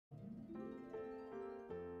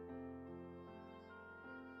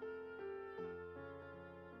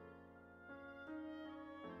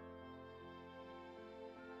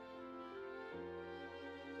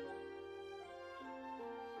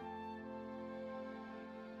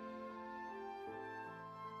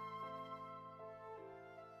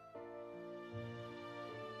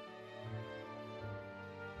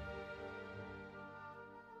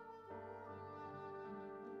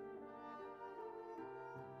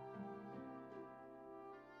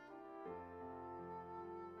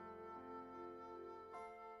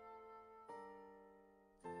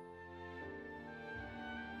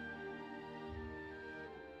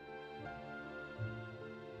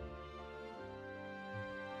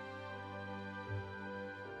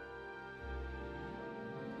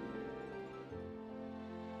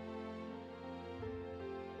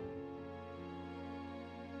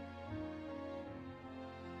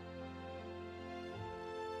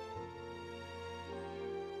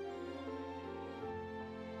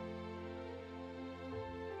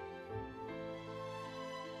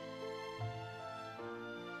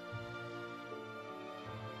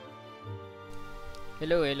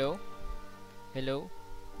Hello, hello. Hello.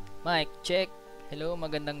 Mic, check. Hello,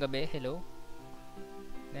 magandang gabi. Hello.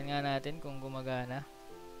 Tignan nga natin kung gumagana.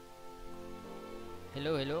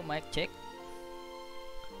 Hello, hello. Mic, check.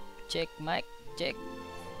 Check, mic, check.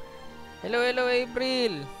 Hello, hello,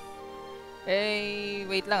 April. Eh,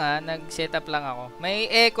 wait lang ha. Nag-setup lang ako. May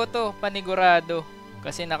echo to, panigurado.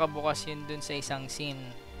 Kasi nakabukas yun dun sa isang scene.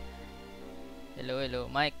 Hello, hello.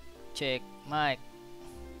 Mic, check. Mic.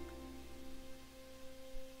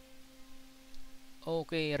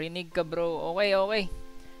 Okay, rinig ka bro. Okay, okay.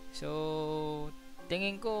 So,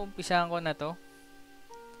 tingin ko, umpisahan ko na to.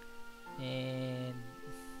 And,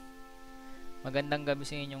 magandang gabi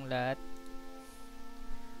sa inyong lahat.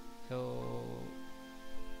 So,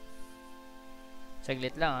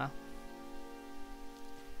 saglit lang ha.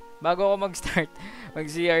 Bago ako mag-start,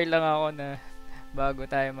 mag-CR lang ako na bago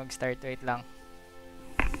tayo mag-start. Wait lang.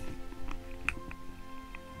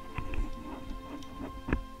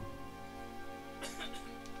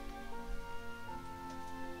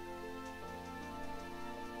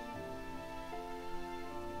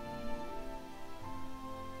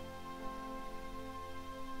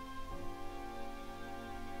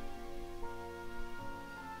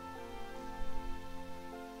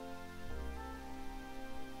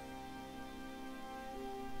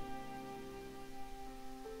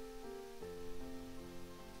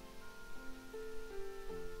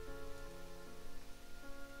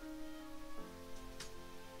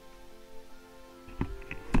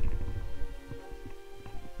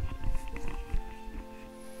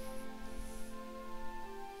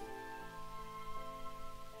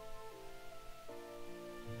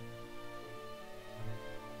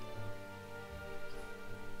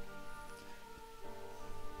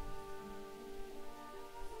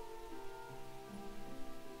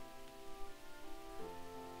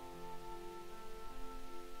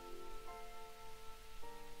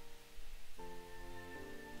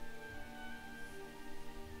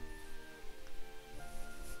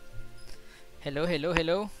 Hello, hello,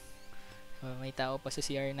 hello. May tao pa sa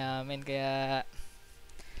CR namin kaya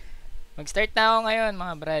mag-start na ako ngayon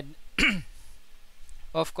mga brad.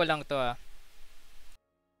 Off ko lang to ah.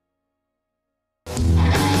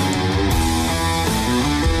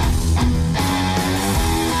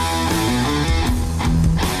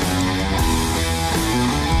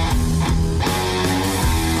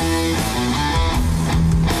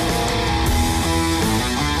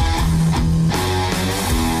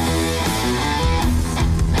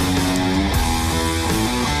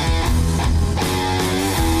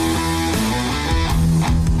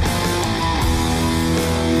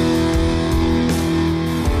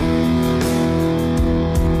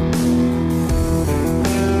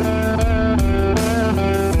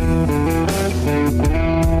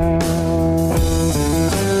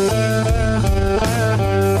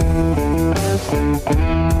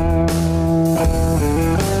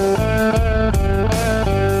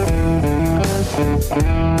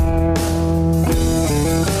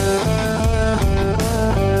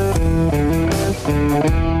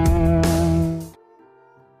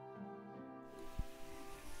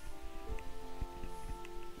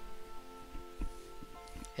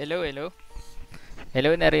 Hello, hello.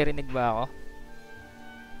 Hello, naririnig ba ako?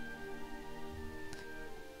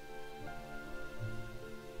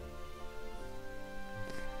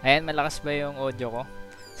 Ayan, malakas ba yung audio ko?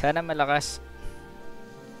 Sana malakas.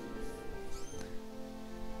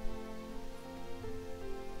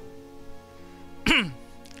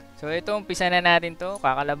 So, ito, umpisa na natin to.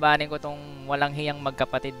 Kakalabanin ko tong walang hiyang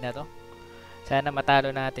magkapatid na to. Sana matalo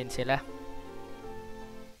natin sila.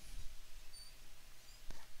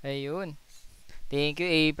 Ayun. Thank you,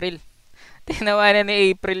 April. Tinawanan ni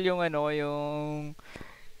April yung ano, yung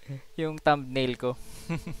thumbnail ko.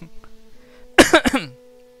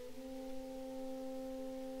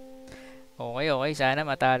 Okay, okay. Sana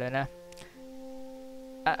matalo na.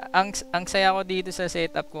 Ang saya ko dito sa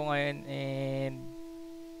setup ko ngayon and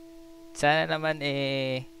sana naman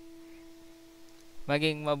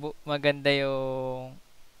maging maganda yung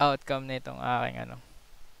outcome nitong aking ano.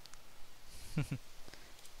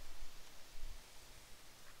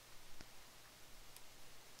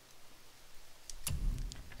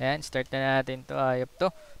 Ayan, start na natin to. Ayop to.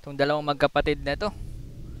 Itong dalawang magkapatid na to.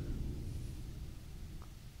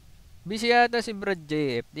 Busy yata si Brad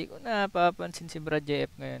JF. Di ko napapansin si Brad JF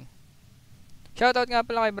ngayon. Shoutout nga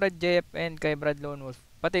pala kay Brad JF and kay Brad LoneWolf.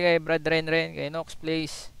 Pati kay Brad Ren Ren, kay Nox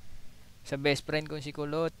Place. Sa best friend kong si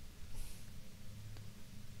Kulot.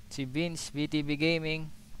 Si Vince, VTV Gaming.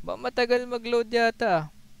 Ba matagal mag-load yata.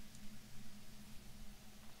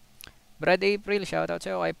 Brad April, shoutout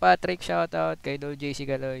sa'yo. Kay Patrick, shoutout. Kay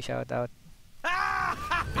JCCALOY, shoutout.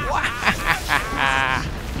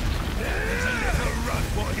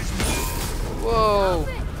 Whoa.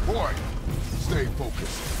 Boy, stay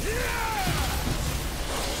focused.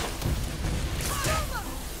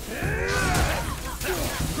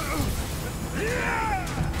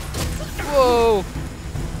 Whoa.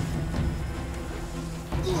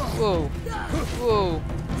 Whoa. Whoa.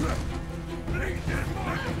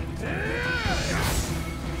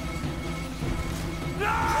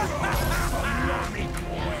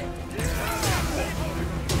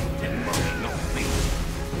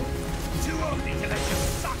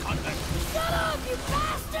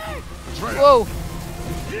 Wow!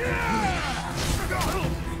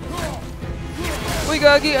 Uy,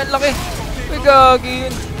 gagi! Ang laki! Uy, gagi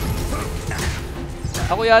yun!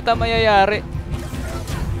 Ako yata mayayari.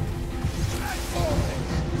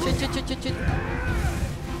 Shit, shit, shit, shit, shit.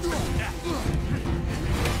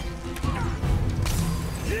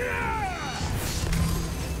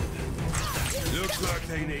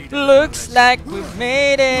 Looks like we've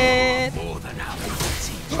made it!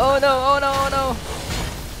 Oh no, oh no, oh no!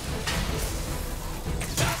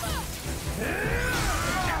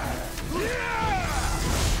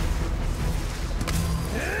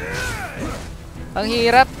 Ang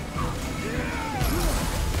hirap.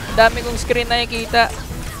 Ang dami kong screen na nakikita.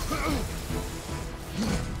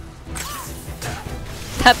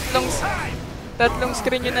 Tatlong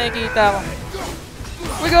screen yung nakikita ko.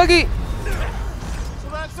 Uy, gagi!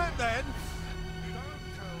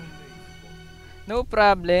 No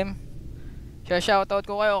problem. Shoutout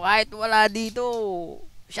ko kayo kahit wala dito.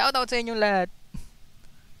 Shoutout sa inyong lahat.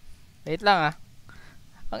 Wait lang ah.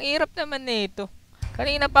 Ang hirap naman nito.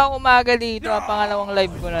 Kanina pa ako umaga dito, pangalawang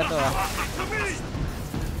live ko na to ah.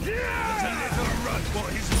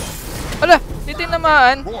 Ala, di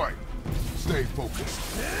tinamaan. Stay focused.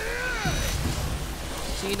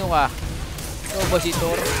 Sino ka? Ito ba si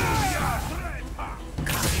Thor?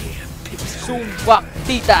 Sumbak,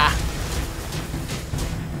 tita!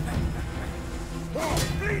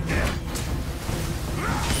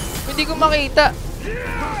 Hindi ko makita.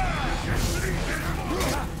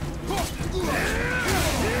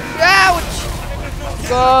 Ouch!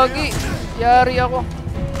 Gagi! Yari ako.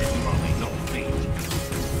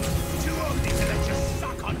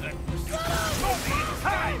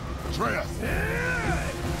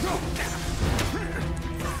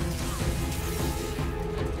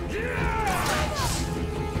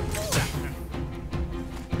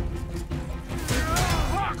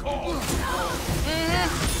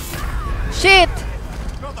 Shit!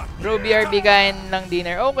 Bro, BRB kain ng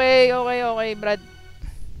dinner. Okay, okay, okay, Brad.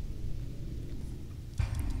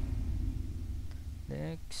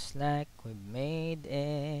 Looks like we made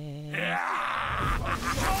it.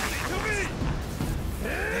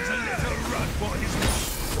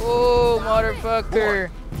 Oh, motherfucker.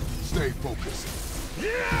 Stay focused.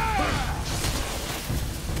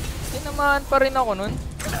 Tinamaan pa rin ako nun.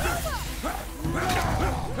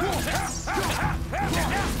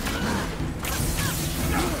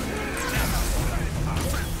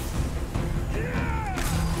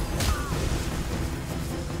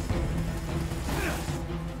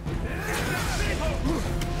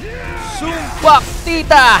 Sumbak,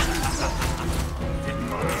 tita!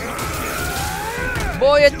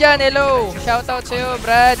 Boyat dyan, hello! Shoutout sa'yo,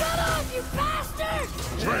 Brad!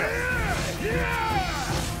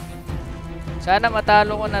 Sana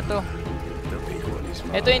matalo ko na to.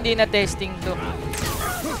 Ito hindi na testing to.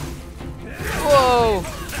 Wow!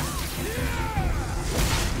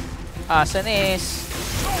 Asanis!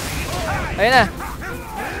 Ayun na!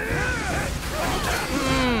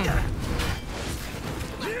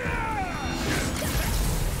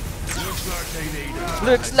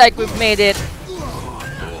 Looks like we've made it.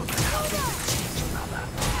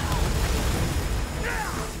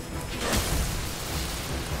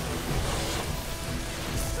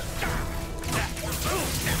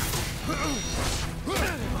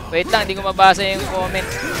 Wait lang, hindi ko mabasa yung comment.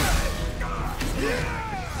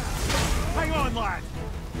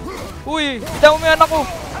 Uy, down mo yan ako.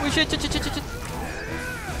 Uy, shit, shit, shit, shit, shit.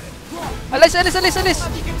 Alis, alis, alis, alis.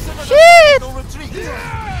 Shit!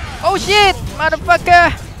 Oh shit!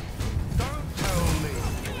 Motherfucker!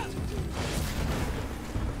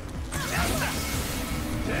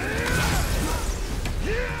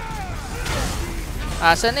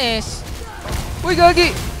 Asan is? Uy,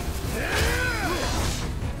 gagi!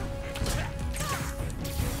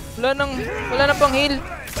 Wala nang pang heal.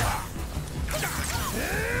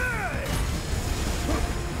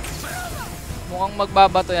 Mukhang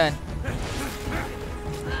magbabato yan.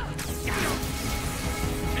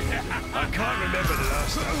 I can't remember the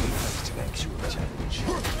last time we managed to make sure challenge.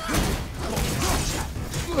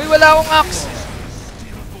 Uy, wala akong axe.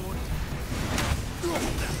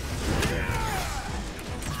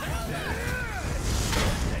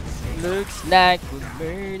 Looks like we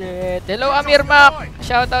made it. Hello, Amir Mac!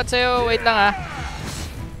 Shoutout sa'yo. Wait lang ah.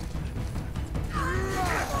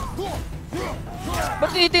 Ba't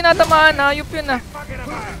di tinatamaan? Hayop yun ah.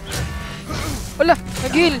 Wala,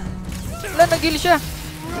 nag-heal. Wala, nag-heal siya.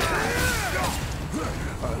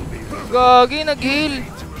 Gagi, nag-heal.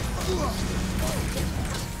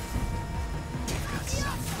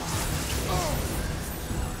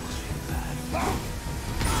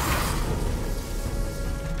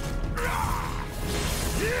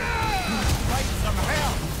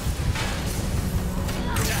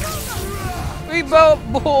 Uy,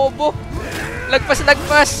 bobo. Lagpas.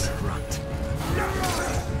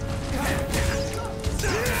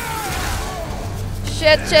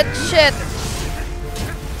 Shit.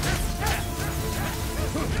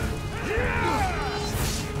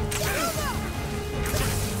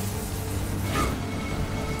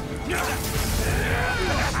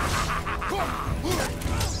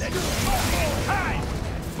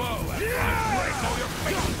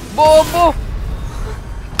 Bobo.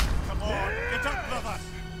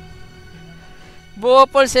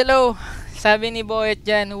 Buopol hello. Sabi ni Boyet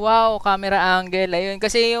dyan, wow, camera angle. Ayun,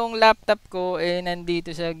 kasi yung laptop ko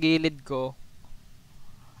nandito sa gilid ko.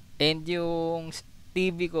 And yung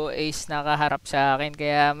TV ko is nakaharap sa akin.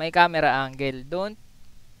 Kaya may camera angle.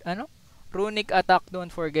 Runic attack,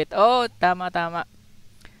 don't forget. Oh, tama.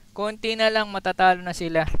 Konti na lang matatalo na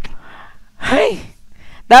sila. Hay!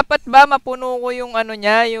 Dapat ba mapuno ko yung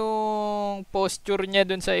niya, yung posture niya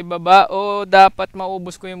dun sa ibaba, o dapat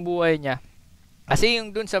maubos ko yung buhay niya? Kasi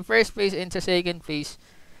yung dun sa first phase and sa second phase,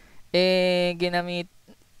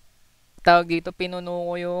 tawag dito,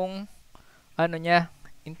 pinuno ko yung niya,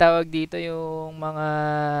 yung tawag dito yung mga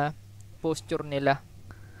posture nila.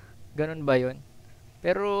 Ganun ba yun?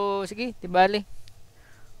 Pero sige, tibali.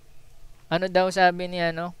 Ano daw sabi ni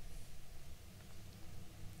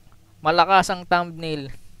malakas ang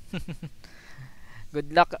thumbnail.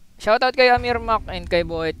 Good luck. Shoutout kay Amir Mac and kay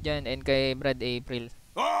Boet dyan and kay Brad April.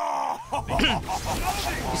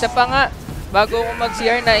 Isa pa nga, bago ako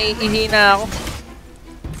mag-CR na ihina ako.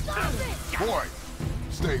 Boy,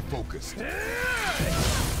 stay focused.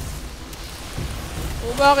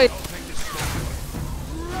 O bakit?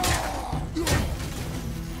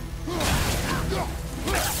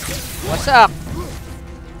 Wasak.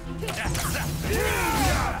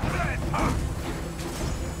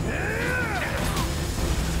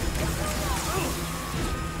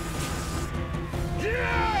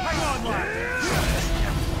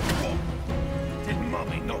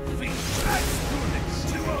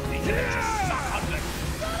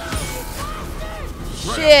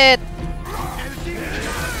 Shit!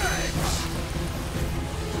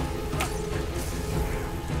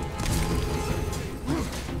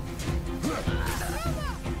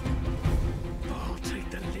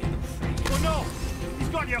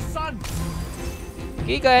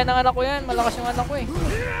 Okay, kaya ng anak ko yan. Malakas yung anak ko eh.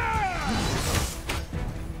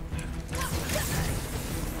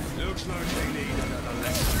 Looks like they need another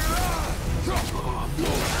lesson.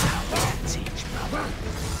 Teach, brother.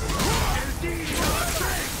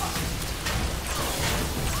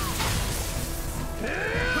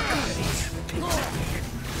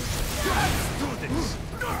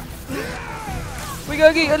 Uy,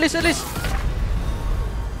 gagi, alis.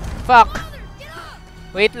 Fuck.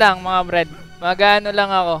 Wait lang mga brad. Mag-ano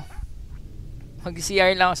lang ako.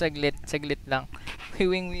 Mag-CR lang ako saglit lang.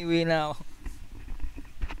 Wiwing na ako.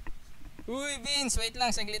 Uy, Vince, wait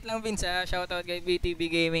lang, saglit lang Vince ha. Shoutout kay BTB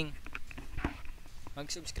Gaming.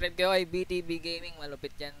 Mag-subscribe kayo kay BTB Gaming.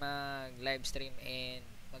 Malupit yan mag-livestream and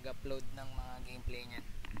mag-upload ng mga gameplay niyan.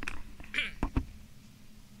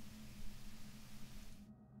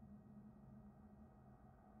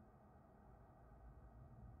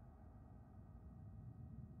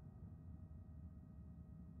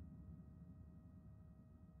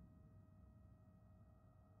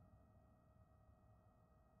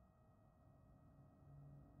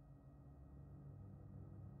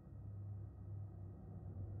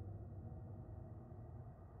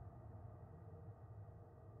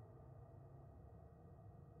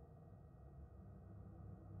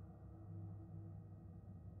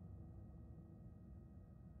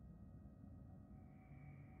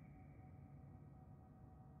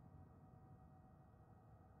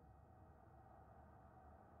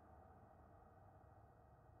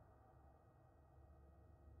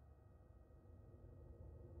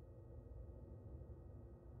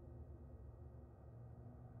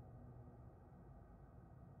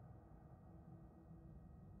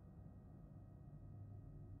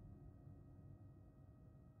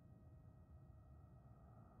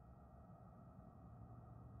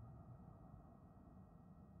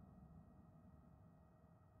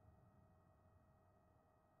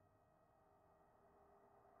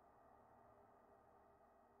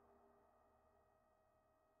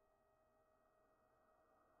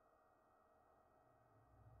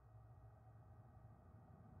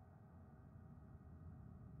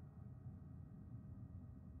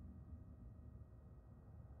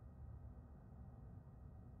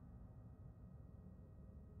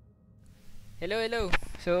 Hello, hello.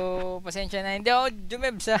 So, pasensya na. Hindi ako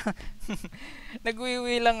jumeb sa...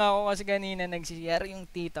 Nagwiwi lang ako kasi kanina nagsisiyar yung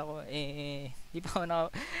tita ko. Di pa ako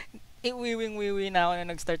naka... Wiwing-wiwi na ako na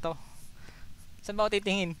nag-start ako. Saan ba ako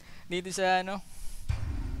titingin? Dito sa ano?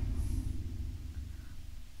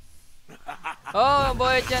 Oh,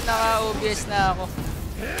 boy dyan. Naka-OBS na ako.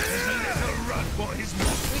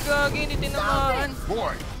 Uy, gagi. Hindi tinamaan.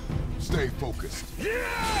 Boy, stay focused.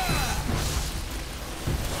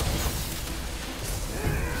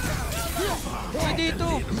 Uy, dito.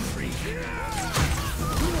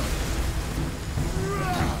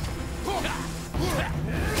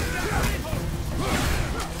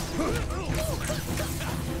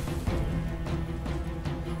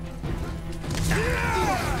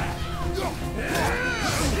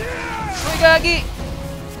 Uy, gagi.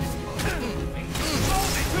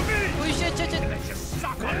 Uy, shit. Trev,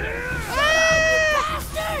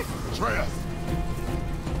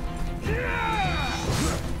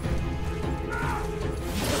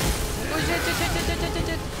 Uy,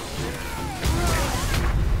 shit.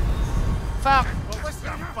 Fuck.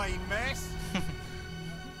 fine mess.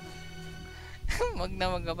 Wag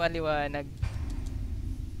na magkapaliwanag.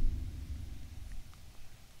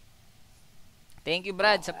 Thank you,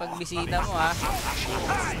 Brad, sa pagbisita mo, ha.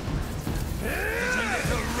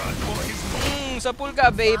 Sa pool ka,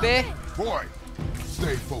 baby. Boy,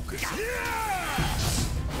 stay focused.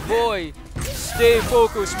 Boy, stay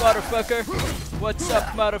focused, motherfucker. What's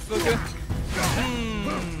up, motherfucker?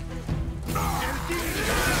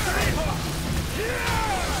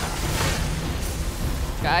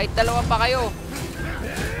 Kahit dalawa pa kayo.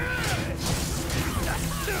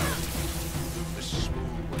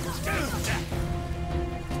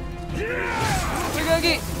 Uy,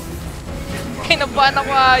 gagi. Kinabahan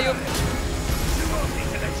ako, ayop.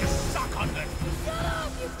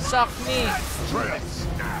 Suck me. Trev,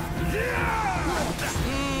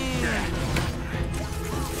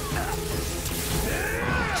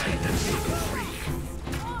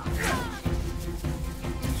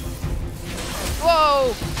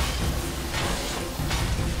 Wow!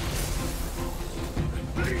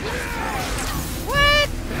 What?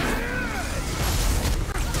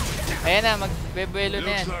 Ayan na, magbebuelo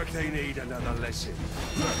na yan. looks like they need another lesson.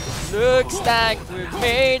 Looks like we've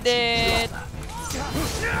made it.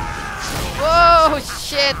 Whoa,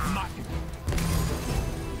 shit.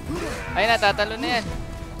 Ayun na, tatalo na yan.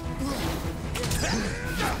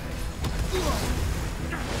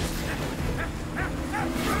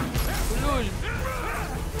 Ulul.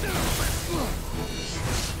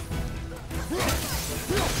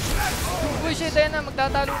 Uy, shit, ayun na,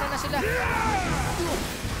 magtatalo na sila.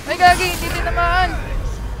 Ay, gagi, hindi tinamaan.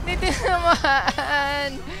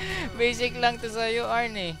 Basic lang to sa'yo,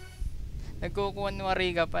 Arnie.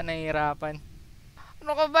 Nagkukunwari ka pa, nahihirapan.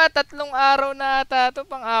 Ano ka ba? 3 araw na ata to.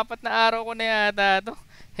 Pang-4 na araw ko na yata to.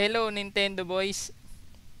 Hello, Nintendo boys.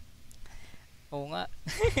 Oo nga.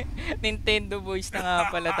 Nintendo boys na nga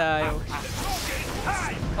pala tayo.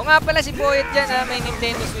 O nga pala si Boyet dyan, ha. May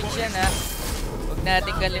Nintendo Switch yan, ha. Huwag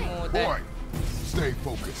natin kalimutan. Boy, stay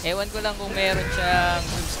focused. Ewan ko lang kung meron siyang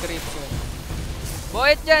subscription.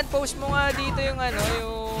 Boyet dyan, post mo nga dito yung ano,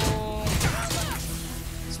 yung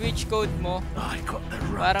Switch code mo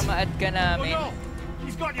para ma-add ka namin.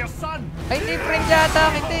 He's got your son. Ay, hindi, friend yata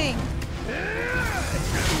kita eh.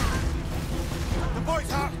 The boy's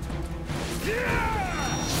hurt.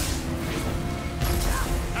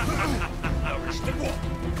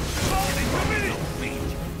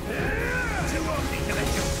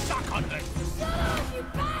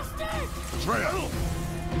 Trev,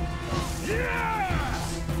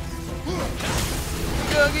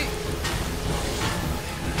 Gagi.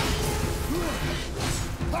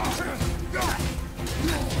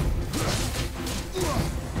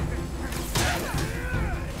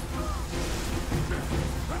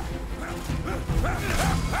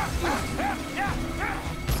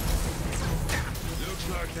 looks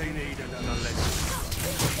like they need another lesson.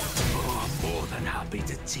 Oh, more than happy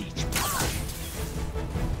to teach, brother.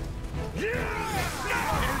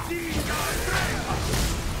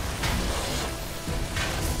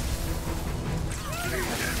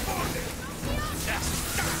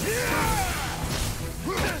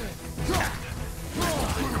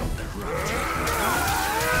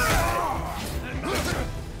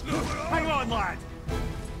 Hang on, lad.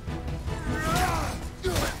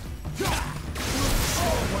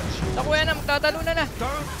 Nakuha na, magtatalo na.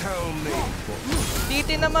 Don't tell me. Di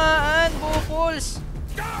tinamaan, Bufuls.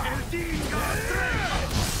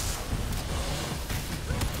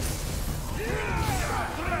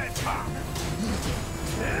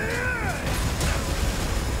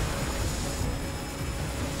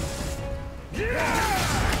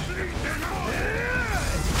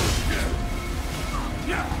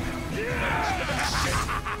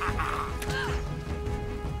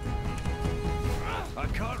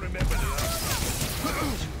 remember that.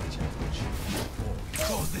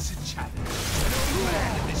 Call this a challenge.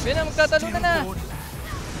 Bina, magtatalo na.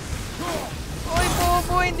 Uy,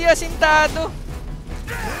 bobo, hindi asintado.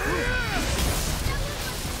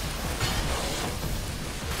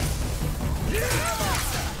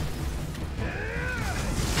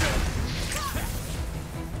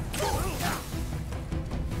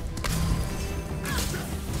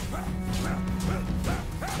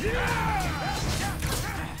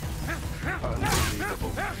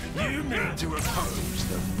 You mean to oppose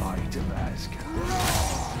the might of Asgard?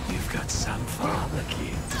 You've got some father,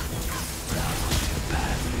 kid. That was too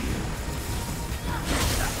bad for you.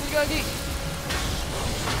 Uy, gagi.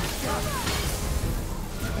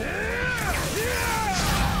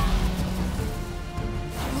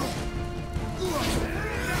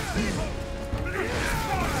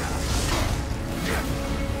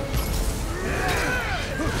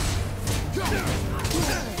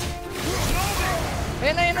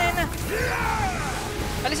 Ayan na, ayan na, ayan na.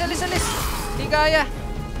 Alis, alis, alis. Di kaya.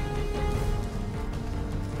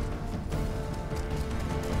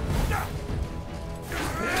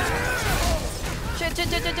 Shit, shit,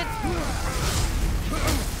 shit, shit, shit.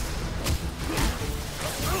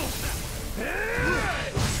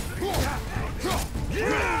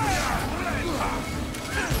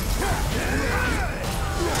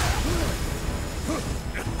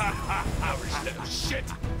 Irish little shit.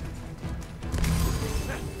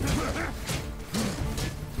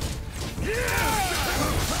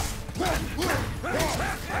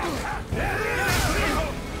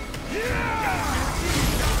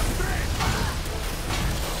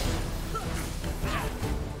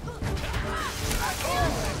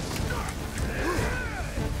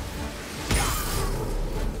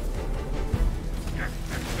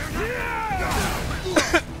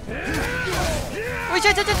 Uy,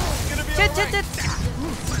 shit, shit, shit. Shit, shit, shit.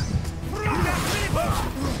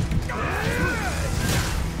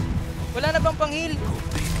 Wala na bang pang-heal?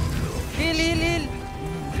 Heal, heal, heal.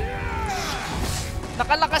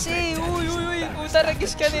 Nakalakas eh. Uy, uy, uy. Puta,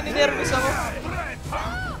 nagis ka, nininervous ako.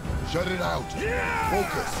 Shut it out.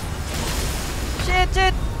 Focus. Shit,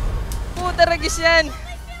 shit. Puta, nagis yan.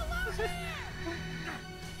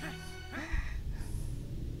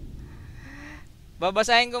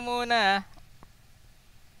 Babasahin ko muna ha.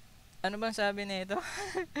 Ano bang sabi nito?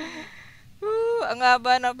 Ang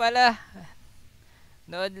haba na pala.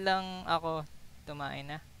 Nood lang ako. Tumain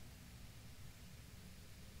na.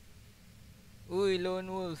 Uy,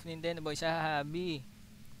 LoneWolf, Nintendo Boy sa Hobby.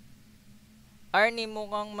 Arnie,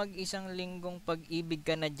 mukhang mag-isang linggong pag-ibig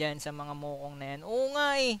ka na dyan sa mga mukong na yan. Oo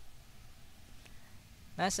nga eh.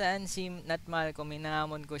 Nasaan si Nat Malcolm?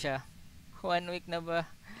 Hinahamon ko siya. 1 week na ba?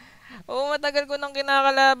 Oo, matagal ko nang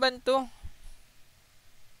kinakalaban to.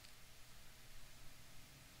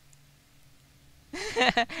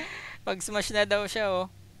 Pag smash na daw siya, oh.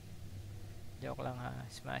 Joke lang ha,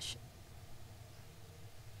 smash.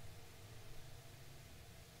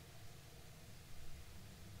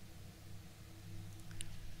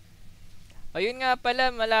 Ayun nga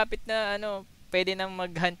pala, malapit na ano, pwede nang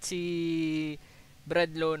mag-hunt si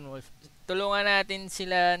Brad LoneWolf. Tulungan natin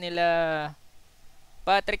sila nila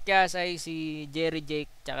Patrick Yasay, si Jerry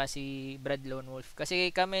Jake, tsaka si Brad LoneWolf.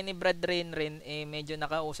 Kasi kami ni Brad Ren Ren, eh medyo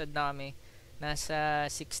nakausad na kami. Nasa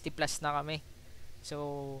 60 plus na kami.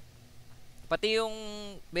 So, pati yung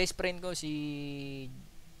best friend ko si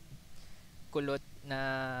Kulot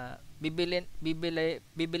na bibili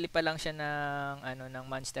pa lang siya ng ano ng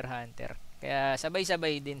Monster Hunter. Kaya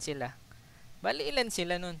sabay-sabay din sila. Bali ilan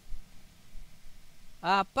sila nun?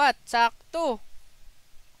 4, sakto.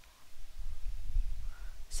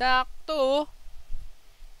 Sakto.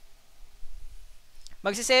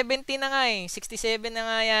 Magsi 70 na nga eh. 67 na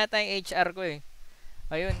nga yata yung HR ko eh.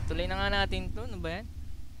 Ayun, tuloy na nga natin to. Ano ba yan?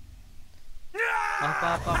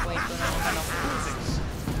 Papakwento na naman ako.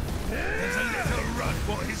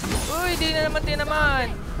 Uy, di na naman tinaman.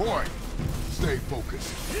 Boy, stay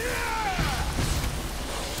focused.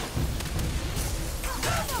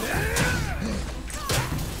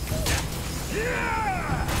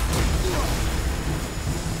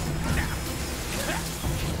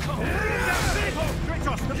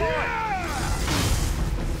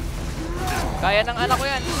 Kaya ng anak ko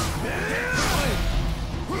yan.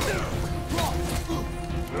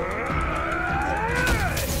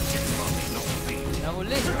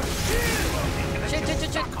 Nahuli. Shit, shit,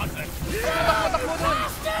 shit, shit. Takbo dun.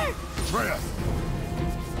 Atreus.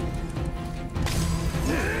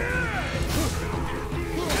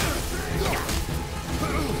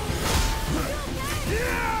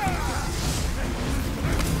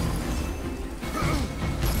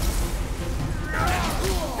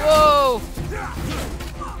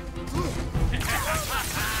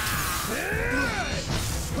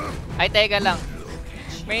 Ay, teka lang.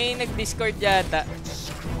 May nag-discord yata.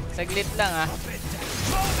 Saglit lang ha.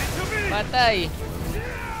 Patay.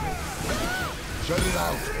 Shut it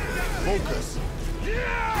out. Focus.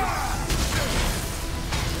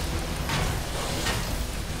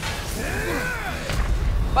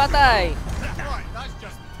 Patay.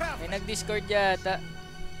 May nag-discord yata.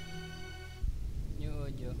 New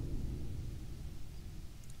audio.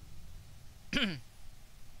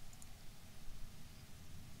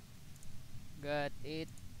 Got it.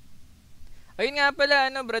 Ayun nga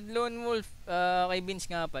pala, ano, Brad LoneWolf, kay Vince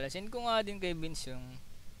nga pala. Send ko nga din kay Vince yung,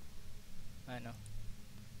 ano,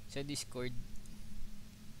 sa Discord.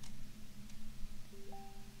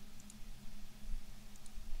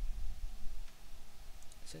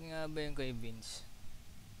 Saan nga ba yung kay Vince?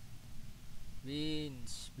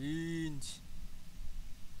 Vince.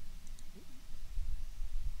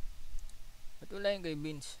 Ba't wala yung kay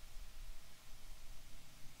Vince?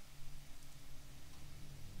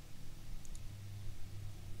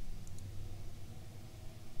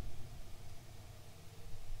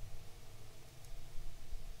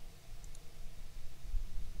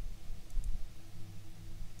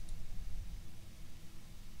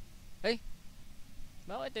 Ay,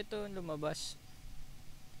 bakit ito lumabas?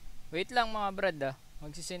 Wait lang mga brad ah.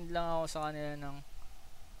 Magsisend lang ako sa kanila ng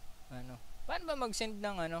ano. Paano ba mag-send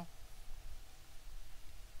ng ano?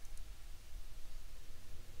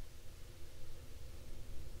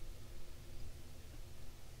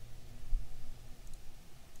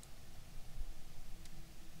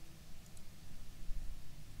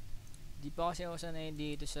 Di pa kasi ako sanay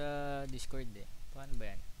dito sa Discord eh. Paano ba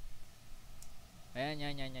yan?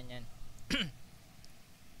 Ayan, yan.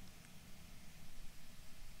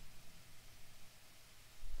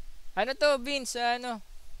 Ano to, Vince, sa ano?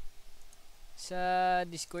 Sa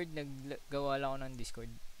Discord, naggawa lang ako ng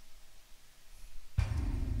Discord.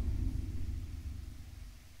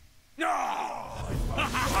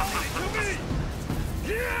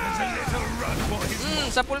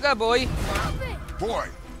 Sa pool ka, boy. Boy,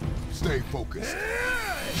 stay focused.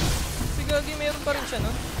 Sigagi, meron pa rin siya,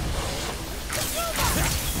 no?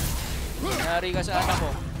 Nangyari ka sa anak ko.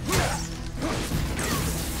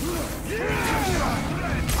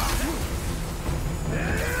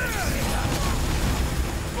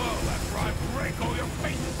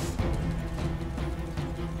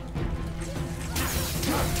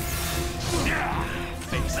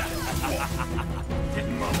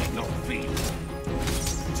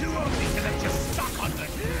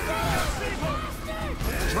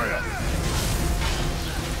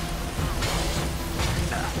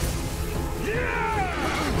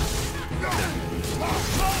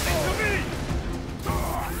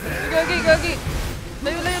 Gagi.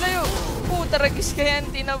 Layo. Puta, ragis ka yan,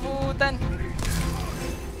 tinabutan.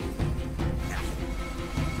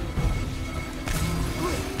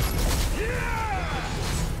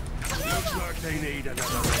 Looks like they need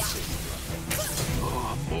another lesson.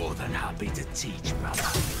 Oh, I'm more than happy to teach, brother.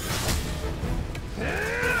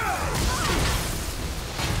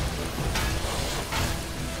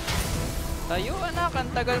 Tayo, anak,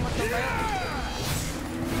 ang tagal mo tumayo.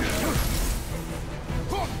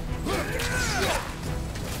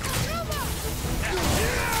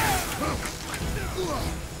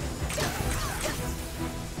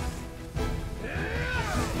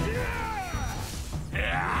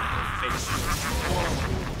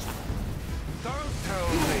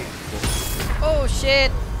 Oh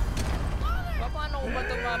shit! Paano ko ba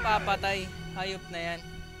ito mapapatay? Hayop na yan.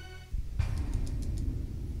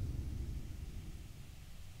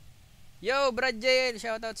 Yo, Brad JL,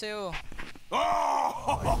 shoutout sa'yo.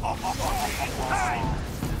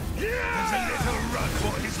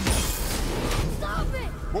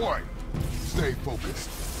 Boy, stay focused.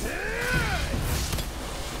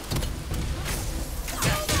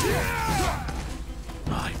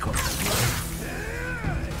 I got to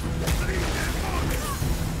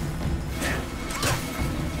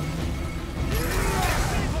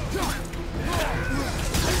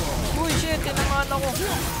Uy, shit, tinamaan ako.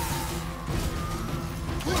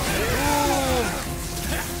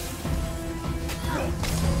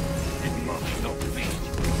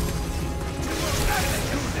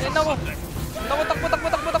 Ayun ako.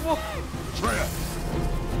 Takbo.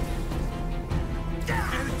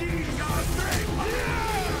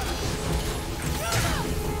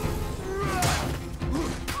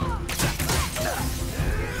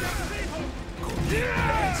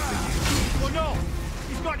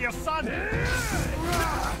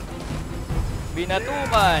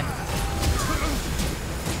 Binatukan.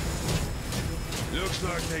 Looks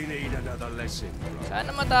like they need another lesson. Sana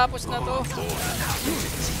matapos na to.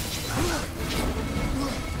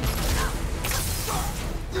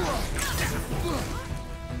 I'll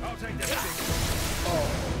take that big.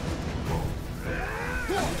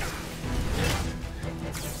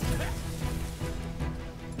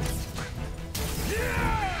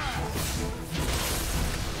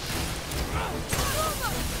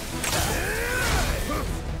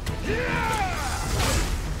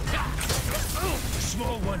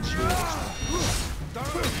 Small one's yours.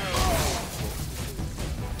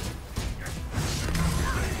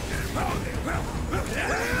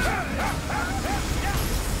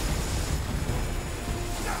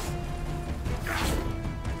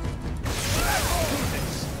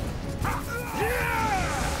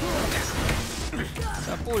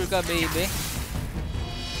 Sa pool ka, baby.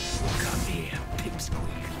 Come here,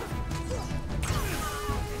 pipsqueak.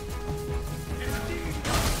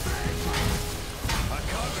 I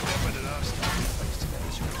can't remember the last time we faced an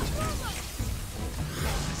challenge.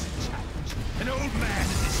 An old man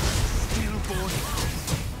and his stillborn.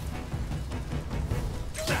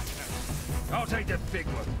 I'll take the big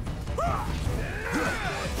one.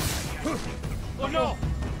 Oh no!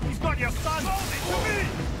 He's got your son!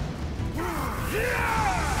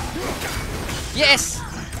 Yes!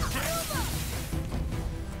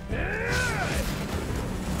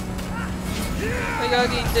 Ay,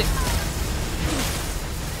 gagi, hindi.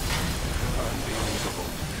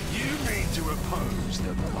 You mean to oppose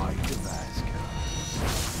the might of Asgard?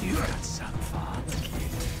 You got some father,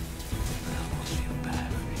 kid. I almost feel bad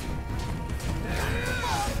for you.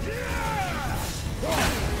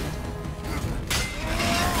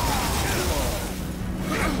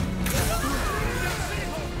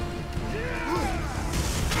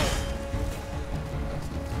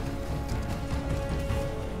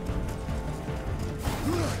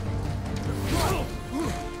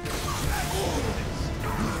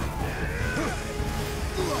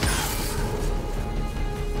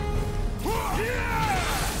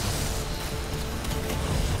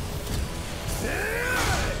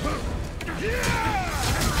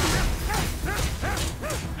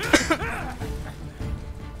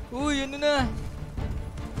 Uy, ano na?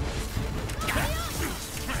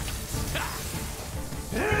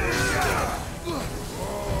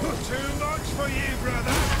 Too much for you,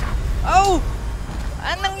 brother! Au!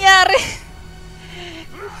 Anong nangyari?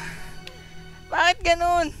 Bakit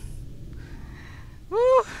ganun?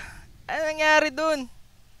 Anong nangyari dun?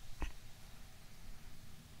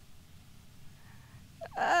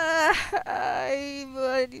 Ay,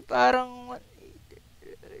 buddy, parang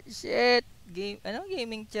shit.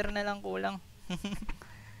 Gaming chair na lang kulang.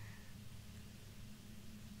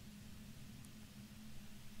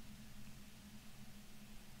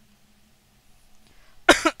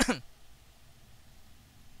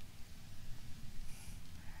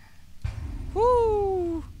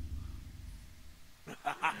 Woo!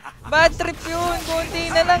 Bad trip yun.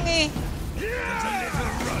 Konti na lang eh.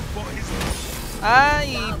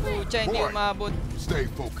 Ay, pucha, hindi umabot. Stay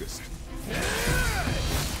focused.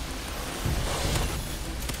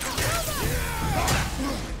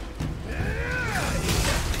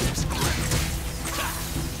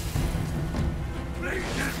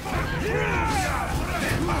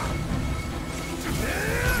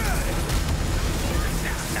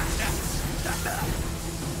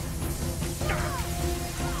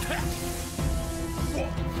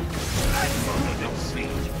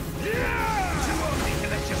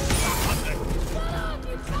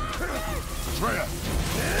 Freya!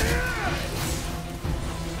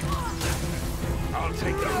 I'll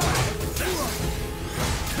take the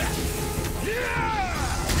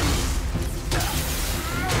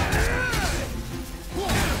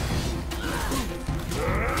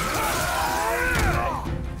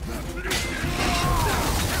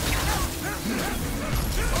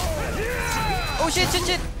Oh shit, shit,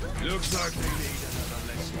 shit! Looks like they need another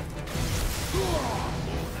lesson.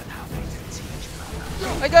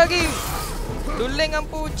 Ay, gagi! Duling ang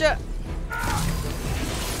pucha!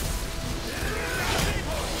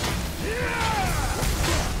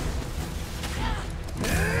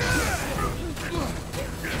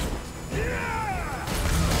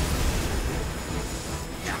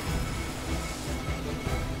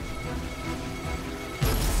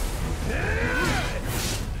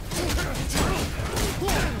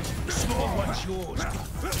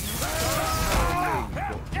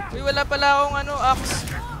 Uy, wala pala akong axe.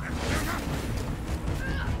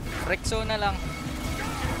 Rexo na lang.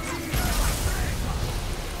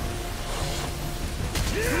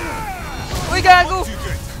 Uy, gago!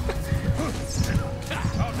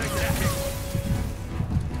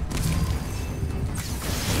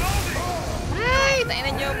 Ay, tayo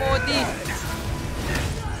na nyo, Modi.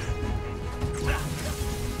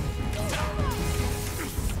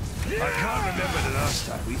 I can't remember the last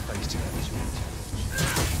time we faced an actual challenge.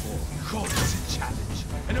 You call this a challenge?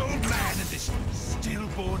 An old man and this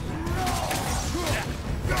stillborn.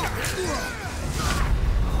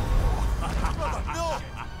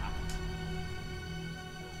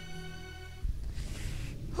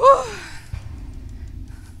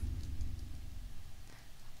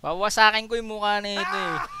 Wawasakin ko yung mukha na ito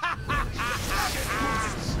eh.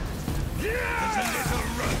 There's a little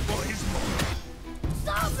run for his money.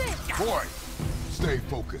 Stop it! Boy, stay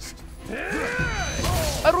focused.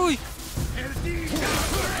 Aroy!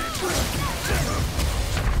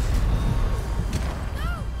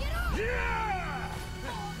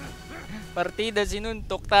 Partida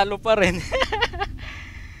sinuntok, talo pa rin.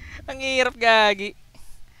 Ang hirap gagi.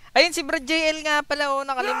 Ayun si Brad JL nga pala, oh,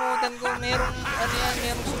 nakalimutan ko. Merong ano yan,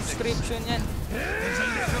 merong subscription yan.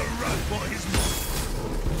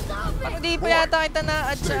 Ano di pa yata kita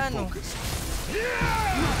na-add sa ano?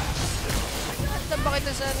 Add na ba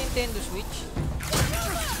kita sa Nintendo Switch?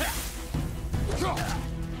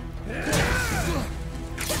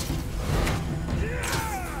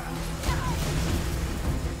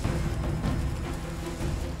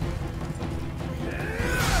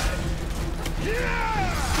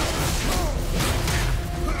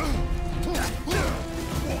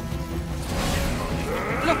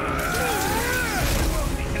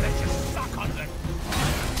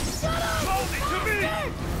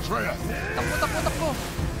 Takbo.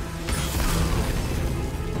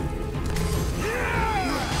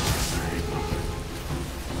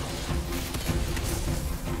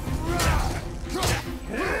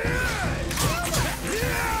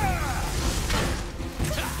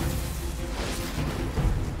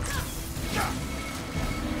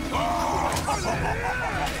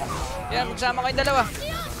 Yan, magsama kayong dalawa.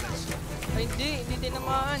 Ay, hindi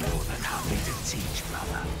tinamaan.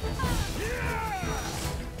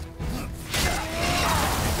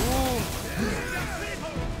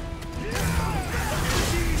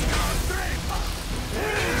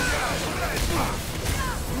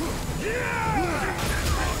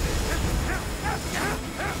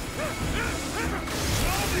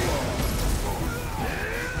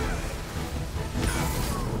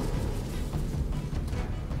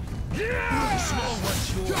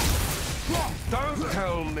 Don't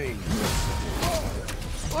tell me.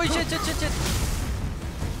 Uy, shit.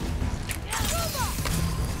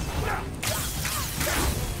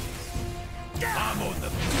 I'm on the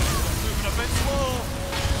moving a bit slow.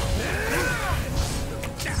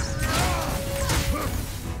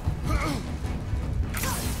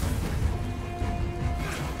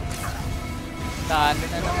 Talo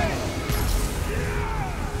na naman.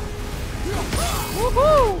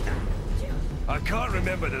 Woohoo! I can't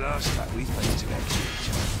remember the last time we faced an actual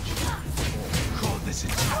challenge. Call this a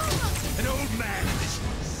challenge? An old man and this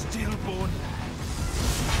stillborn lad.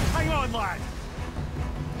 Hang on, lad.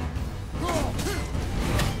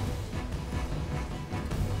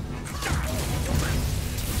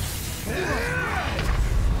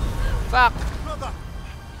 Fuck!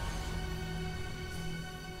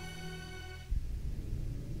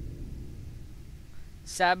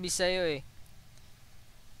 Sabi sa'yo eh.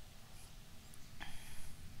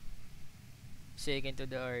 Second to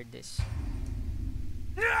the hardest.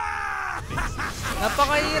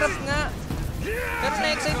 Napakahirap nga. Pero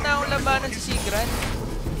na-excite na akong labanan si Sigran.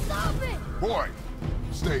 Boy,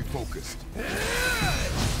 stay focused.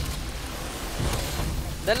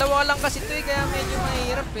 Dalawa lang kasi ito eh, kaya medyo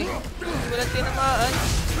mahirap eh. Walang tinamaan.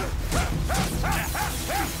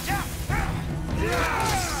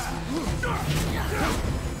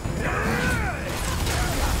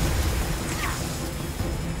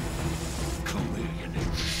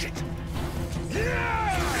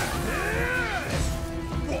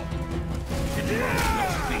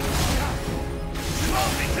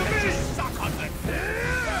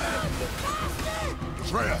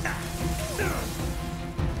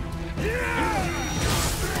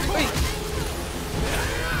 Uy!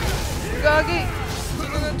 Gagi!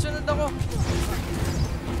 Sinunod ako.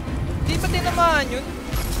 Di ba tinamaan yun?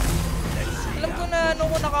 Alam ko na ano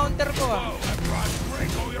ko na-counter ko ah.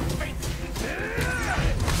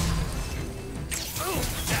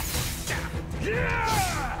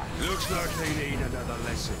 Looks like they need another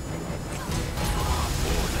lesson.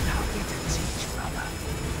 More than happy to teach, brother.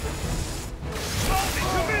 Leave it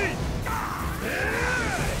to me!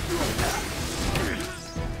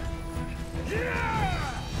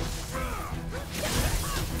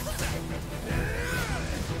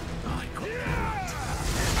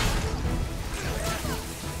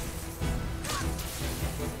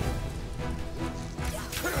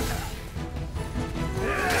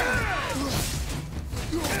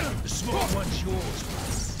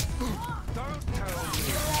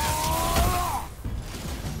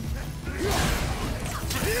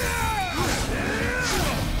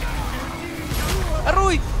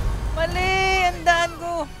 Mali! Ang daan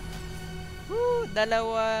ko!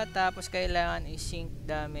 Dalawa, tapos kailangan i-sync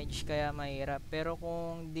damage, kaya mahirap. Pero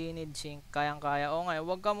kung di need sync, kayang-kaya. O nga,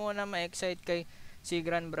 huwag ka muna ma-excite kay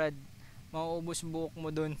Sigran Brad. Mauubos buhok mo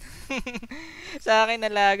dun. Sa akin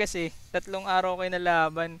nalagas eh. 3 araw kayo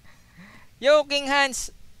nalaban. Yo, King Hans!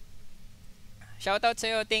 Shoutout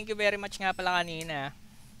sa'yo. Thank you very much nga pala kanina.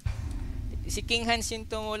 Si King Hans yung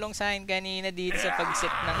tumulong sa akin kanina dito sa pag-set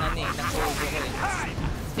ng ng cover ko eh.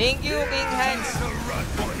 Thank you, King Hans!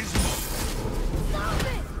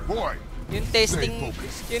 Boy, yung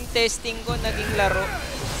testing ko naging laro.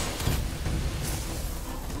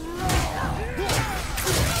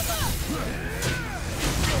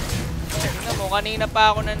 Tingnan mo, kanina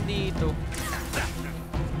pa ako nandito.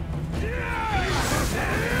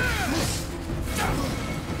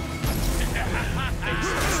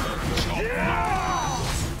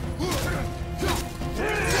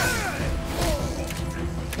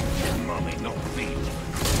 Mommy, no feet.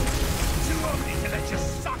 Too ugly to let you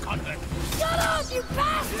suck on it. Shut up, you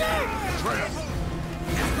bastard!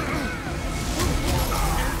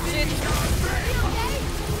 Shit!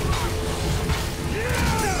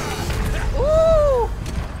 Woo!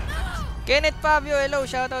 Kenneth Fabio, hello,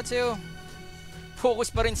 shoutout sa'yo.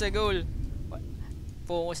 Focus pa rin sa goal.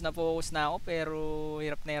 Focus na ako, pero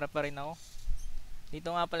hirap na hirap pa rin ako.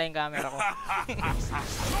 Dito nga pala yung camera ko.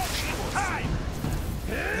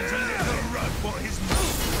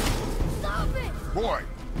 Stop it! boy,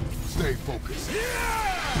 stay focused.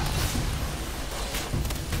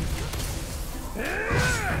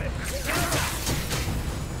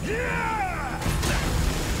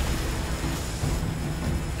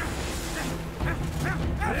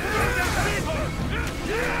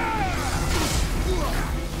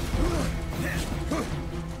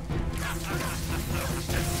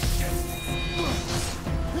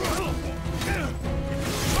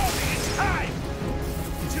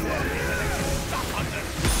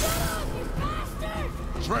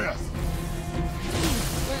 Tress!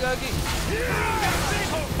 Uy, gagi!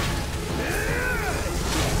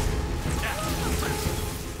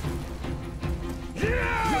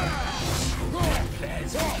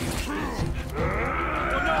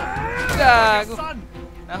 Gago!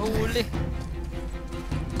 Nahuli!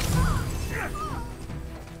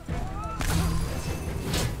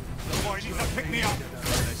 Pick me up.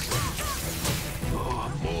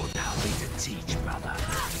 You're more than me to teach, brother.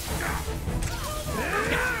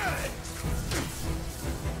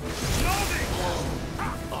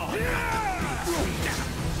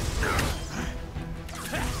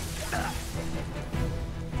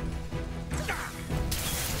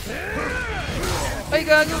 Ay,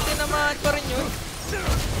 gago! Tinamaan pa rin yun!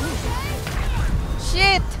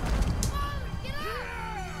 Shit!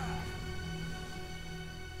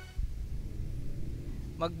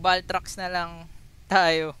 Mag-Baltrax na lang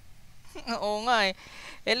tayo. Oo nga eh.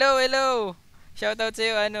 Hello, hello! Shoutout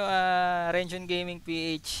sa'yo, Ren Ren Gaming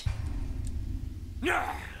PH.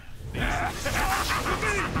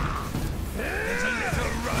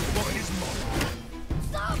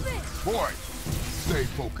 Stop it! Boy, stay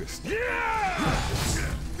focused.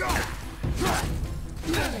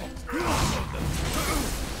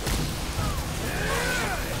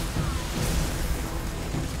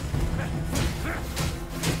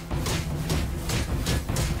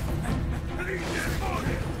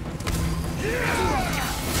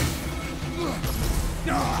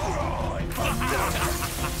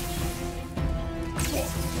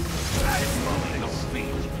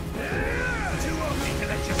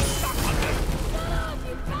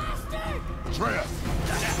 Tress!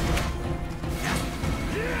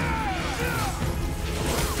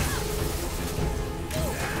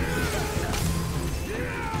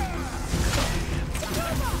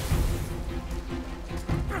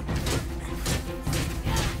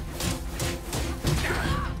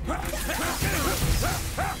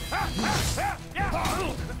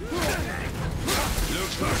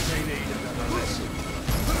 Looks like they need another lesson.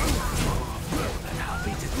 And I'll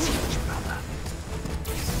be to teach, brother.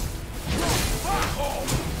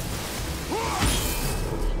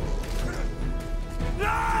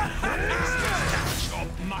 Chop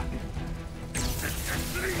mutton.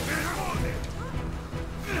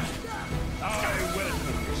 I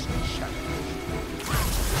welcome this challenge.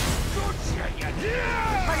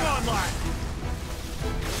 Hang on, lad.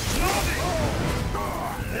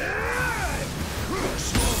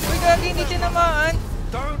 Uy, gagi! Hindi tinamaan!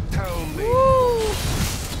 Don't tell me. Woo!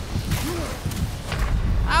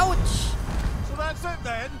 Ouch! So that's it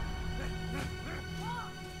then.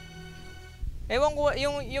 Ewan ko,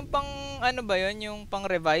 yung pang ano ba yun? Yung pang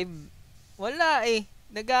revive? Wala eh.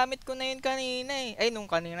 Nagamit ko na yun kanina eh. Ay,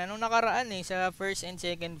 nung nakaraan eh, sa first and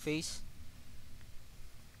second phase.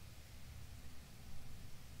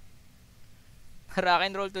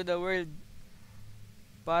 Rakenrol to the world.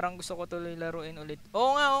 Parang gusto ko tuloy laruin ulit.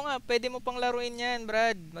 Oo nga. Pwede mo pang laruin yan,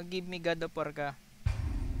 Brad. Mag-give me God of War ka.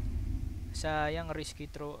 Sayang,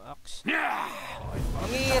 risky throw axe.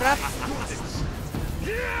 Ang hirap.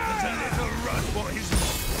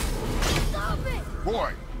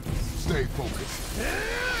 Boy, stay focused.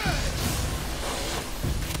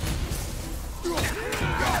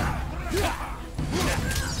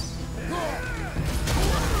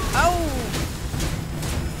 Ow!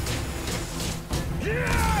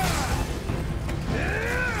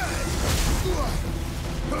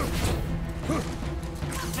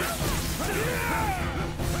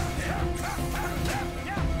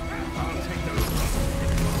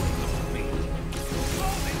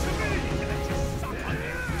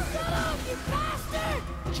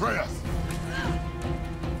 Atreus!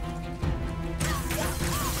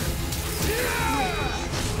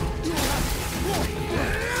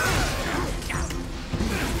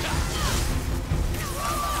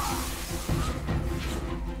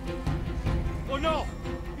 Oh no!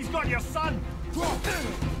 He's got your son!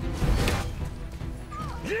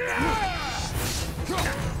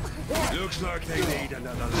 Looks like they need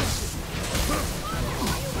another lesson.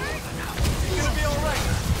 It's gonna be alright.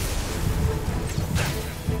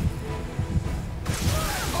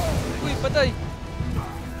 Uy, patay.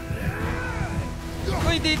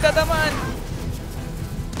 Uy, di tatamaan.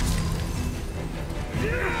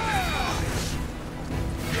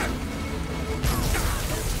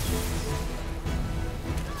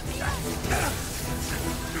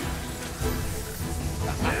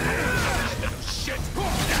 Shit!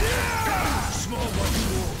 Small one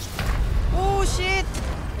walls. Oh, shit.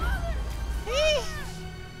 Eh.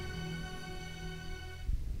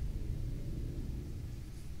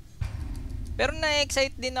 Pero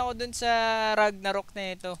na-excite din ako dun sa Ragnarok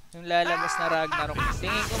na ito. Yung lalabas na Ragnarok.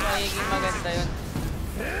 Tingin ko magiging maganda yun.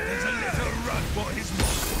 There's a little run for his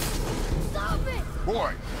monster. Stop it!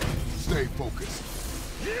 Boy, stay focused.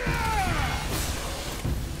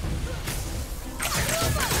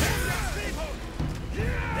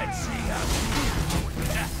 Let's see how.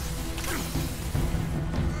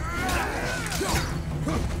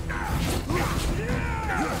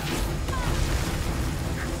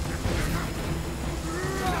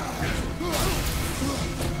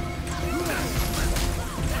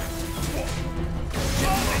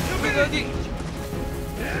 Gagi.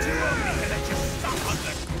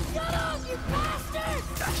 Shut up, you bastard!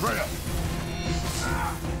 Atreus!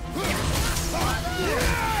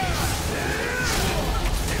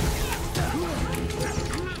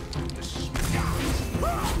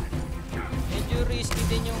 Medyo risky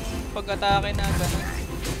din yung pag-atake na gano'n.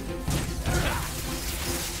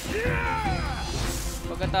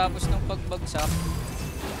 Pagkatapos ng pagbagsak,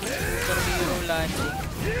 superhero landing.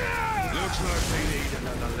 Looks like they need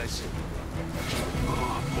another lesson.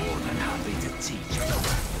 Oh, more than happy to teach.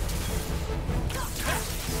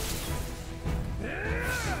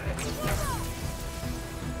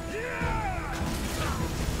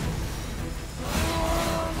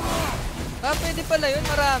 Ah, pwede pala yun,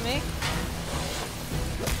 marami.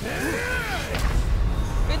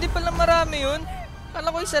 Pwede pala marami yun.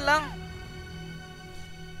 Kala ko isa lang.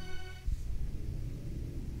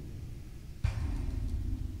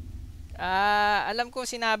 Alam ko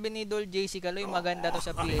sinabi ni Dol JCCALOY maganda to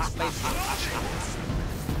sa PS5.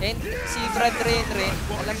 And si Brad Ren Ren,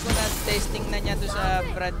 alam ko na testing na niya to sa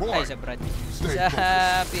sa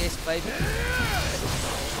PS5.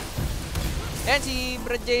 Ayan, si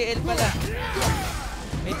Brad JL pala.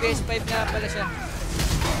 May PS5 nga pala siya.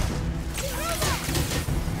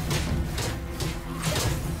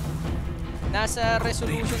 Nasa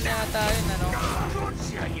resolution na tayo, ano?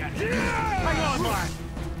 Hang on, man!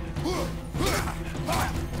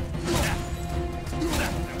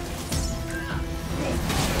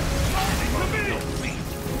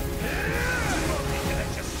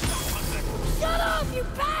 Shut up, you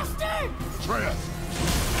bastard! Atreus!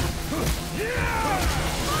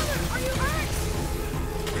 Father, are you hurt?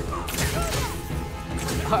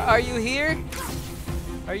 Are you here?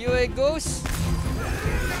 Are you a ghost?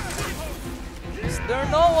 Is there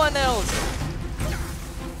no one else?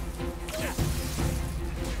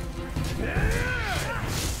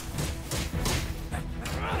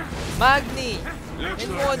 Magni and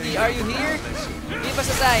Modi, are you here? Give us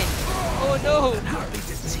a sign. Oh no! Happy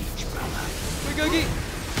to teach, brother. Uy, gagi!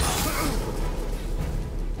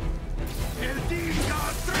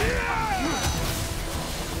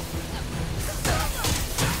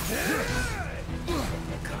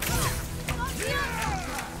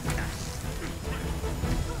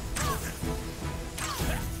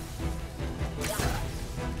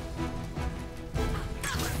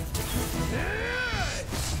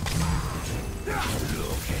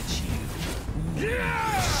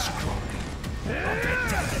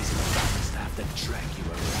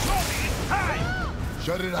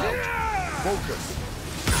 Shut it out. Focus.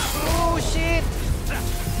 Oh shit!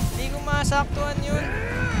 Hindi ko masaktuhan yun.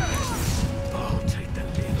 I'll take the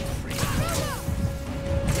little freak.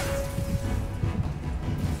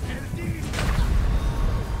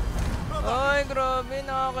 Ay, grabe.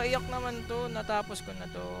 Nakakaiyak naman to. Natapos ko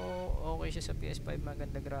na to. Okay siya sa PS5.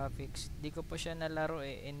 Maganda graphics. Di ko pa siya nalaro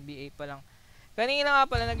eh. NBA pa lang. Kanina nga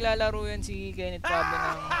pala naglalaro yan si Kenneth Pablo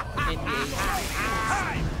ng NBA.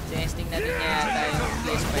 Testing na din niya yata yung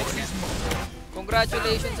PS5 niya.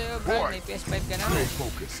 Congratulations sa'yo, Brad. May PS5 ka na. Stay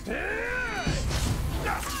focused.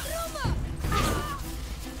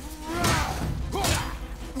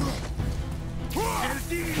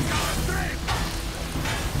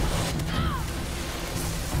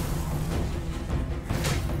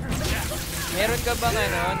 Meron ka bang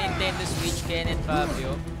ano, Nintendo Switch, Kenneth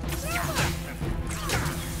Fabio?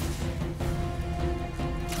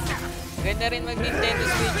 Ganda rin mag Nintendo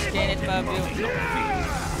Switch, Kenneth Fabio.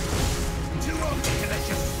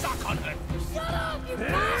 Shut up, you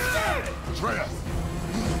bastard! Atreus.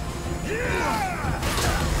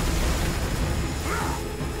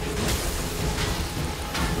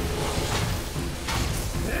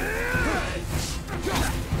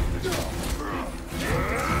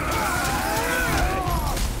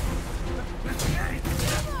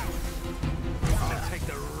 Take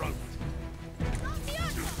the rope.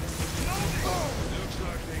 Looks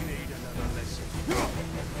like they need another lesson.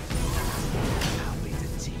 Allow me to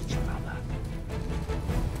teach, brother.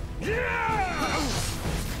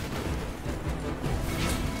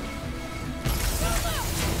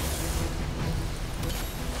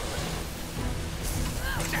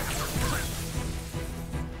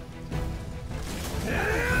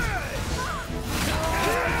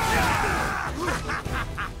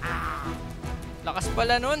 Lakas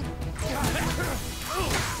pala nun.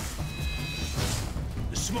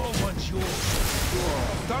 The small one's yours.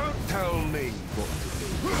 Don't tell me what to do.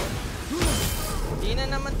 Di na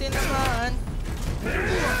naman tinamaan.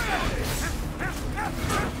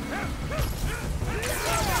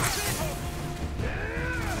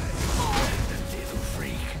 Little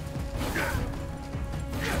freak.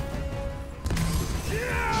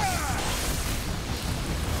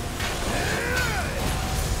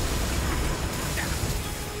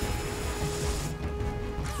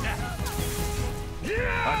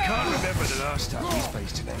 I can't remember the last time we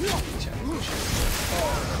faced an XP challenge.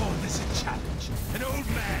 Call this a challenge. An old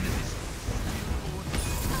man and his...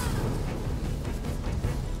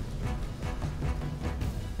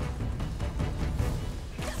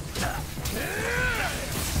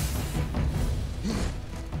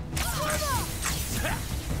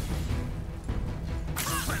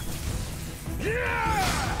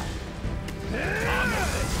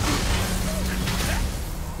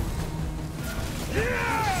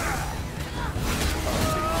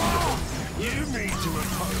 You mean to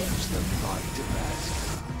oppose the might of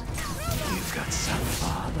Asgard? You've got some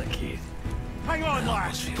father, kid. Hang on, I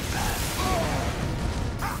lads. feel bad.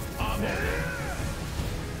 I'm on it.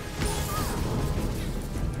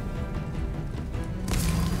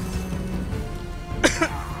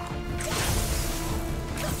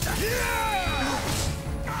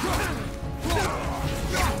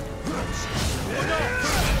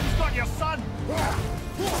 Who's got your son?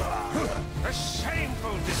 A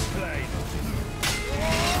shameful display.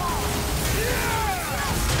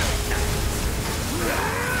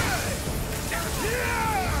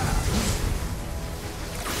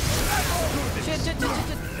 Shit.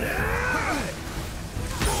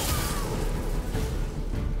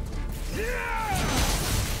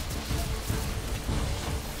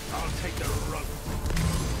 I'll take the rope.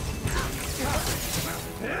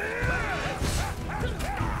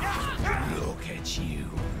 Look at you.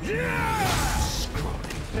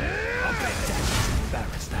 Scrawny. I bet Daddy's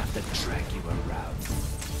embarrassed to have to drag you around.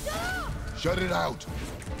 Shut it out.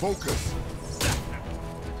 Focus.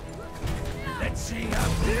 Let's see how...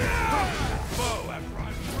 Bow after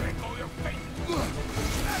I break all your faith.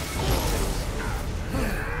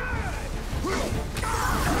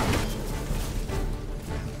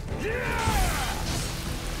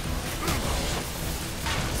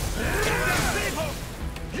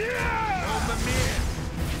 Oh, Mimir.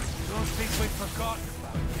 Don't think we've forgotten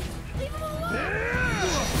about you. Leave him alone!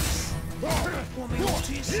 Want me all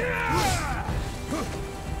to yourself?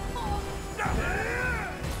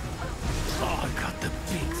 Oh, I got the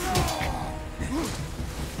big freak.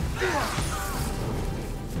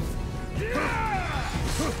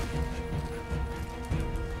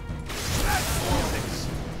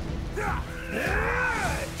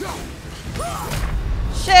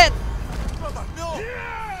 Shit! Brother, no!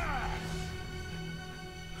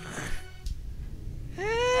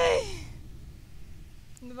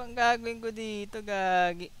 Ang gagawin ko dito,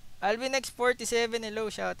 gagi. Alvin X47,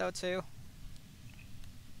 hello, shoutout sa'yo.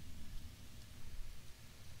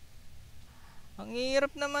 Ang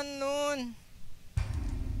hirap naman nun.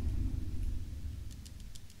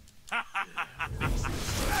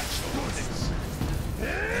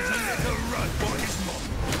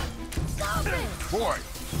 Boy,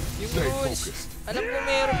 Yung stay rules, focused. alam ko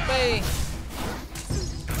meron pa eh.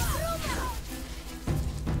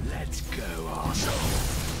 Let's go,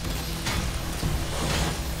 asshole.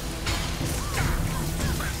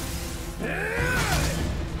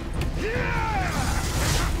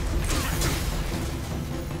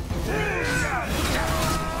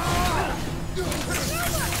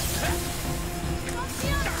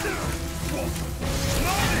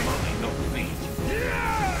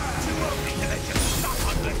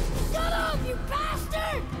 Shut up, you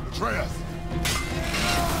bastard! Atreus!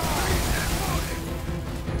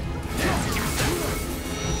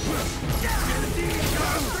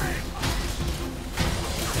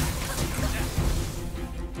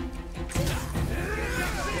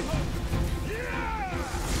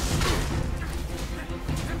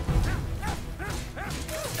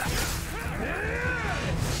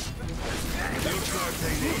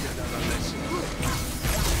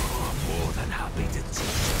 More than happy to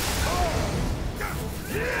teach.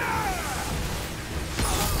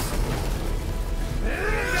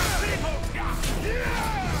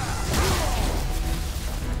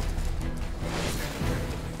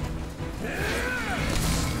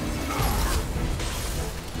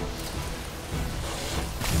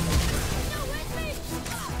 No, with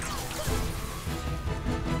me!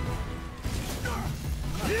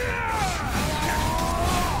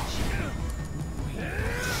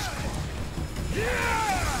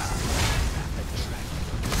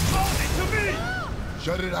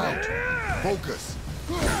 Shut it out. Focus.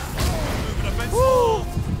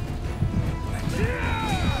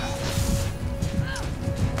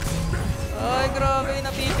 Ay, grabe,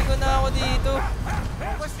 napipigo na ako dito.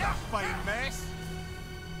 What's that fine mess?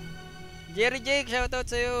 Jerry Jake, shoutout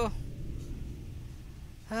sa'yo.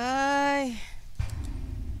 Ay.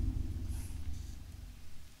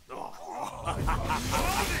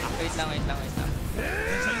 Wait lang.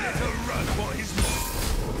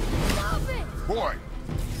 Stop it! Boy,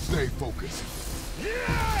 stay focused.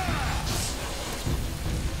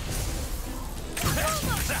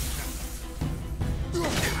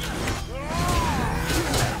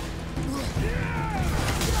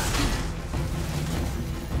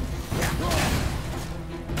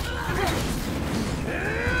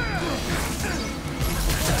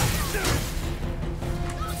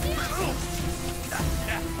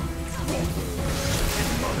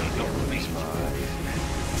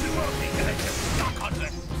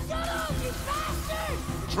 Shut up, you bastard!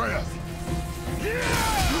 Atreus!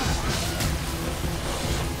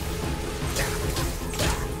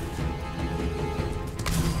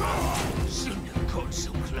 Shouldn't have got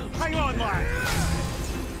so close. Hang on, lad.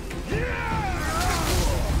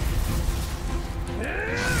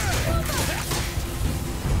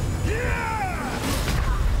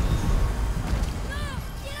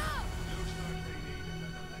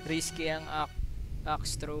 Risky ang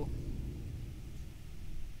axe throw.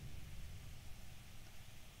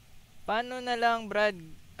 Paano na lang Brad,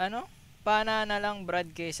 Pana na lang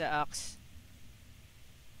Brad kaysa axe?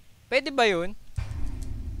 Pwede ba yun?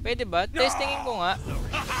 Pwede ba? Testingin ko nga.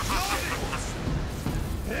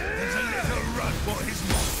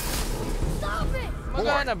 Stop it!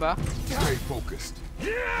 Magana ba? Stay focused.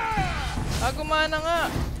 Ah, gumana nga.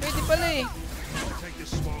 Pwede pala eh. Take the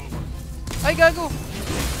small one. Ay, gago.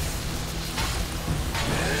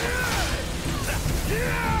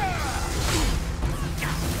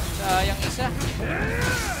 Sayang isa.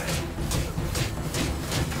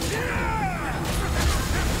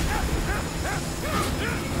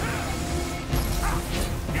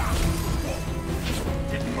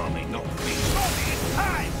 Did mommy not be mommy in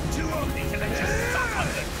time? Too ugly to let you suck on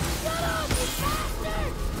it. Shut up, you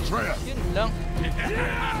bastard! Atreus! Yun lang.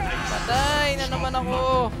 Patay na naman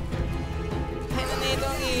ako. Ay na nito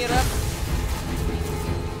ang hirap.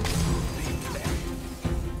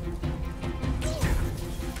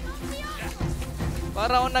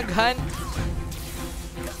 Para ako nag-hunt.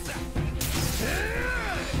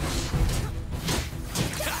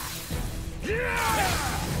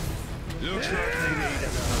 Looks like they need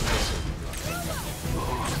another lesson.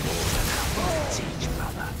 Teach,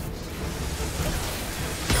 brother.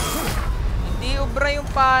 Hindi ubra yung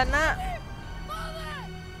pana.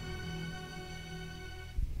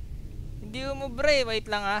 Hindi umubra eh. Wait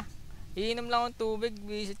lang ah. Iinom lang akong tubig.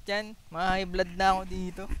 Visit yan. Ma-high blood na ako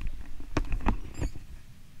dito.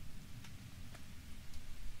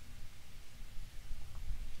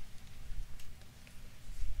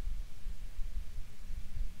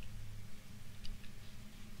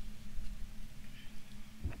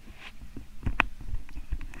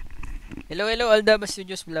 Hello, hello, Aldaba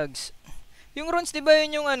Studios Vlogs. Yung runes, di ba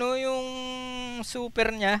yun yung ano, yung super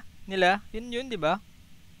niya, nila? Yun, di ba?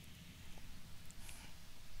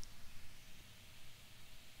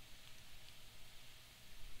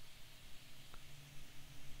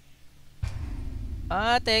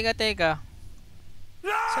 Ah, teka.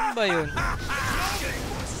 Saan ba yun?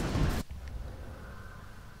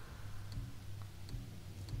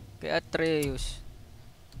 Kay Atreus.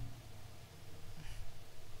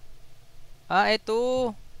 Ah,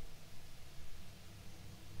 ito.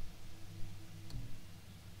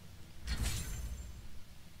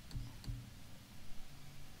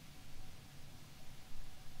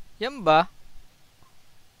 Yan ba?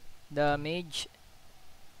 Damage.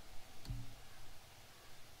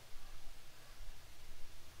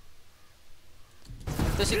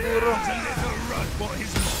 Ito siguro.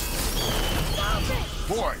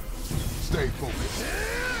 Boy, stay focused.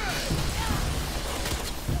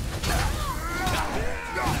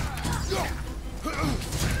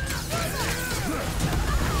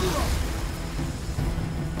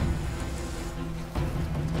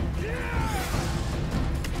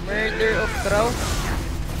 Murder of Crow.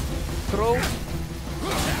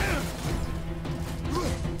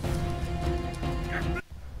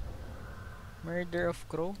 Murder of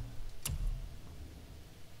Crow.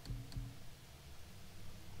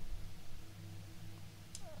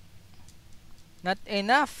 Not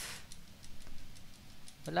enough.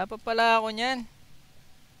 Wala pa pala ako niyan.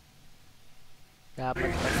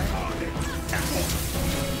 Dapat pala.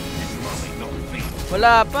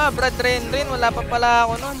 Wala pa, Brad Ren Ren. Wala pa pala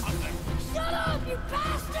ako nun. Shut up, you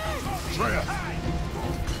bastard!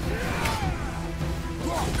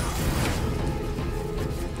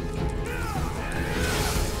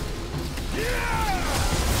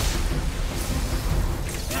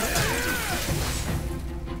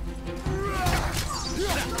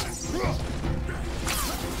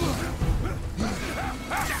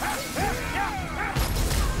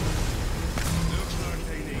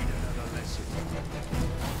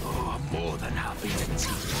 Oh, I'm more than happy to teach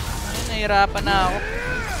you. Ay, nahirapan na ako.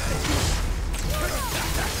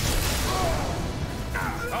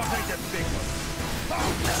 I'll take the big one.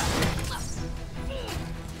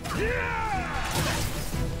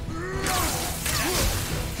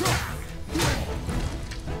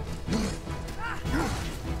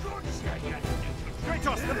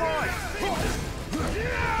 Kratos, the boy!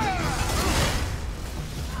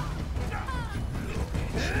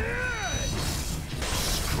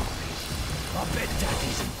 I bet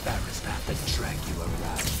Daddy's embarrassed to have to drag you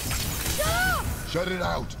around. Shut it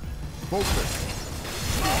out. Focus.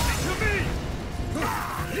 To me!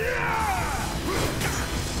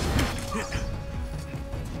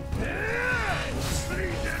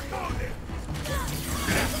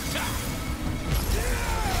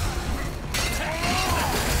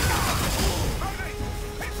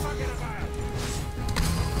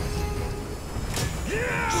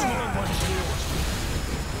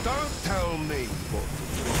 Don't tell me what to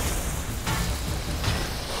do.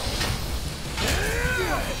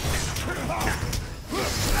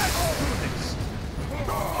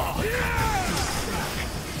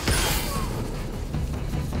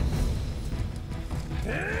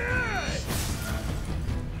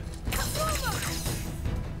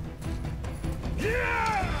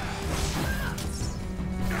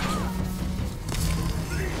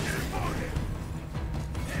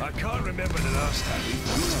 I can't remember the last time we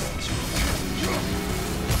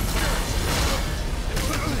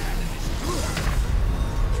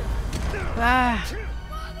Ah.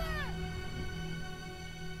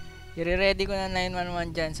 I-ready ko na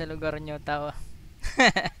 911 dyan sa lugar nyo, tao.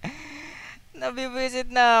 Nabibisit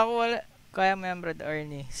na ako. Wala. Kaya mo yan, Brad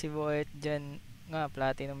Arnie. Si Boyet dyan. Nga,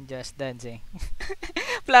 Platinum Just Dance eh.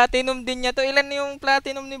 Platinum din niya to. Ilan yung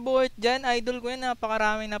Platinum ni Boyet dyan? Idol ko yan.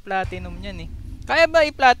 Napakarami na Platinum niyan eh. Kaya ba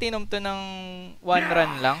i-Platinum to ng 1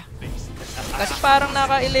 run lang? Kasi parang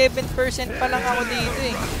naka 11% pa lang ako dito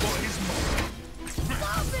eh.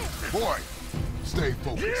 Boy, stay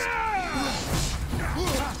focused.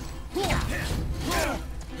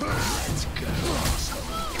 Let's go.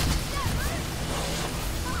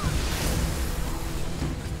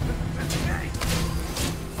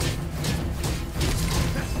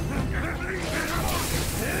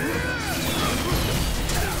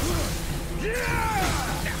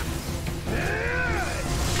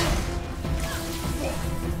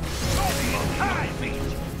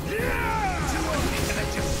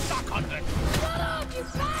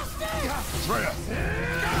 Freya!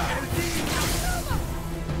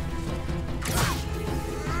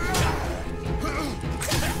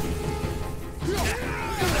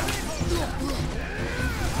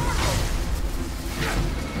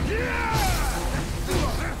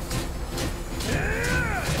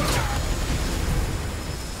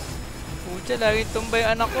 Siya laging tumbay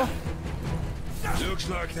anak ko.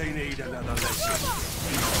 Looks like they need another lesson.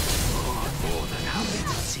 More than happy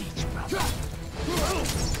to teach, brother.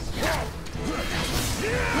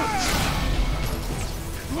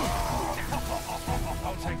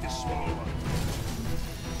 I'll take this small one.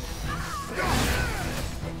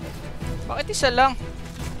 Bakit isa lang?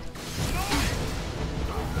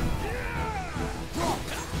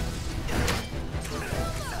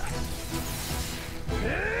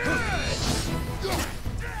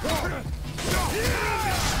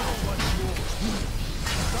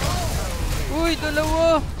 Uy,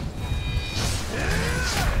 dalawa!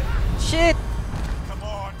 Shit! Come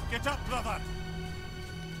on, get up, brother.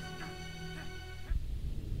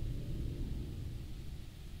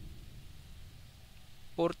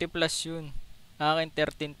 +40 yun. Akin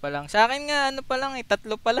 13 pa lang. Sa akin nga ano pa lang eh,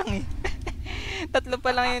 3 pa lang eh. 3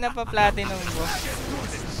 pa lang yung napa-platinum ko.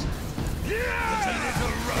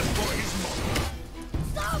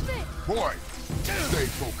 Stop it! Boy, stay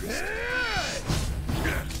focused.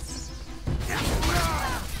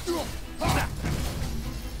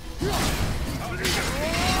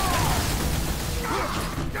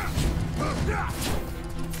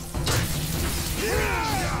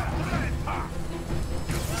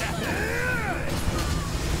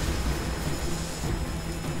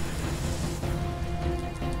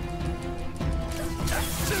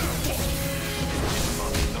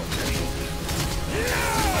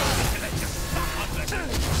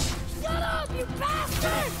 Shut up, you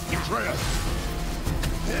bastard! Trent,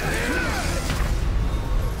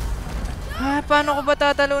 Paano ko ba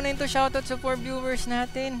tatalunin to? Shoutout sa 4 viewers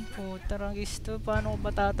natin. Putarang gisto, paano ko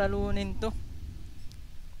ba tatalunin to?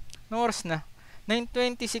 No oras na.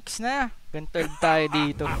 9:26 na. Gantag tayo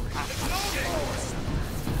dito.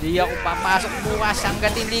 Di ako papasok bukas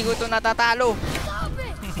hanggat hindi ko to natatalo. Stop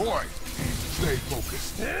it! boy, stay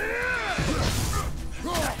focused.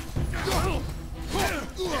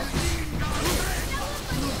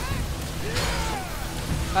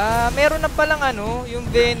 Meron na palang ano, yung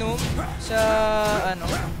Venom sa ano.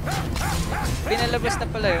 Pinalabas na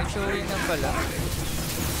pala yun, showing na pala.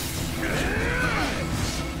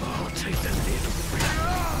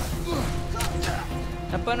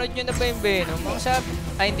 Napanood nyo na ba yung Venom? Ang sabi,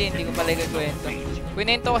 hindi ko pala ikakwento.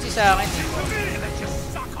 Kwento kasi sa akin eh.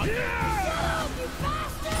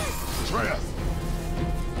 Trent,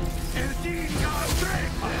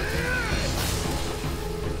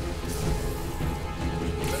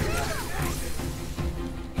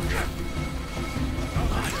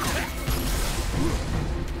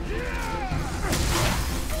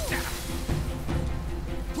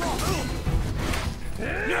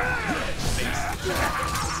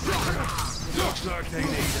 Looks like they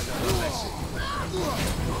need another lesson.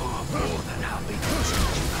 More than happy to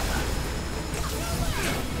teach, brother.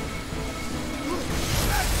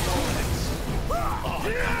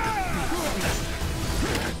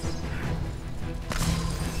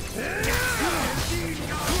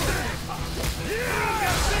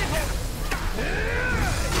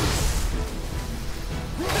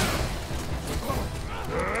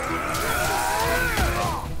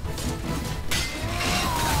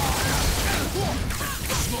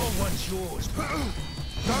 Small one's yours, brother.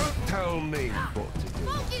 don't tell me what to do.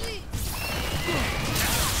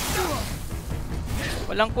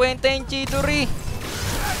 Walang kwenta yung Chidori.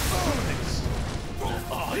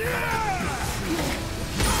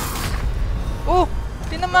 Oh!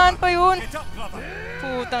 Tinamaan pa yun! Get up, brother.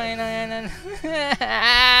 Putang ina yan.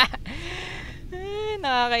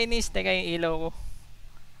 Nakakainis. Teka yung ilaw ko.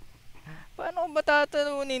 Paano ko ba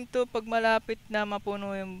tatalunin to pag malapit na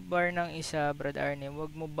mapuno yung bar ng isa, Brad Arnie?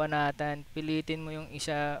 Huwag mo banatan. Pilitin mo yung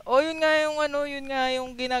isa. Oh, yun nga yung ano, yun nga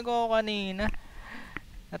yung ginagawa ko kanina.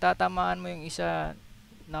 Natatamaan mo yung isa,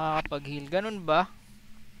 nakakapag-heal. Ganun ba?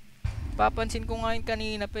 Papansin ko nga yun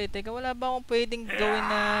kanina pa eh. Teka, wala ba akong pwedeng gawin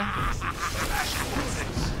na...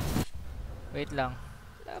 Wait lang.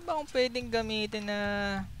 Wala ba akong pwedeng gamitin na...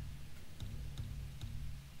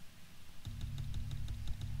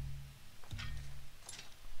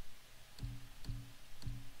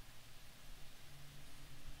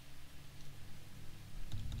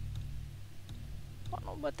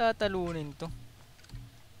 Paano ba tatalunin to?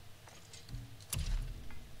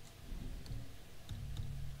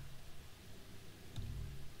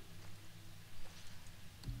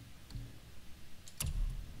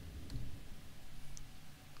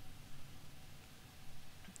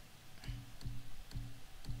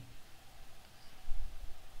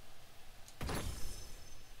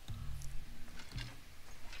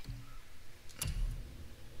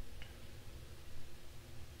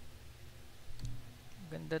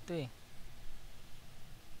 Ganda to eh.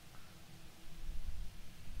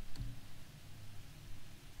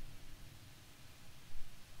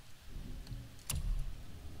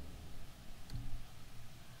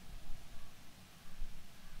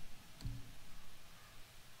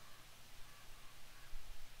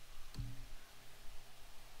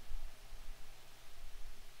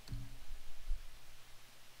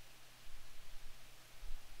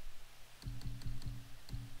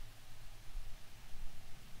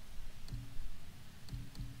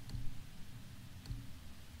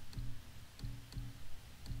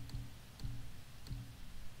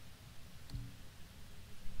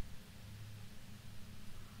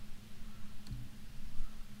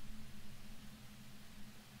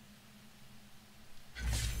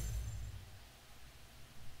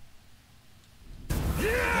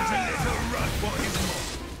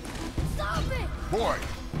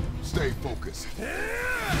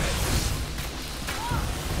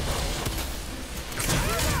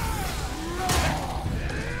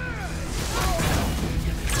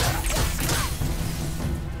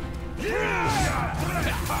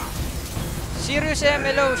 Boss M,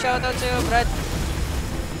 hello. Shoutout sa'yo, Brad.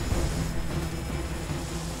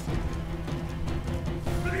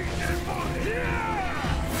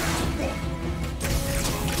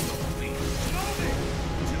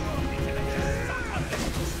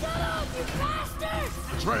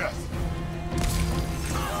 Atreus!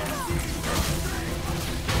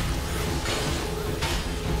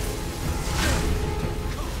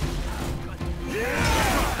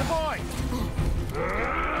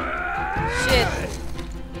 Shit.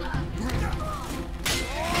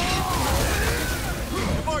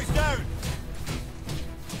 The boy's down.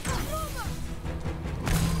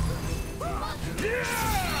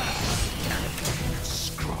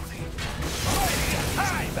 Scrawny.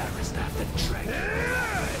 Embarrassed after dragging.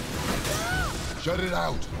 Shut it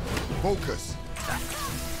out. Focus.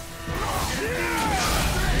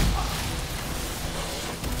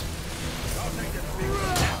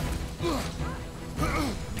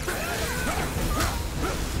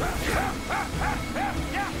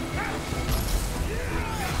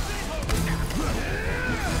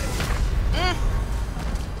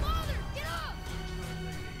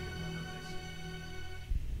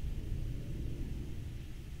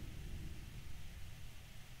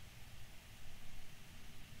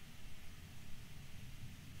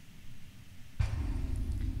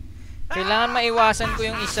 Kailangan maiwasan ko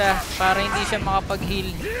yung isa para hindi siya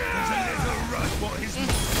makapag-heal.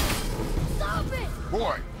 Stop it!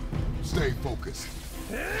 Boy, stay focused.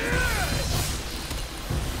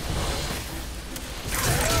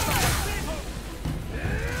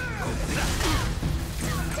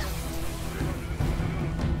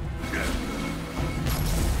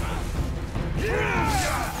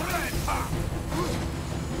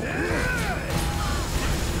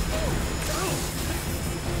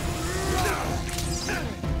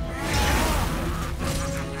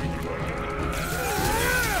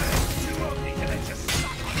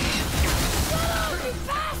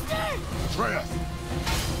 Atreus!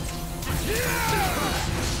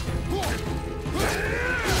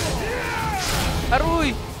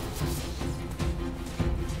 Aruy!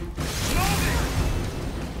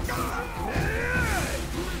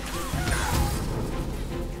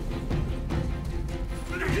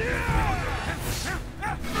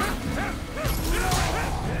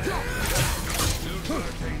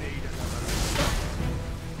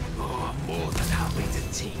 Oh, I'm more than happy to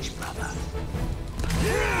teach, brother.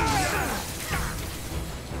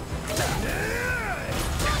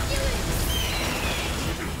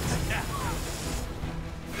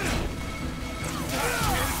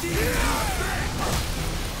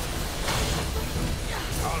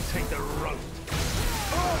 I'll take the rope.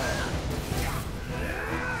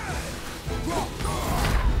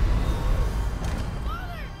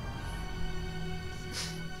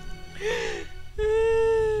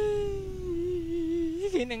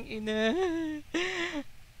 Ginang ina.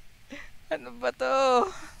 Ano ba to?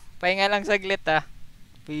 Pahinga lang saglit ah.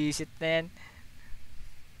 Visit na yan.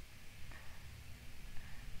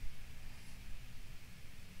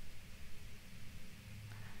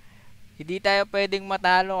 Hindi tayo pwedeng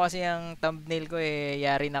matalo kasi ang thumbnail ko eh,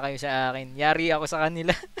 yari na kayo sa akin. Yari ako sa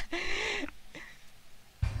kanila.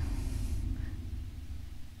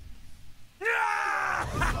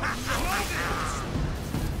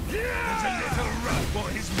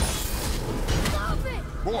 Stop it!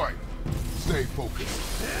 Boy, stay focused.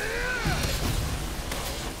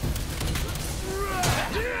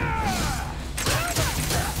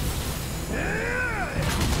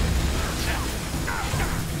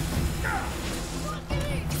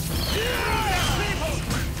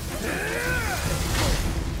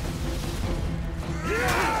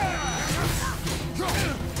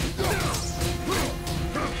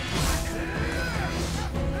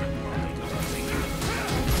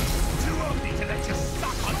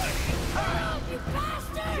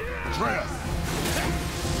 Atreus!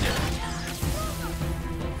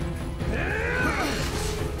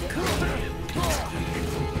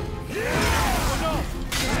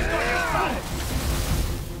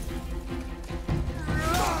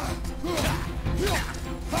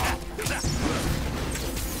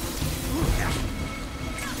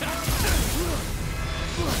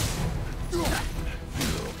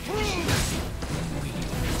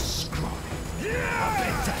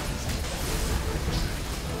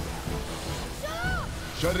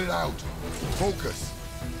 Shut it out. Focus.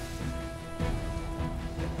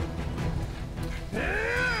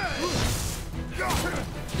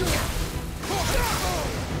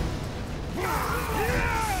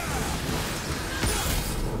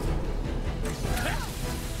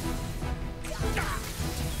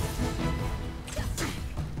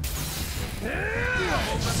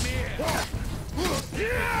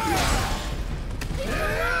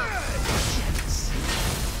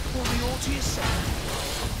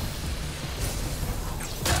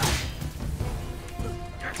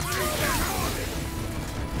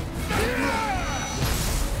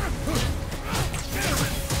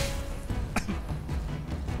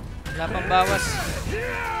 Wala pang bawas.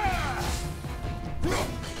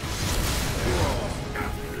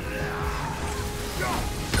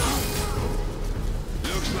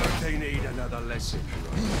 Looks like they need another lesson.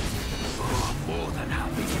 Oh, more than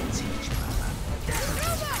happy to teach, brother.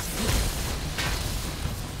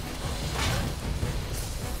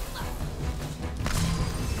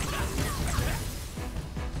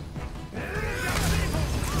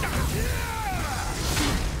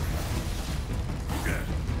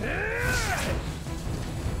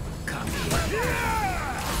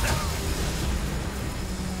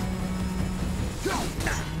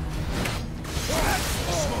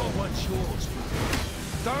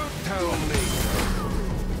 Don't tell me.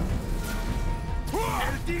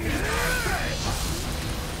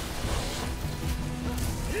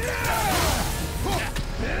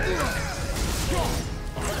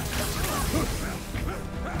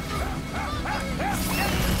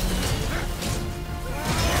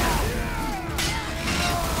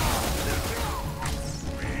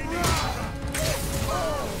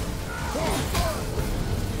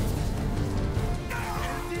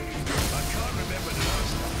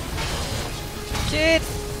 Shit!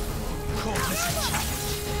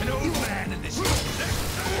 An old man in this.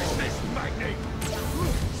 There's this Magni.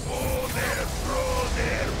 Oh, there.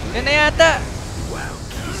 Yun na yata! Well,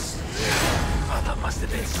 there must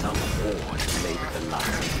have been some war that made the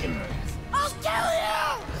last him. I'll kill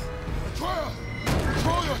you!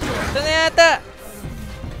 Ito na yata!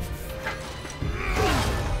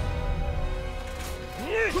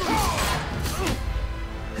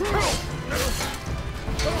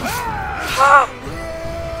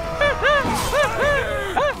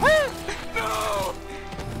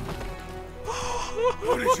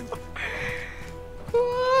 What is you?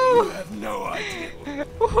 You have no idea.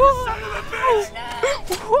 Son of a bitch!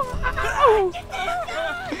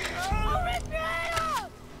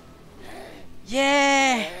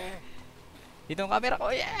 Yeah! Dito ang camera ko.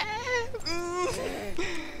 Yeah!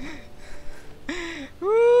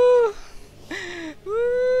 Woo!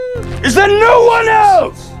 Is there no one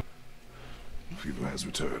else? Fever has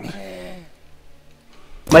returned.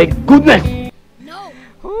 My goodness! No,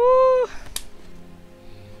 Woo!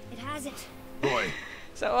 it hasn't. Boy,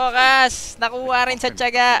 Sa wakas, nakuha rin sa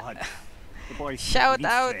tiyaga. Shout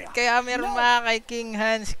out kay Amirma, kay King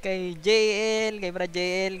Hans, kay JL, kay Brad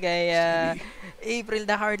JL, kay April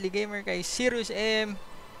the Hardly Gamer, kay Sirius M,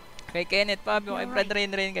 kay Kenneth Pablo, kay Brad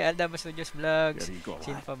Ren Ren, kay Aldaba Studios Vlogs.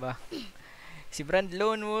 Sino pa ba? Si Brand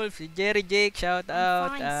LoneWolf, si Jerry Jake, shout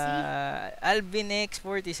out. Alvin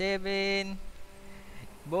X47,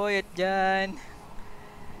 Boyot Jan.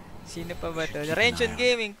 Sino pa ba to? Rention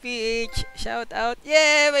Gaming PH, shout out.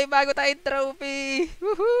 Yeah, may bago tayong trophy.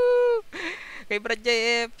 Woohoo! Kay Brad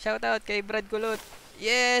JF, shout out kay Brad Kulot.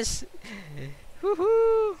 Yes.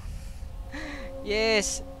 Woohoo!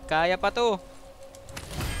 Yes, kaya pa to.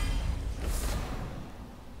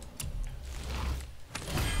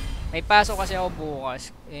 May pasok kasi ako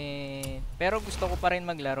bukas. Pero gusto ko pa rin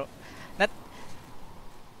maglaro.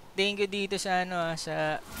 Thank you dito sa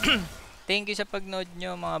sa thank you sa pagnood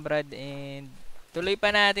nyo mga brad, and tuloy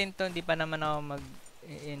pa natin to. Hindi pa naman ako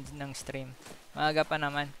mag-end ng stream. Maaga pa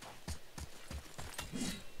naman.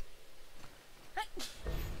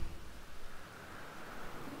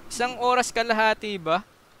 Isang oras kalahati ba?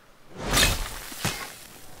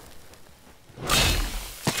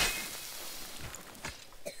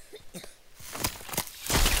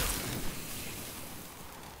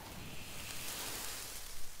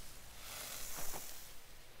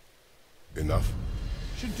 enough.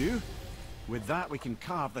 Should do. With that, we can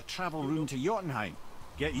carve the travel rune to Jotunheim.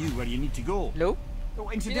 Get you where you need to go. Hello?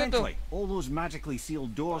 Oh, incidentally, all those magically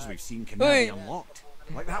sealed doors we've seen can now be unlocked.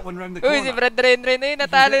 Like that one round the corner. Uy, si Brad Ren Ren. Uy,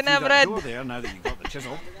 natalo na, Brad. There, now that you've got the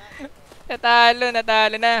chisel. Natalo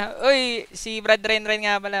na. Uy, si Brad Ren Ren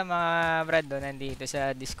nga pala, mga Brad, do, nandito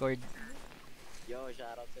sa Discord. Yo,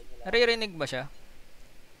 shoutout sa inyo lahat. Naririnig ba siya?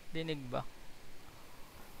 Dinig ba?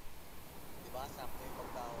 Diba, sakto yung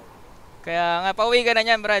pagtawag. Kaya nga, pauwi ka na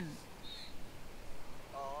niyan, Brad.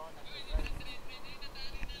 Oo,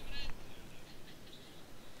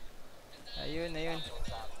 Ayun.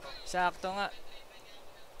 Sakto nga.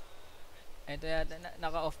 Ito yata,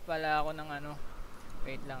 naka-off pala ako ng ano.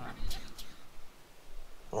 Wait lang ah.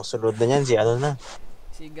 Ang sunod na yan, si ano na.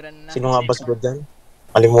 Si Gran na. Sino nga ba sunod yan?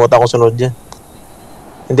 Kalimutan ko sunod yan.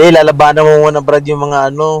 Hindi, lalabanan mo muna, Brad, yung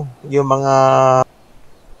mga ano, yung mga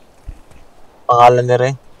pangalan ni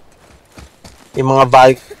Ren. Yung mga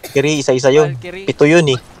Valkyrie, isa-isa yun. Valkyrie. 7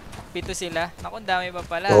 yun eh. 7 sila. Naku, dami pa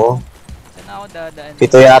pala. Oo. Saan ako dadaan?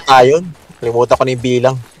 7 yata yun. Kalimutan ko na yung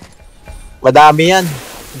bilang. Madami yan.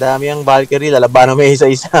 Dami ang Valkyrie, lalabanan mo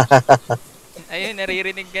isa-isa. Ayun,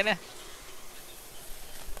 naririnig ka na.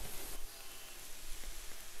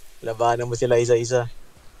 Labanan mo sila isa-isa.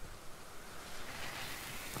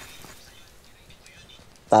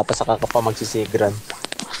 Tapos saka ka pa magsisigran.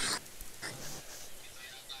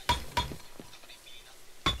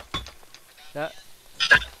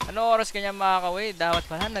 Ano oras kanya makakaway? Dapat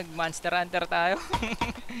pala nag-Monster Hunter tayo.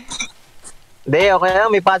 Hindi, okay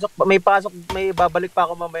lang. May babalik pa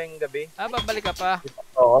ako mamayang gabi. Babalik ka pa.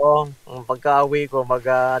 Oo. Pagka-uwi ko,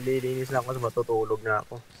 maglilinis lang ako, matutulog na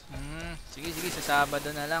ako. Sige, sa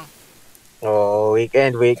Sabado na lang. Oo,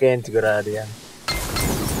 weekend, sigurado yan.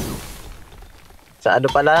 Sa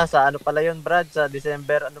ano pala yun, Brad? Sa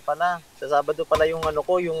December, sa Sabado pala yung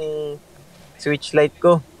yung Switch Lite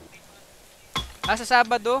ko. Sa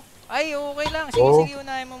Sabado? Ay, okay lang. Sige,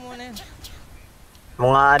 unahin mo muna yun.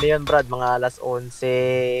 Mga yun, Brad, mga alas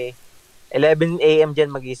 11, 11 AM dyan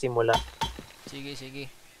mag-isimula. Sige.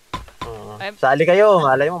 Sali kayo,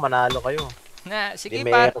 malay mo, manalo kayo. Sige,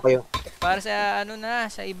 para sa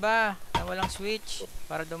sa iba, na walang Switch,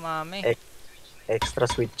 para dumami. Extra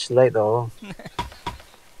Switch Lite, oo.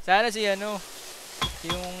 Sana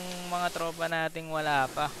yung mga tropa nating wala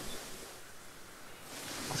pa.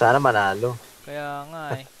 Sana manalo. Kaya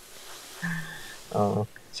nga eh. Oo.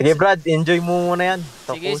 Sige Brad, enjoy mo muna yan.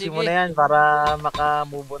 Sige. Tapusin mo na yan para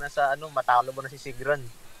maka-move na sa matalo mo na si Sigran.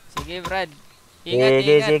 Sige Brad. Ingat.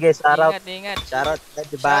 Sige, Ingat. Shoutout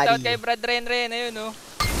everybody. Shoutout kay Brad Ren Ren, ayun oh.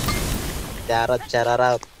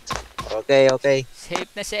 Shoutout. Okay.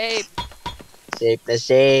 Safe na safe.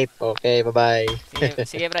 Okay, bye-bye.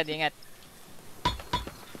 Sige Brad, ingat.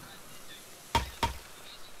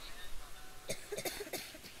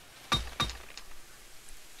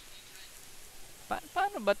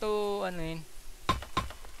 Paano ba to yun?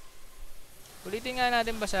 Ulitin nga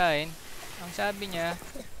natin basahin. Ang sabi niya,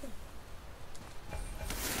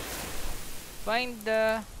 find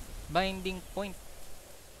the binding point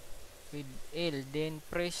with L, then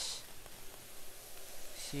press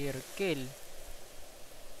circle.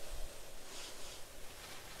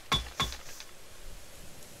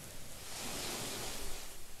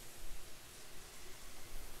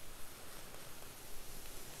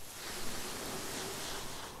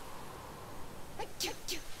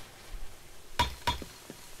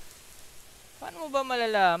 Paano mo ba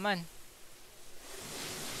malalaman?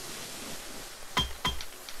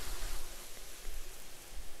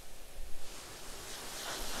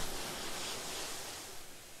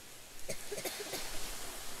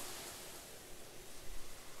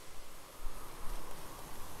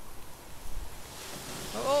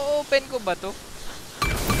 Open ko ba to?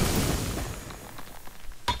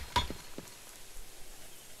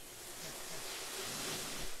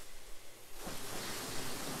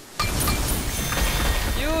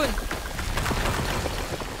 Yun.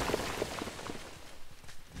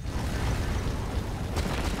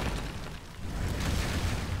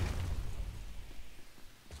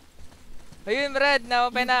 Ayun Brad,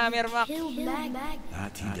 na-open na Amir Mac.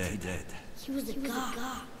 That he did. He was a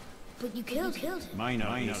god. But you killed him.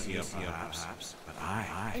 Minor here perhaps, but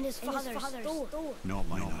I. And his father stole. Not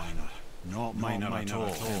minor at all.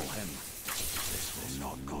 This will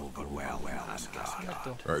not go well, Asgard.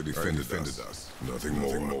 I defended us. Nothing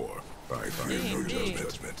more. I fear no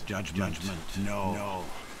judgment. Judgment, no.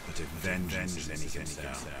 But if vengeance is anything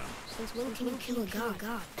down. Since when can you kill a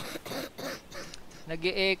god?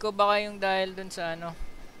 Nag-e-echo ba kayong dahil dun sa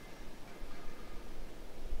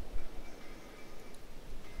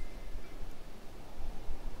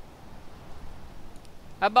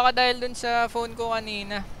baka dahil dun sa phone ko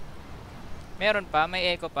kanina. Meron pa?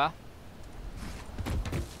 May echo pa?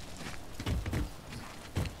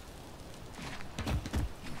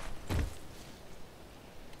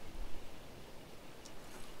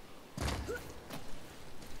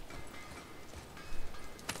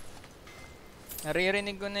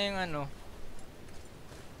 Naririnig ko na yung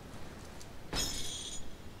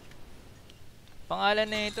pangalan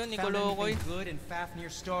na ito, Nicolocoy. Good in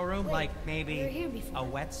Fafnir's storeroom, like maybe a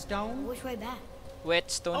whetstone? Which way back?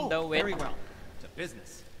 Whetstone daw, very well. To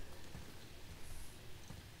business.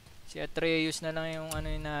 Si Atreus na lang yung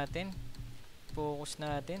yun natin. Focus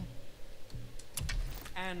natin.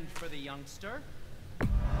 And for the youngster?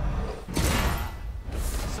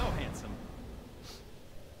 So handsome.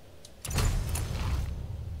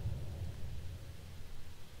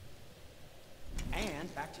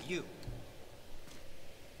 And back to you.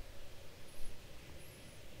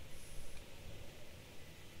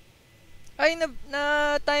 Ay,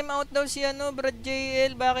 na time out daw si Brad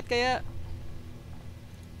JL. Bakit kaya?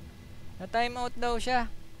 Na time out daw siya.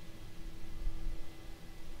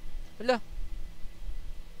 Wala.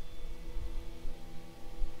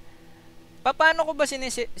 Paano ko ba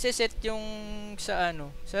sineset yung sa ano,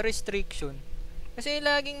 sa restriction? Kasi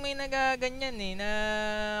laging may nagaganyan eh,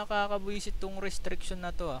 nakakabuisit tong restriction na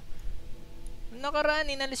to ah. Nung nakaraan,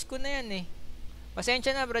 inalis ko na yan eh.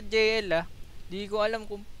 Pasensya na Brad JL ah. Di ko alam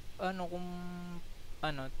kung ano,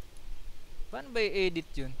 paano ba i-edit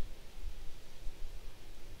yun?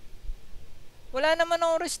 Wala naman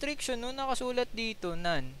akong restriction no, nakasulat dito,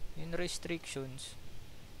 none, in restrictions.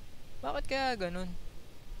 Bakit kaya ganun?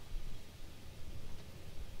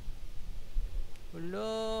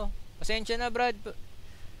 Wala. Pasensya na Brad.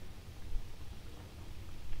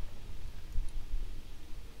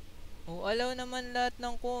 Oh, allow naman lahat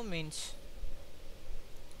ng comments.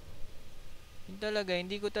 Yun talaga,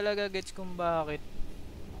 hindi ko talaga gets kung bakit.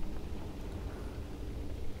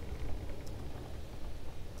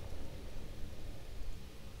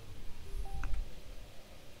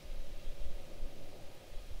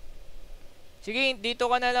 Sige,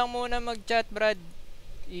 dito ka na lang muna mag-chat, Brad.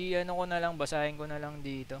 I-ano ko na lang, basahin ko na lang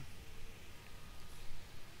dito.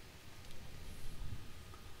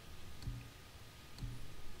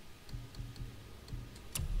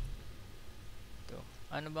 Ito.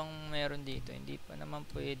 Ano bang meron dito? Hindi pa naman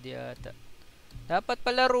pwede yata. Dapat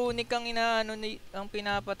pala runic ang inaano ang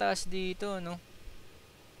pinapataas dito, no?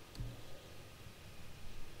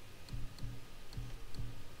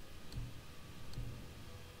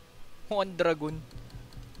 One dragon.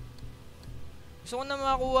 Gusto ko na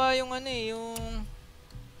makuha yung ano eh, yung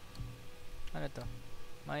ano to?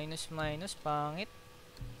 Minus, pangit.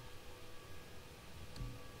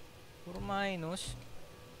 Puro minus.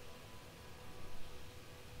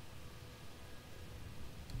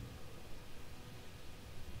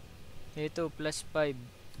 Ito, plus 5.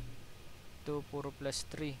 Ito, puro plus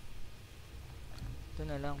 3. Ito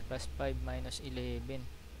na lang, plus 5, minus 11.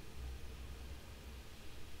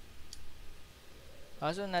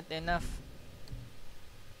 Kaso not enough.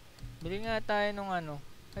 Bili nga tayo nung ano.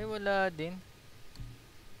 Ay wala din.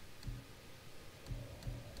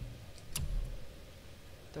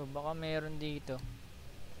 Ito baka meron dito.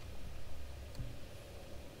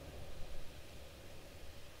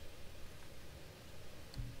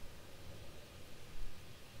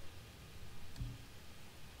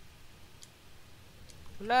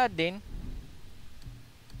 Wala din.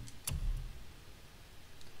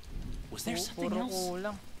 Was there something else?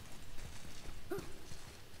 Kulang.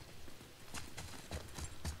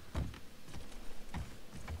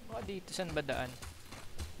 Dito saan ba daan?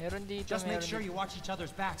 Meron dito, Just meron make sure dito. you watch each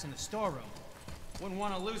other's backs in the storeroom. Wouldn't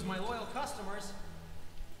want to lose my loyal customers.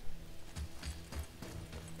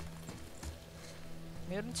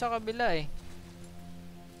 Meron sa kabila eh.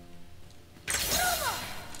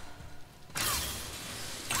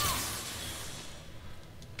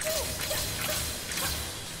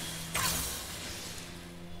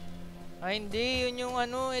 Ay hindi, yun yung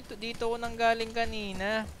ano, ito dito ko nang galing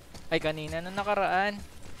kanina. Ay kanina nung nakaraan.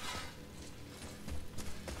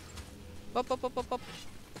 Pop.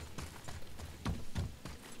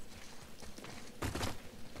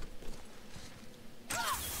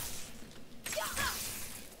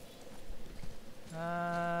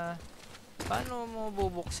 Paano mo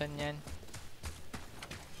bubuksan yan?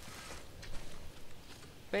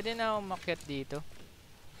 Pwede na akong umakyat dito.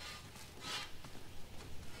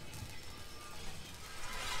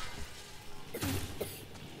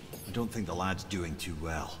 I don't think the lad's doing too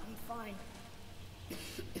well. I'm fine.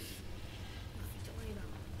 Nothing to worry about.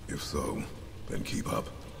 If so, then keep up.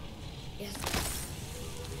 Yes.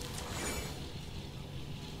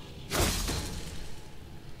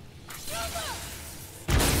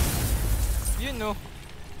 Yun no.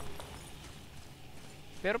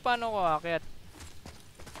 Pero paano ko aakyat?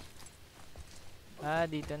 Ah,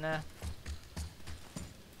 dito na.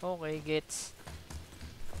 Okay, gets.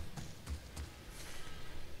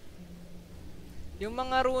 Yung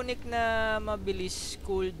mga runic na mabilis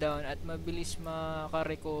cooldown at mabilis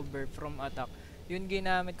maka-recover from attack, yun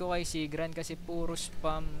ginamit ko kay Sigran kasi puro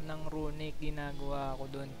spam ng runic ginagawa ko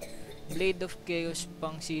dun. Blade of Chaos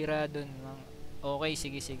pang sira dun. Okay,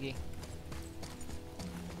 sige.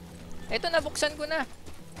 Eto, nabuksan ko na.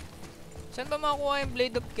 Saan ba makuha yung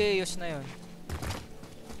Blade of Chaos na yun?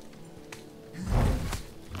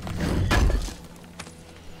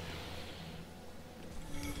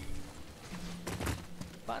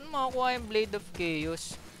 Paano makakuha yung Blade of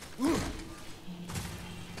Chaos?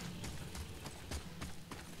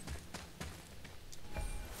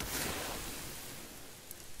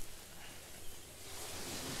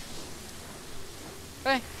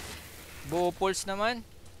 Ay! Bopals naman.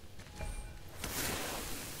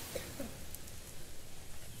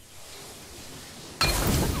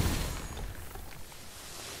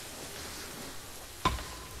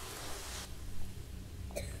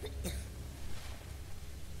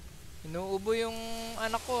 Bobo yung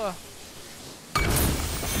anak ko ah.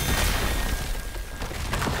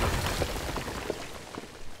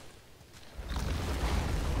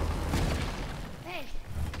 Hey,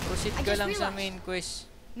 Proceed I ka just lang sa realized. main quest.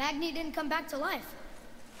 Magni didn't come back to life.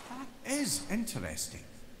 That is interesting.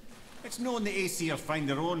 It's known the Aesir find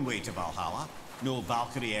their own way to Valhalla. No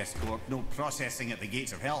Valkyrie escort, no processing at the gates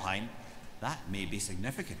of Helheim. That may be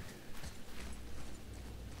significant.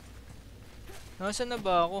 Nasaan na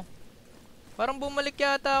ba ako? Parang bumalik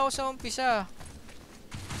yata ako sa umpisa.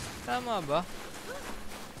 Tama ba?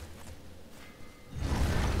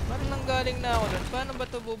 Parang nanggaling na ako doon. Paano ba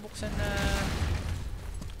ito bubuksan na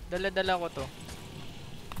dala-dala ko to?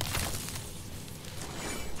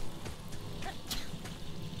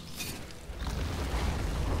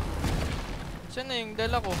 Saan na yung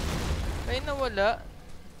dala ko? Ay, nawala.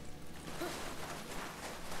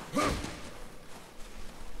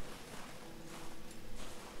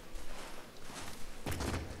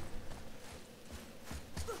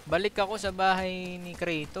 Balik ako sa bahay ni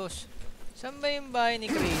Kratos. Saan ba yung bahay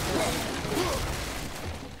ni Kratos?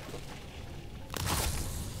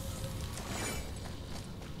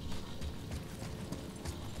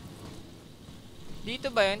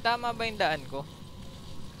 Dito ba yun? Tama ba yung daan ko?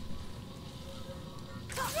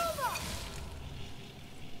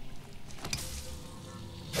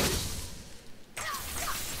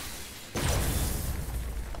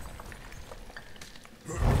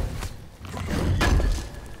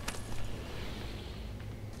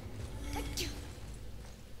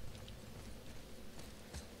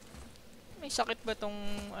 Sakit ba tong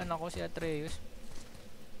anak ko si Atreus?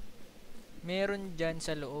 Meron dyan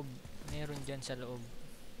sa loob. Meron dyan sa loob.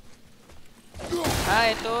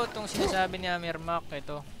 Ah, ito. Itong sinasabi ni Amirmak.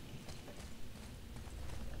 Ito.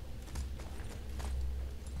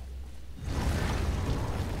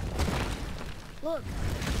 Look,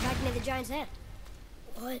 back near the giant's head.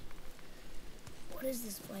 What is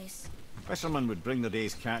this place? Fishermen would bring their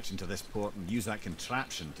day's catch into this port and use that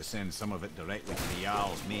contraption to send some of it directly to the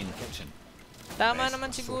Jarl's main kitchen. Tama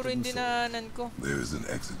naman siguro yung dinaanan ko. There is an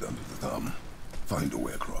exit under the thumb. Find a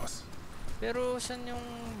way across. Pero saan yung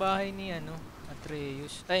bahay ni ano?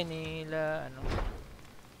 Atreus? Ay, nila ano?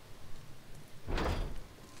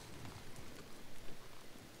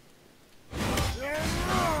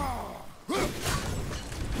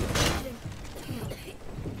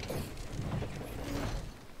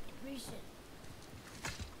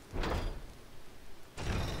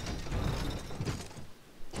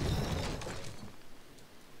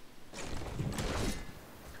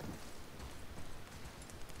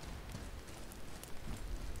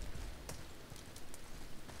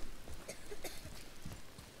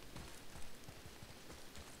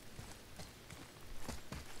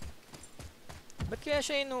 Ba't kaya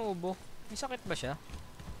siya inuubo? May sakit ba siya?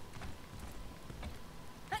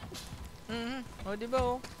 O, diba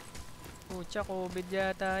oh? Pucha, COVID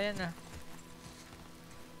yata yan ah.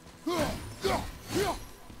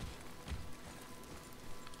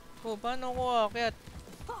 Oh, paano ko aakyat?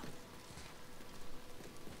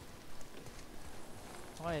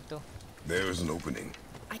 Okay, ito. There is an opening.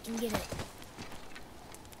 I can get it.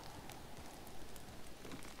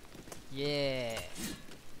 Yeah.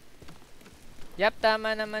 Yap,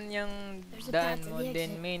 tama naman yung daan mo.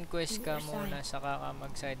 Then main quest ka muna, saka ka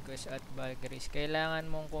mag side quest at Valkyries. Kailangan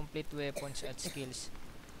mong complete weapons at skills.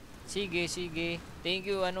 Sige, sige. Thank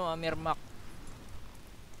you, Amirmak.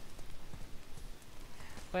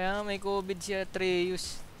 Kaya nga may COVID si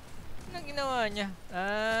Atreus. Anong ginawa niya?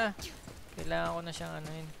 Ah, kailangan ko na siyang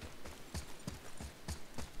anuhin.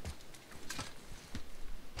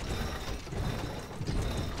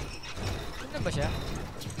 Ano ba siya?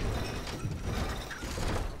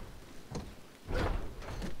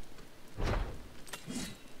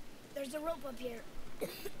 There's a rope up here.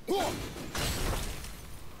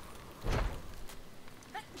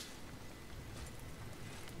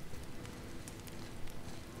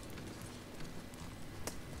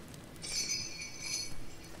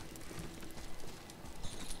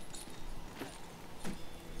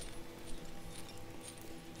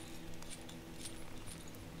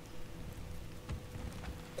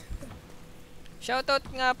 Shoutout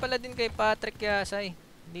nga pala din kay Patrick Yasay.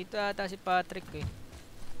 Dito ata si Patrick eh.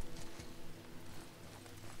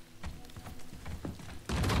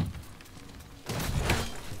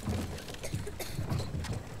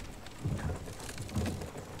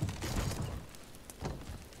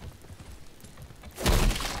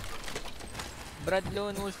 Brad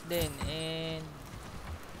LoneWolf din and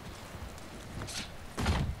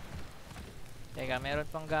teka, meron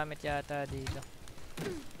pang gamit yata dito.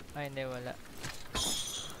 Ay, hindi, wala.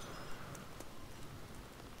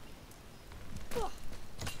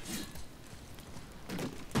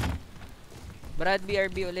 Brad,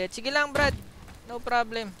 BRB ulit. Sige lang, Brad. No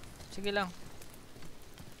problem. Sige lang.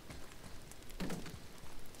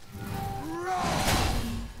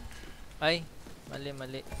 Ay,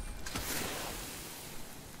 mali.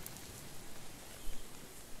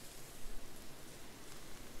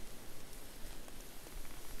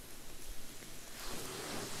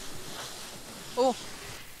 Oh,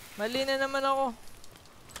 mali na naman ako.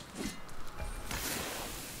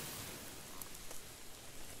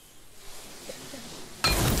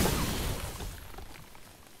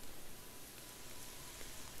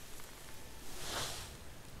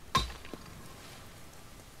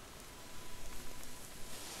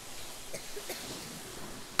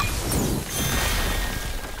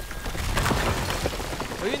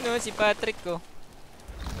 Ayun no, si Patrick ko.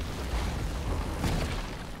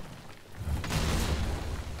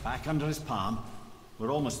 Back under his palm.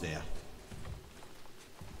 We're almost there.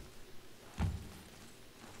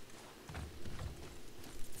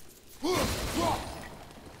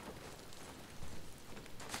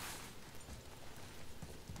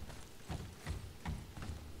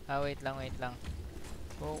 Wait lang.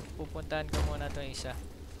 Pupuntahan ko muna to isa.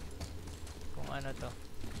 Kung ano to.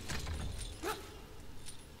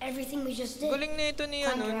 Everything we just did. Galing na ito ni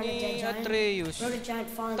Atreus.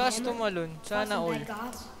 Taas tumalon. Sana all.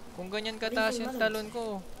 Kung ganyan kataas yung talon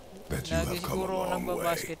ko, lagi siguro ako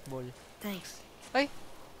nagbabasketball. Thanks. Ay,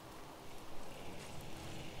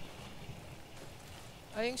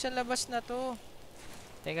 yung sa labas na to.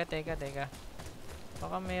 Teka.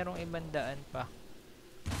 Baka merong ibang daan pa.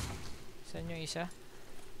 Saan yung isa?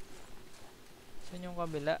 Saan yung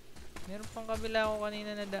kabila? Meron pang kabila ako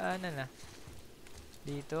kanina na daanan ah.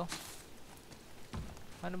 Dito.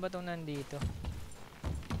 Ano ba itong nandito?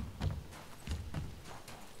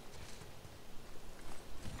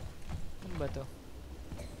 Ano ba to?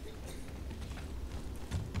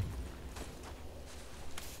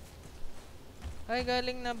 Ay,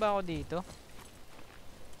 galing na ba ako dito?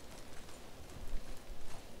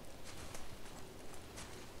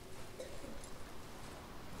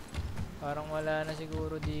 Parang wala na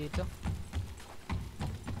siguro dito.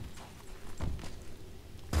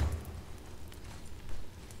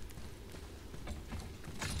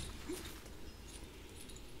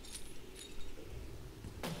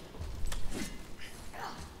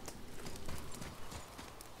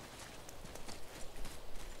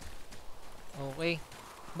 Okay.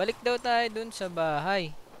 Balik daw tayo dun sa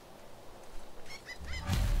bahay.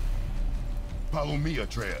 Follow me,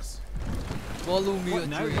 Atreus. Follow me, What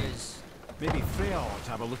now? Atreus. Maybe Freya ought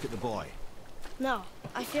to have a look at the boy. No,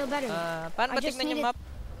 I feel better now. Paano ba I just tignan yung map?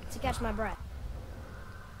 to catch my breath.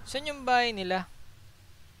 Saan yung bahay nila?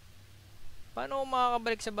 Paano ako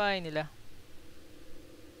makakabalik sa bahay nila?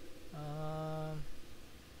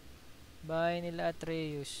 Bahay nila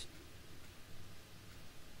Atreus.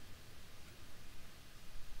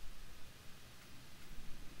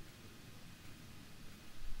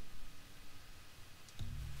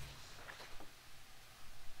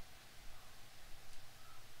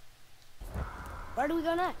 Where do we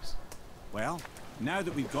go next? Well, now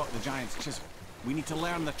that we've got the giant's chisel, we need to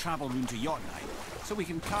learn the travel rune to Jotunheim, so we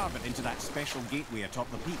can carve it into that special gateway atop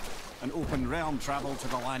the peak, and open realm travel to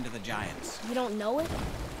the land of the giants. You don't know it?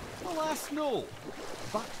 Alas, no.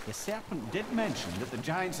 But the serpent did mention that the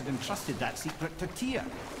giants had entrusted that secret to Tyr.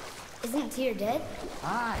 Isn't Tyr dead?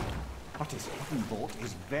 Aye, but his heaven bolt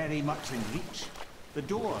is very much in reach. The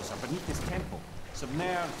doors are beneath his temple,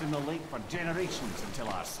 submerged in the lake for generations until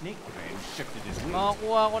our snake friend shifted his way.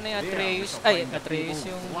 Makakuha ko na yung Atreus. Ay, Atreus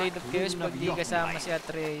yung Blade of Chaos pag di kasama si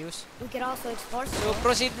Atreus. We could also explore some. So,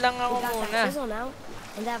 proceed lang ako We got muna. that chisel now,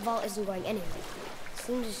 and that vault isn't going anywhere.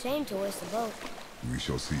 Seems a shame to waste the boat. We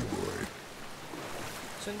shall see, boy.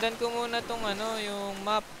 Sundan ko muna tong yung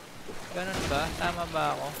map. Ganun ba? Tama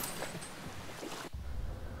ba ako?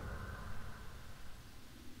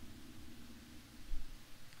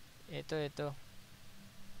 Ito.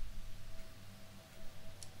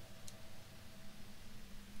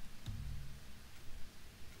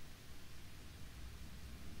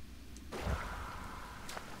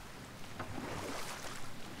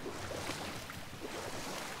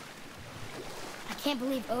 I can't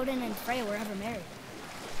believe Odin and Freya were ever married.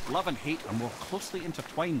 Love and hate are more closely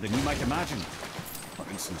intertwined than you might imagine. For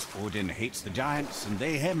instance, Odin hates the giants and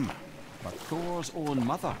they him. But Thor's own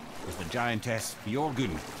mother was the giantess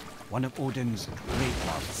Fjorgyn, one of Odin's great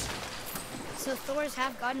loves. So Thor's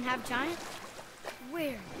half god and half giant?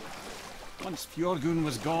 Weird. Once Fjorgyn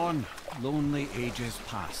was gone, lonely ages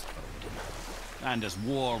passed for Odin. And as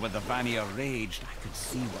war with the Vanir raged, I could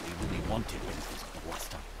see what he really wanted in his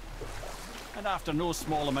bluster. And after no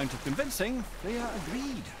small amount of convincing, Freya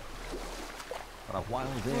agreed. For a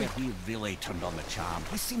while there, he really turned on the charm.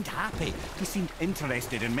 He seemed happy. He seemed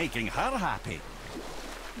interested in making her happy.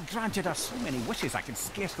 He granted her so many wishes I could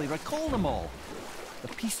scarcely recall them all. The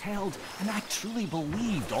peace held, and I truly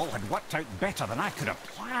believed all had worked out better than I could have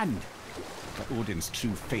planned. But Odin's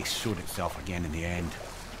true face showed itself again in the end.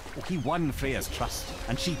 Oh, he won Freya's trust,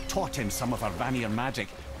 and she taught him some of her Vanir magic,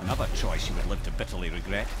 another choice she would live to bitterly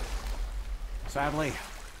regret. Sadly,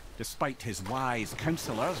 despite his wise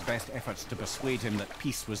counselors' best efforts to persuade him that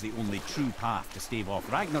peace was the only true path to stave off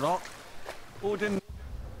Ragnarok, Odin...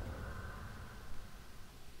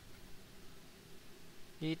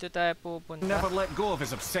 Dito tayo pupunta. never let go of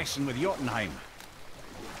his obsession with Jotunheim.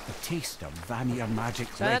 The taste of Vanir magic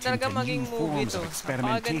Sana led him talaga to new maging movie forms to. of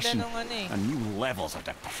experimentation Napakaganda nung ano eh. and new levels of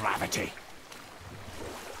depravity.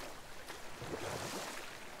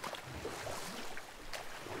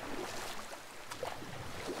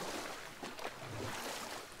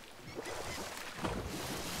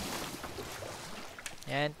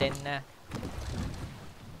 Yan, 10 na.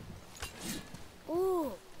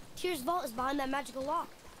 Ooh, Tyr's vault is behind that magical lock.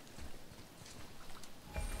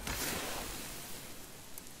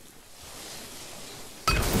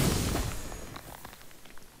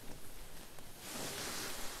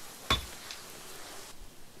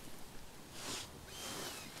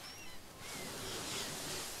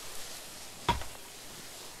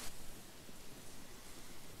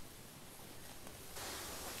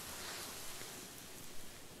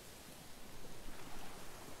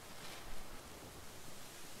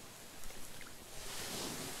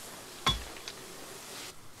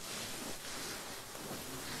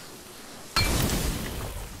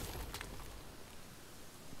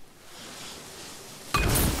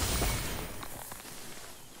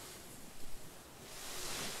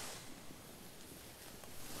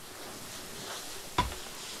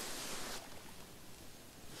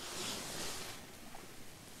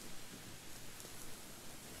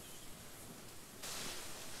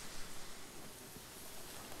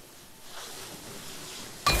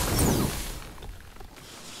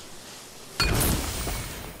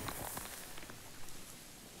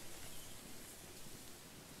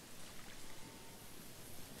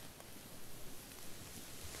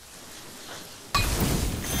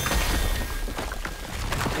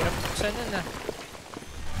 Buksan yun ah.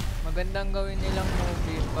 Magandang gawin nilang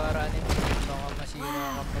movie para baka masira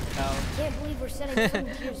kapag tao. Can't believe we're setting foot in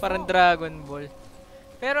Tyr's Parang vault. Dragon Ball.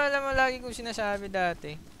 Pero alam mo, lagi kong sinasabi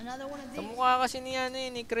dati. Kamukha kasi ni ano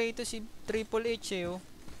ni Kratos si Triple H eh oh.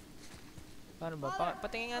 Paano ba?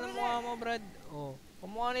 Patingin nga ng mukha mo, Brad. Oh.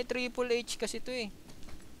 Kamukha ni Triple H kasi to eh.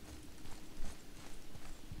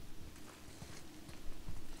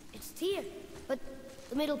 It's Tyr, but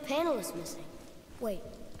the middle panel is missing. Wait,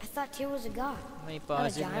 I thought Tyr was a god. May Not a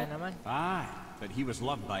puzzle na giant. naman. Aye, but he was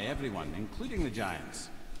loved by everyone, including the giants.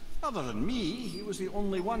 Other than me, he was the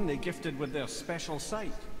only one they gifted with their special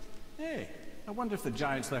sight. Hey, I wonder if the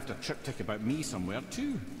giants left a triptych about me somewhere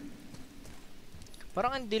too.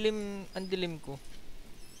 Parang ang dilim ko.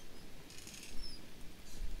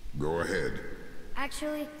 Go ahead.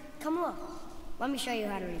 Actually, come look. Let me show you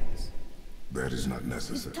how to read this. That is not You've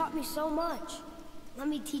necessary. taught me so much. Let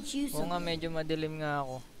me teach you Oo nga, something. medyo madilim nga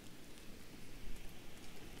ako.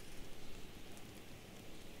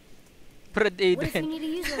 Brad What if you Adrian. need to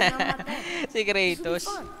use it when I'm not there? Si This will be Kratos.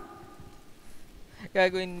 fun.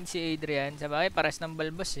 Gagawin si Adrian. Sabagay, paras ng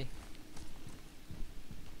balbas eh.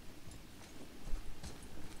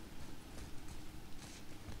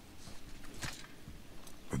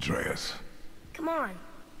 Atreus. Come on.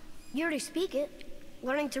 You already speak it.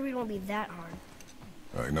 Learning to read won't be that hard.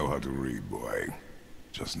 I know how to read, boy.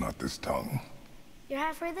 Just not this tongue. You're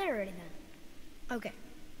halfway there already then. Okay,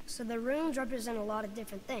 so the runes represent a lot of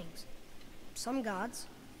different things. Some gods,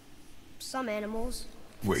 some animals.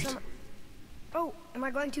 Wait, Some... Oh, am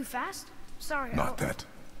I going too fast? Sorry. not that.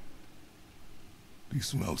 Do you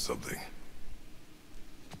smell something?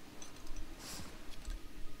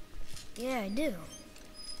 Yeah, I do.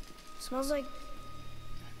 Smells like...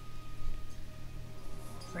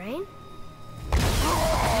 rain?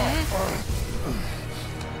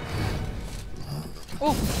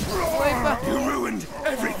 Oh! Buhay pa! You ruined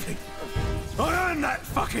everything. I earned that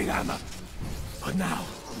fucking hammer. But now,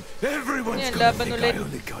 everyone's Yan, gonna laban think ulit. I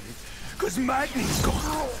only got it. Because Magni's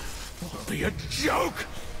gone. It'll be a joke.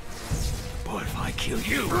 But if I kill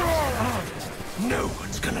you, no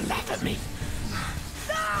one's gonna laugh at me.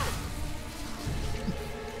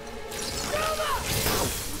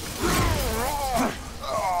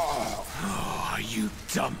 Oh, are you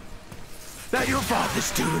dumb? That your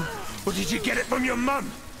father's doing? Or did you get it from your mum?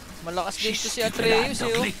 Malakas dito si Stupid Atreus and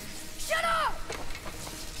eh oh. ugly. Shut up!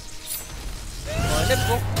 step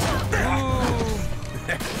ko.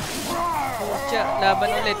 Pucha, laban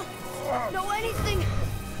ulit. Know anything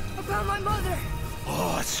about my mother?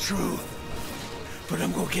 Oh, it's true. But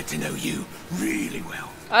I'm gonna get to know you really well.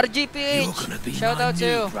 RGPH, shoutout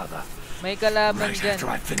sa'yo. May kalaban dyan.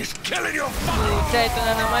 Pucha, ito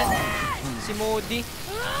na naman. Si Modi.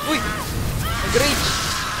 Uy! Nag-rage.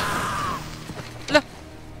 Ala!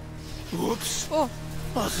 Oops. Oh!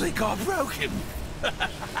 I think I broke him.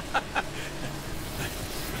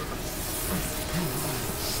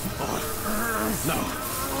 No.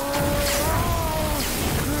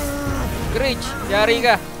 Rage, yari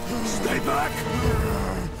ka. Stay back.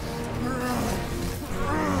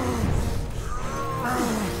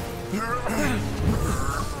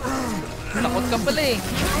 Takot ka pala eh.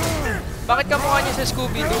 Bakit ka mukha niya sa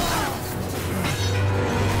Scooby-Doo?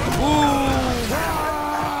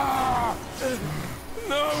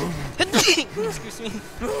 No. Excuse me.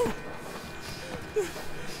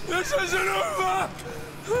 This isn't over.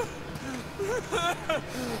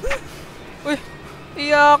 Uy,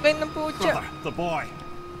 iyakin ng pucha. The boy.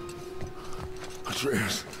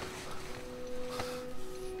 Atreus.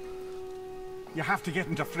 You have to get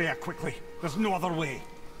into Freya quickly. There's no other way.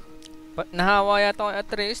 Nahawa yata kay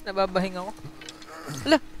Atreus, nababahing ako.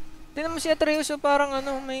 Ala, tingnan mo si Atreus, so parang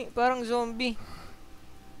ano, parang zombie.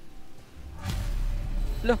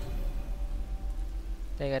 Lo.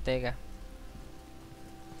 Teka.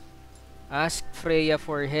 Ask Freya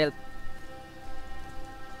for help.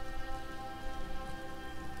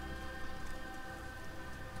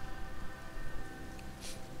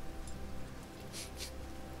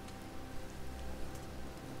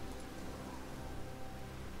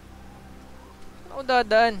 Ako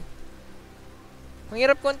dadaan.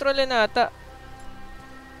 Mahirap kontrolin ata.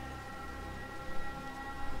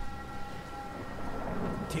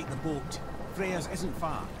 Take the boat. Freya's isn't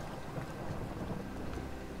far.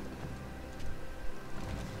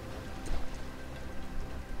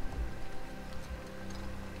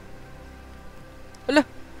 Ala!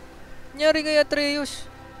 Nangyari kay Atreus.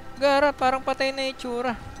 Gara, parang patay na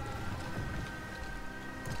itsura.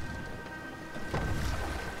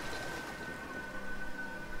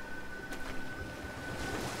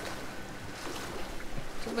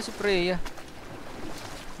 Saan ba si Freya?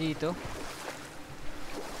 Dito.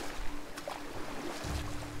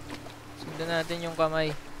 Sundan natin yung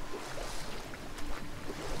kamay.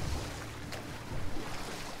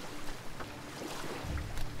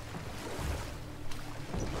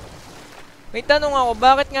 May tanong ako,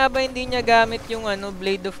 bakit nga ba hindi niya gamit yung ano,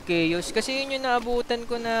 Blade of Chaos? Kasi yun yung naabutan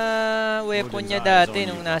ko na weapon niya dati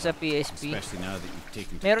nung nasa PSP.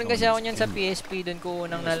 Meron kasi ako niyan sa PSP, doon ko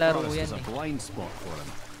unang nalaro yan eh.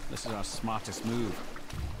 This is our smartest move.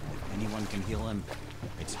 If anyone can heal him,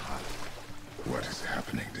 it's hard. What is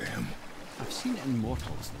happening to him? I've seen it in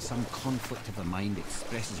mortals that some conflict of the mind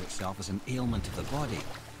expresses itself as an ailment of the body.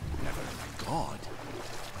 Never in a god,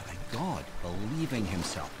 but a god believing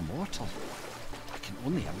himself mortal. I can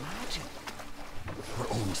only imagine.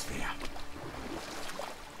 We're almost there.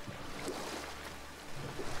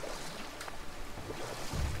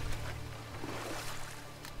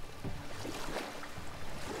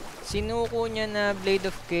 Sinuko niya na Blade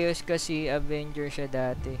of Chaos kasi Avenger siya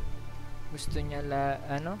dati. Gusto niya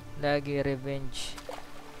lagi revenge.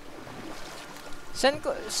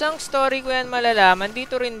 Sang story ko yan malalaman?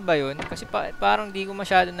 Dito rin ba yun? Kasi parang di ko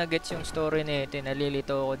masyado na-gets yung story nito.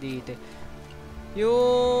 Nalilito ako dito.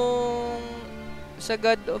 Yung sa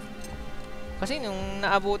God of... Kasi nung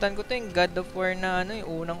naabutan ko to yung God of War na ano,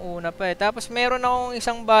 yung unang-una pa eh. Tapos meron akong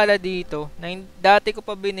isang bala dito na dati ko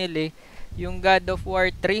pa binili. Yung God of War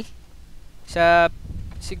 3.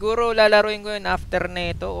 Siguro lalaruin ko yun after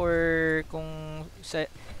nito or kung sa...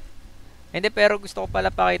 Hindi, pero gusto ko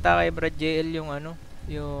pala pakita kay Brad JL yung ano,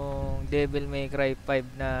 yung Devil May Cry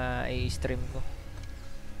 5 na i-stream ko.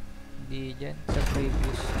 Hindi dyan, sa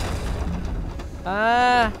previous.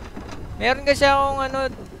 Meron kasi akong ano,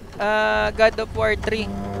 God of War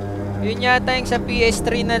 3. Yun yata yung sa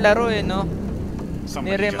PS3 na laro eh, no?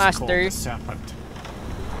 Ni remaster.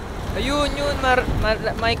 Ayun, yun,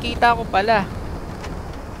 makikita ko pala.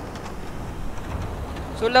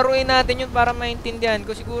 So, laruin natin yun para maintindihan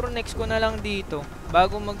ko. Siguro next ko na lang dito.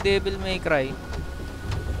 Bago mag Devil May Cry.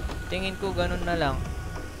 Tingin ko ganun na lang.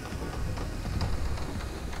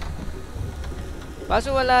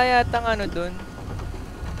 Kaso wala yatang ano dun.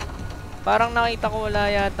 Parang nakita ko wala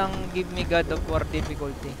yatang Give Me God of War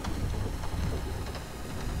difficulty.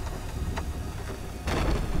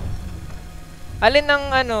 Alin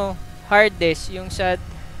ang ano, hardest, yung sa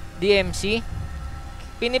DMC?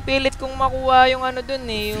 Pinipilit kong makuha yung ano dun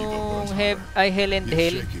eh, yung Hell and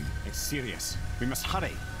Hell. serious. We must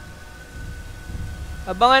hurry.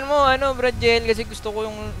 Abangan mo ano, Brad Jel, kasi gusto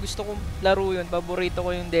kong laro yun. Paborito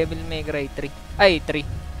ko yung Devil May Cry 3. Ay, 3.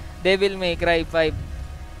 Devil May Cry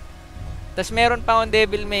 5. Tas meron pa akong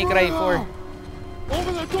Devil May Cry 4.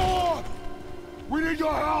 Open the door! We need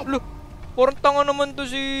your help! Look, parang tanga naman to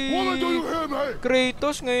si Woman, do you hear me?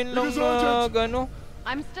 Kratos. Ngayon lang ano.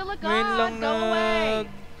 I'm still a god. Ngayon lang Go away.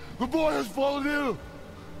 The boy has fallen ill!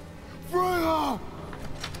 Freya!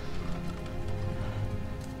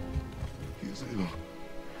 He's ill.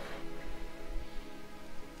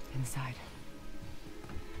 Inside.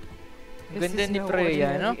 Ganda ni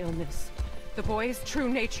Freya, no? Illness. The boy's true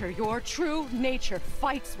nature, your true nature,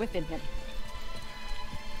 fights within him.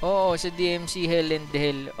 Oo, sa DMC Hell and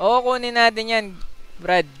Hell. Oo, kunin natin yan,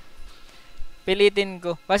 Brad. Pilitin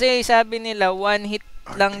ko. Kasi sabi nila, one hit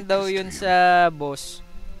lang daw yun sa boss.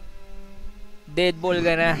 Dead ball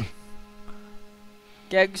ka na.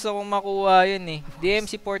 Kaya gusto kong makuha yun eh.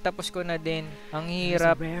 DMC 4 tapos ko na din. Ang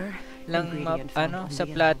hirap lang sa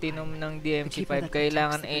platinum ng DMC 5.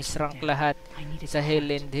 Kailangan S-rank lahat sa Hell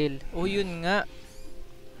and Hell. O yun nga.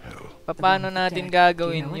 Paano natin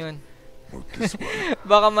gagawin yun?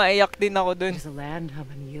 Baka maiyak din ako dun.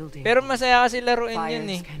 Pero masaya kasi laruin yun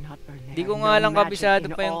eh. Di ko nga lang kabisado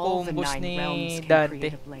pa yung combos ni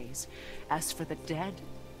Dante. As for the dead,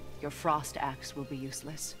 your frost axe will be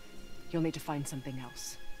useless. You'll need to find something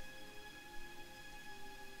else.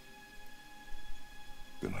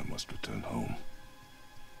 Then I must return home.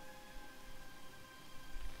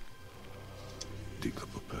 Dig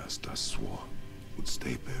up a past I swore would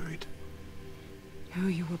stay buried. Who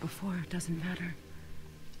you were before doesn't matter.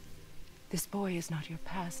 This boy is not your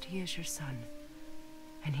past, he is your son.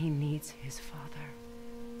 And he needs his father.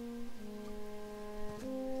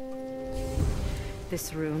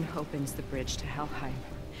 This rune opens the bridge to Helheim.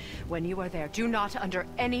 When you are there, do not under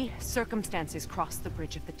any circumstances cross the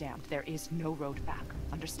bridge of the damned. There is no road back.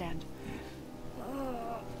 Understand?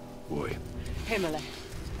 Boy. Himmele.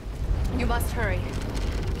 You must hurry.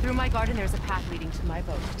 Through my garden there's a path leading to my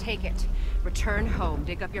boat. Take it. Return home.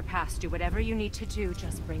 Dig up your past. Do whatever you need to do.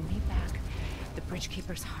 Just bring me back the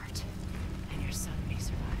Bridgekeeper's heart. And your son may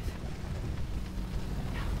survive.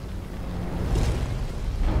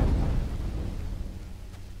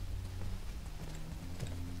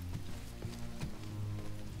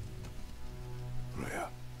 Freya.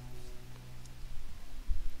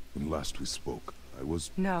 When last we spoke, I was...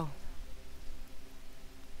 No.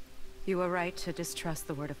 You were right to distrust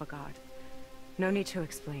the word of a god. No need to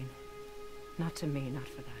explain. Not to me, not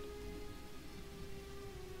for that.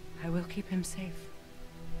 I will keep him safe.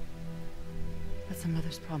 That's a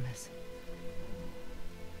mother's promise.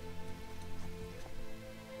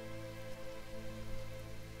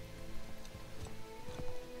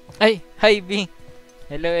 Ay, hi B.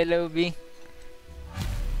 Hello B.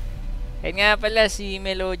 Kaya nga pala si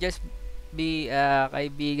Melodious B,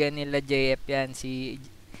 kaibigan nila JF yan, si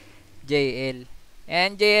JL.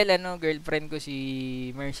 And JL, girlfriend ko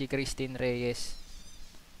si Mercy Christine Reyes.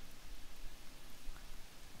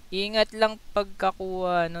 Ingat lang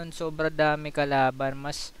pagkakuha nun, sobra dami kalaban.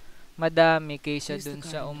 Mas madami kaysa dun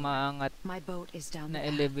sa umaangat na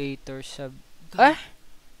elevator sa... Ah?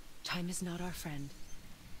 Time is not our friend.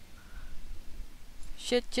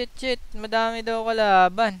 Shit. Madami daw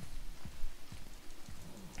kalaban.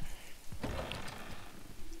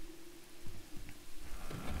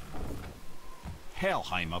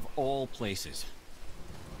 Helheim of all places.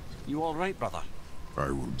 You all right, brother?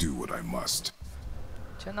 I will do what I must.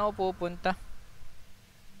 Saan ako pupunta?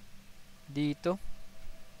 Dito?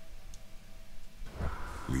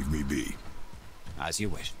 Leave me be. As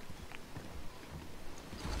you wish.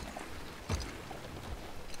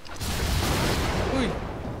 Uy!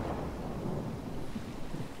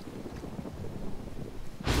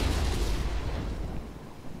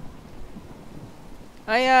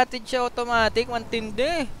 Ay, hatid siya automatic.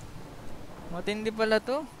 Matindi. Matindi pala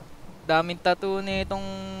to. Daming tattoo na itong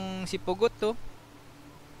si Pugot to.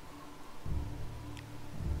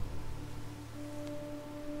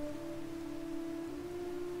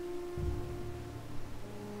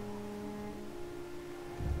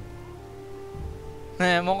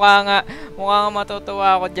 Mukha nga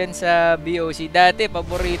matutuwa ako dyan sa BOC. Dati,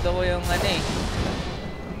 paborito ko yung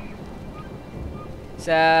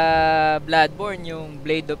sa Bloodborne, yung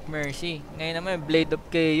Blade of Mercy. Ngayon naman, Blade of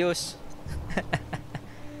Chaos.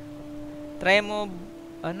 Try mo,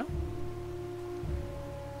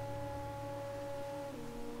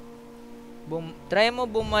 try mo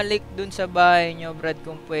bumalik dun sa bahay nyo, Brad,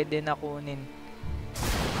 kung pwede na kunin.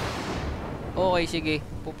 Okay, sige.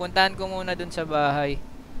 Pupuntahan ko muna dun sa bahay.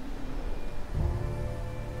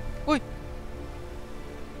 Uy!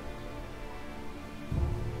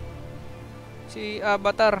 Si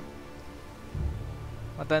Avatar.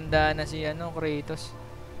 Matanda na si ano, Kratos.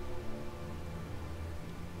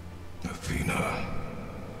 Athena.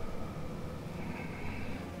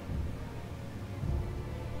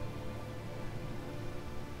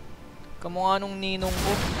 Kamukha nung ninong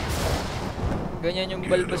ko. Ganyan yung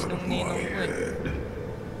balbas nung ninong ko eh.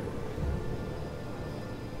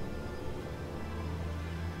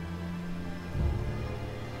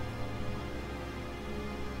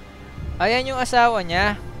 Ayan yung asawa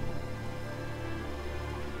niya.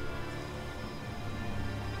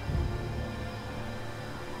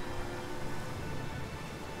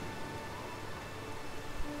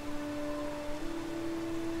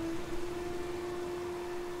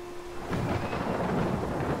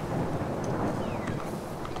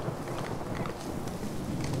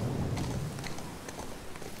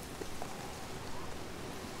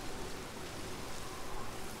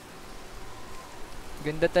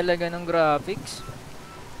 Ganda talaga ng graphics.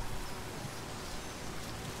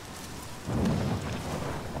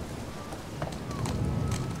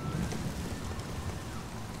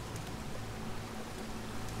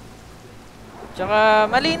 Tsaka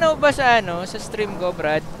malinaw ba sa ano, sa stream ko,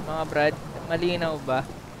 Brad? Mga Brad, malinaw ba?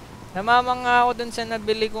 Namamanga ako dun sa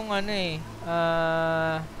nabili kong ano eh,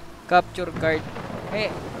 capture card. Eh,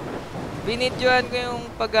 binidyoan ko yung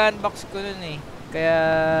pag-unbox ko nun eh. Kaya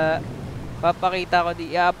papakita ko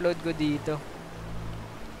i-upload ko dito.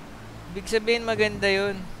 Ibig sabihin maganda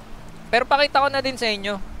yun. Pero pakita ko na din sa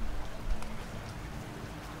inyo.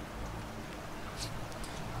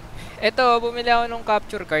 Eto, bumili ako ng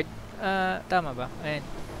capture card. Tama ba? Ayan.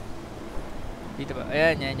 Dito ba?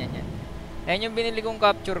 Ayan, yan. Ayan yung binili kong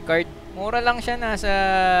capture card. Mura lang siya, nasa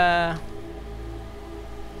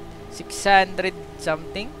 600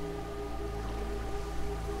 something.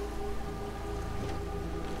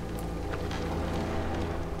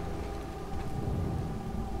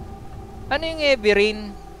 Ano yung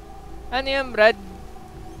Everin? Ano yan, Brad?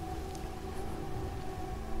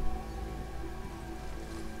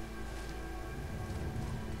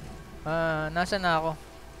 Nasa na ako?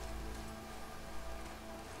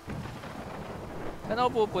 Saan ako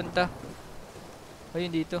pupunta?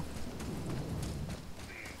 Ayun dito.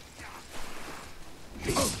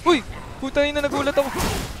 Uy! Putang ina, nagulat ako.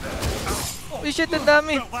 Uy, shit, ang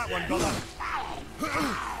dami. Saan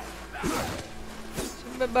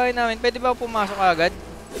ba bahay namin? Pwede ba ako pumasok agad?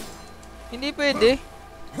 Hindi pwede.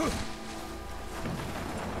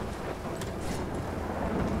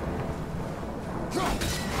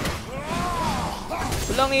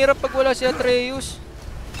 Walang hirap pag wala si Atreus.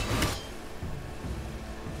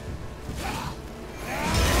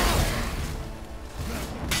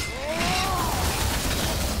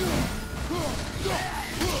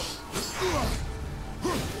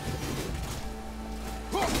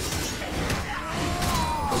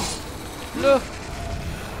 Loh.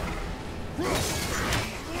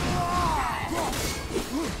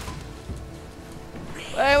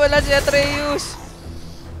 Ay, wala si Atreus.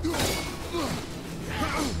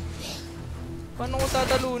 Paano ko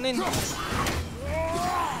tatalunin?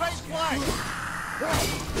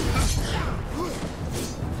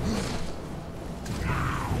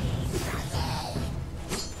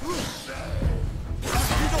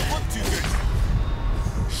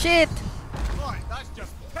 Shit! Right, that's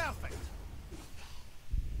just perfect.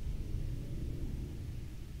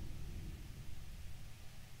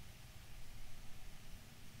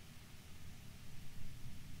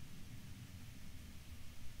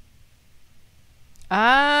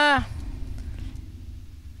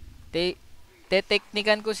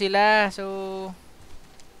 Teteknikan ko sila. So,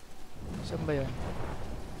 saan ba yun?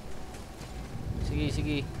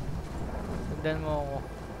 Sige. Sundan mo ako.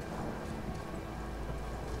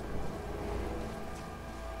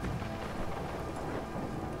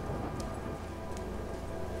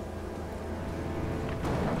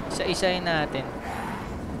 Isa-isahin natin.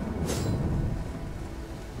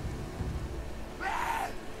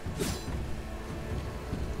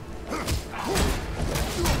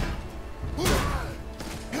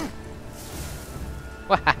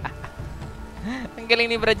 Ang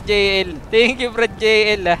galing ni Brad JL. Thank you, Brad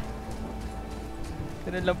JL, ah.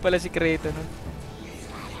 Ganun lang pala si Kratos, no?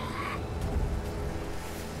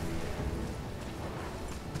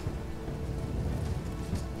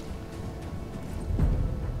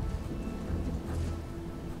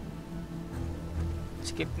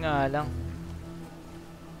 Skip nga lang.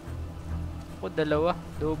 Ako, dalawa.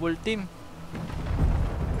 Double team.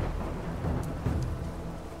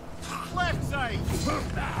 Left side.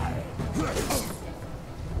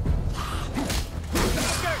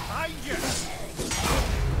 Get behind you.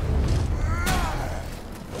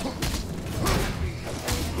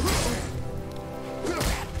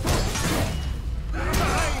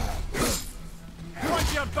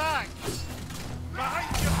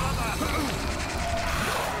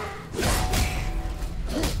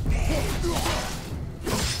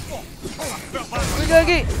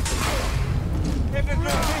 gagi! If there's no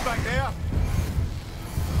team back there.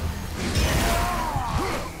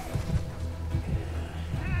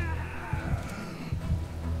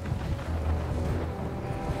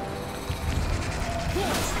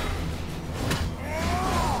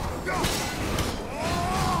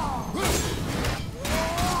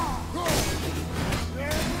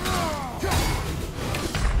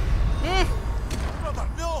 Brother,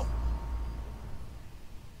 no!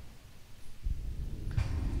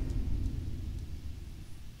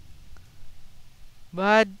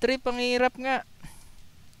 Bad trip, ang hirap nga.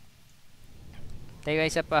 Teka,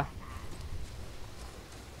 isa pa.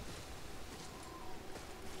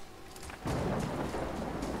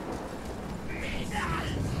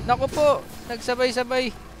 Naku po,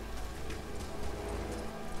 nagsabay-sabay.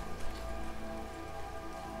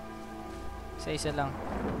 Isa-isa lang.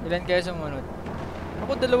 Ilan kaya sumunod?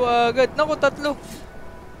 Naku, dalawa agad. Naku, tatlo.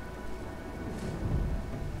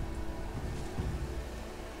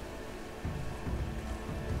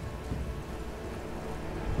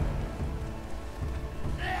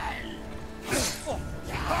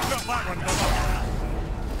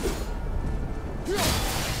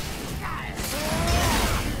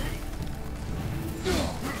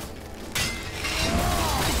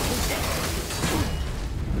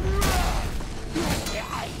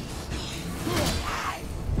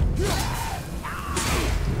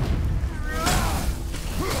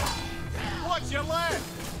 Watch your left!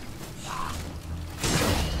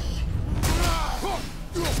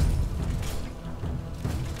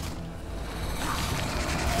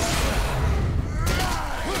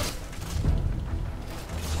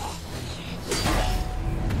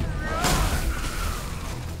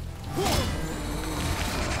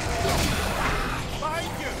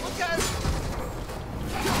 Behind you! Look out!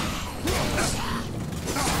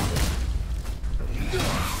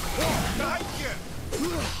 Behind you!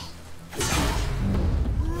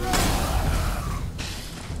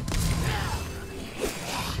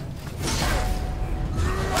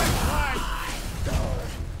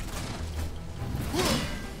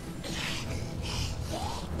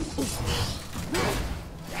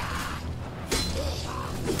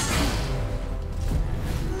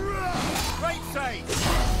 Right side!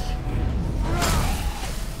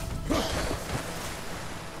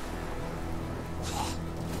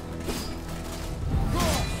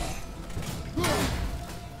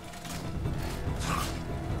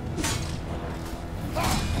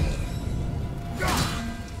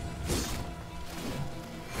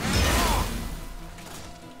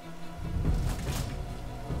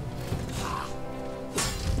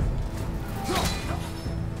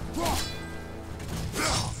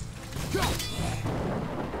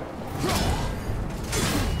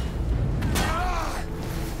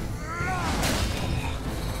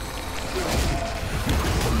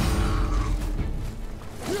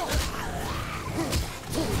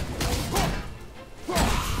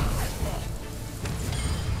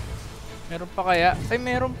 Meron pa kaya? Ay,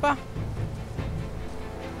 meron pa.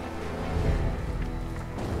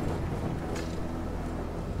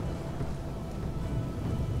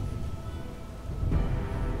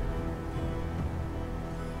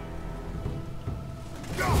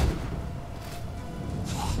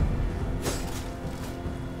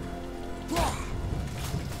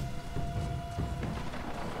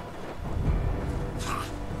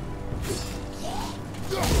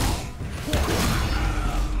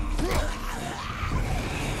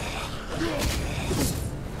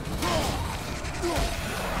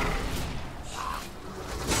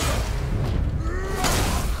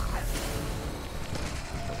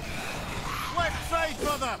 Left side,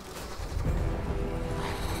 brother!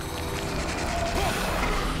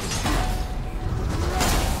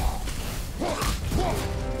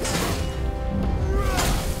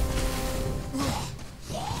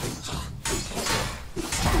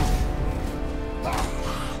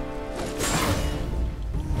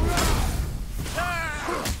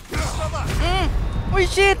 Uy,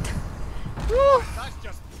 shit! Woo! That's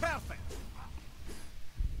just perfect!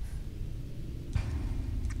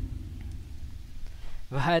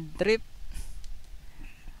 Bad trip.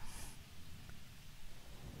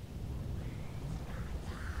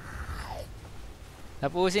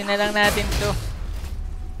 Tapusin na lang natin to.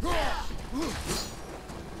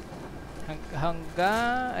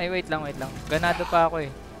 Ay, wait lang. Ganado pa ako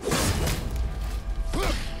eh.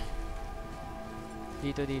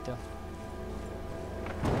 Dito.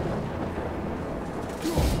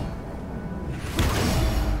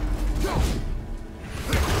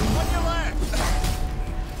 On your left!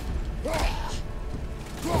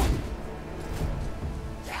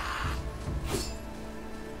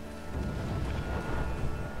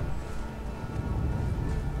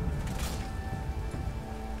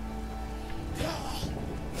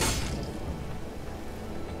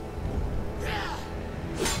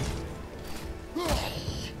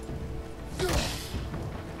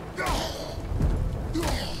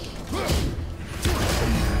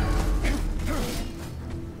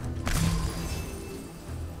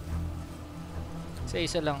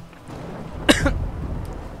 Isa lang.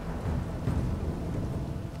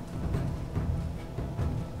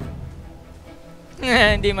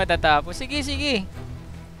 Hindi matatapos. Sige, sige.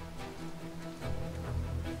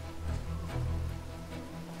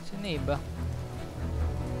 Saan na iba?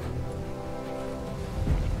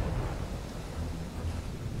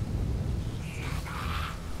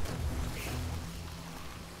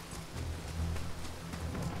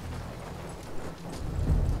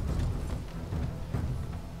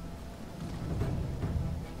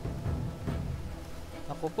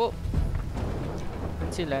 Ako po.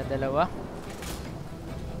 Saan sila? Dalawa?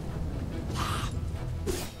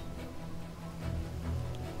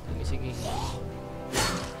 Sige, sige.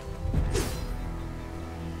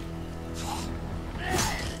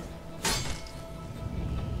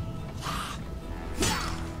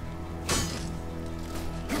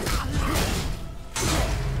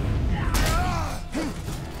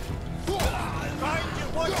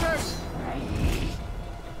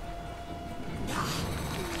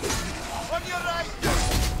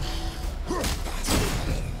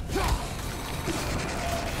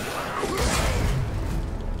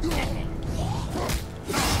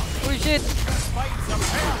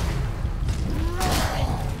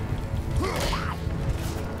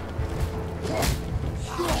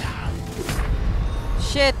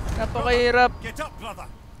 Shit, napakahirap.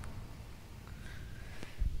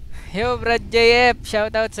 Yo, Brad JF,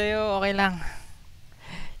 shoutout sa'yo, okay lang.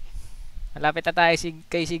 Malapit na tayo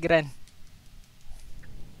kay Sigran.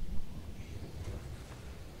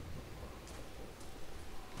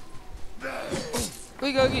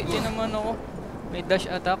 Uy, gagi, di naman ako. May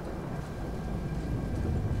dash attack.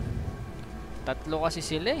 Tatlo kasi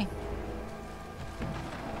sila eh.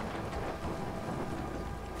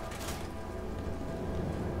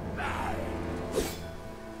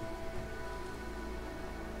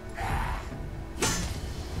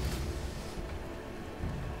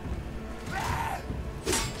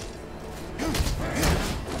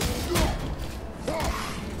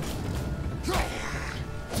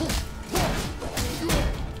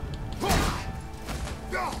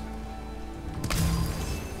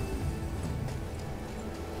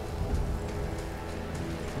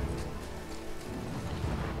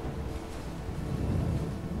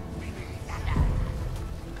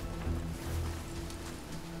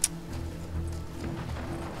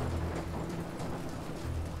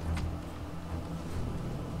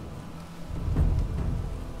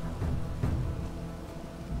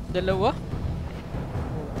 Dalawa?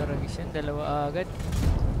 Oh, taragis yan. Dalawa agad.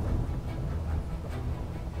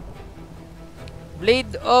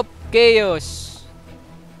 Blade of Chaos.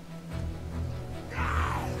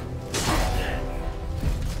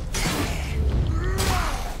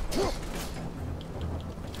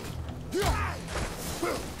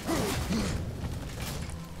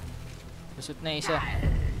 Lusot na isa.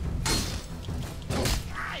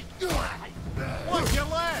 Watch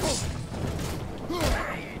your left!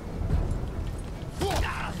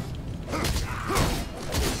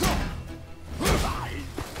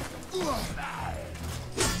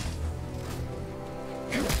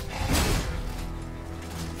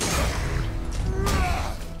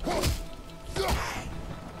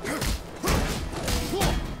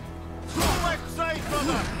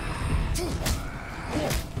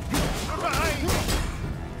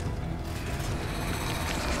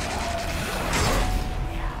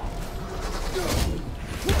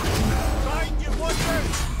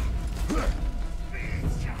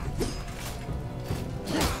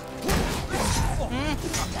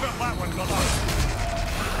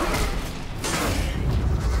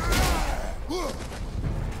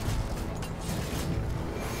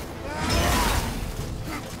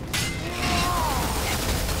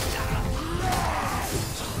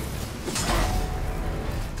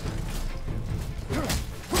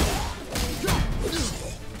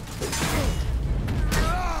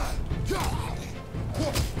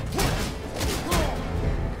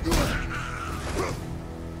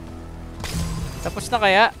 Tapos na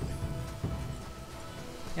kaya?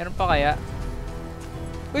 Meron pa kaya?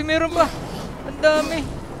 Uy, meron pa! Ang dami!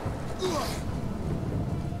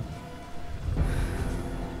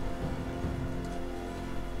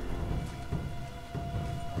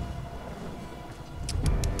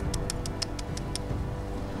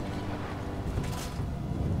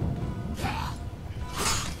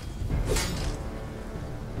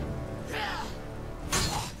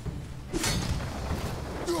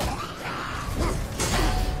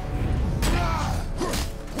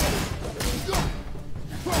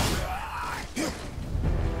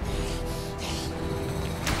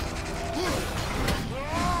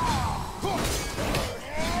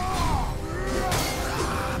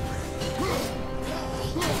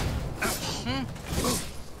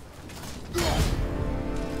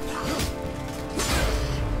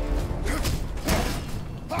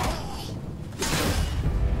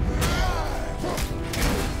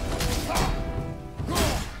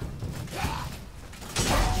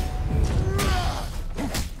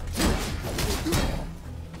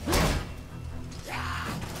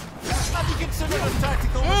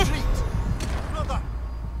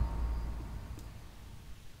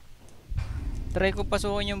 Try ko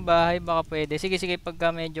pasukin yung bahay, baka pwede. Sige, sige, pagka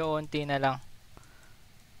medyo onti na lang.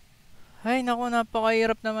 Ay, naku,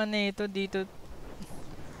 napakahirap naman nito dito.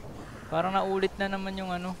 Parang naulit na naman yung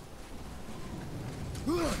ano.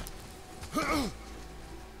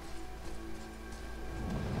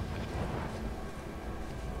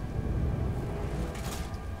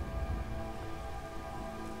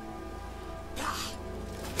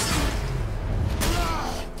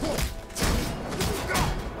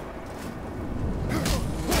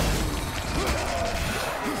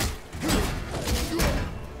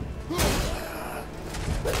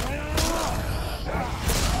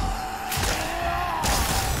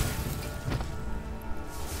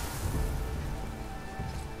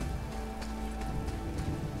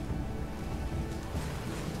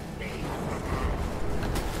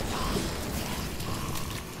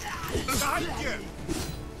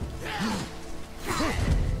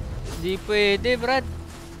 Di pwede, Brad.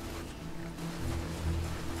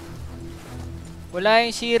 Wala yung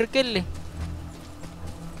circle eh.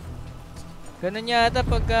 Ganun yata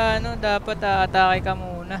pagka ano, dapat atake ka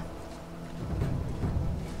muna.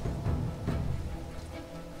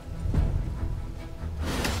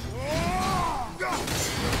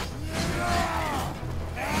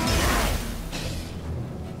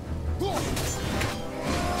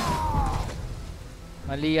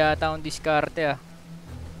 Mali yata ang diskarte ah.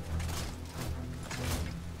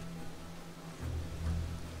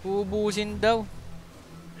 Ubusin daw.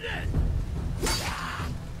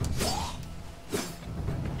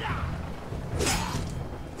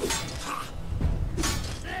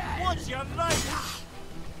 Watch your right.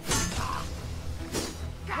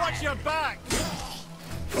 Watch your back.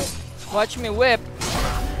 Watch me whip.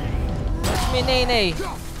 Watch me nay-nay.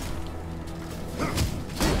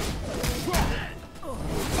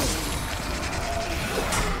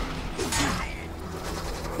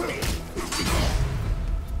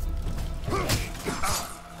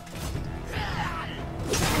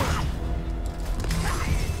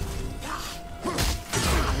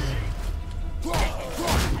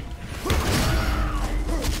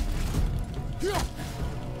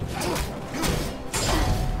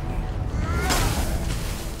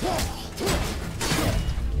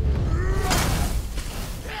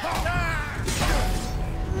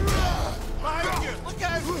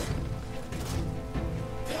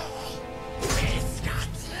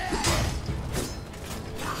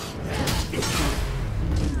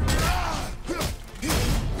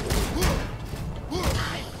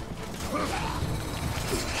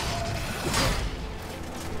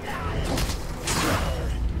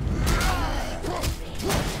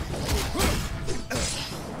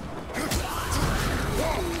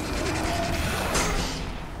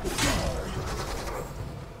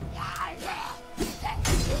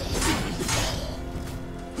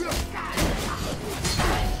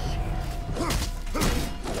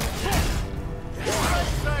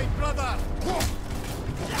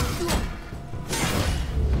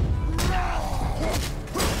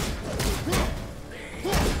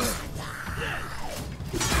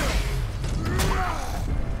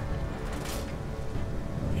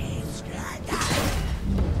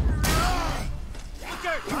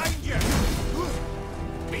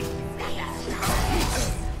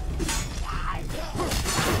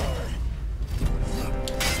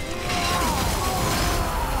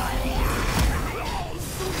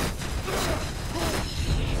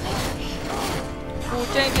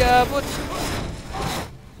 Pucha, hindi abot.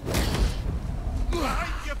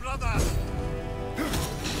 Behind you, brother.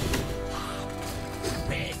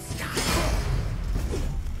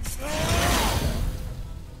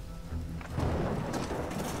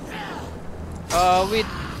 Wait.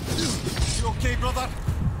 You okay, brother?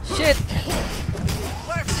 Shit.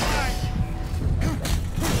 Left flank.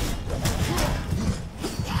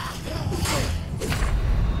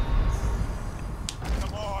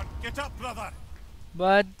 Come on, get up, brother.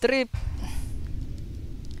 Bad trip.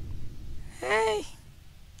 Hey.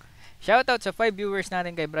 Shoutout sa 5 viewers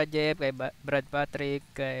natin kay Brad JF, kay Brad Patrick,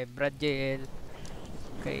 kay Brad JL,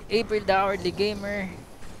 kay April the Hourly Gamer.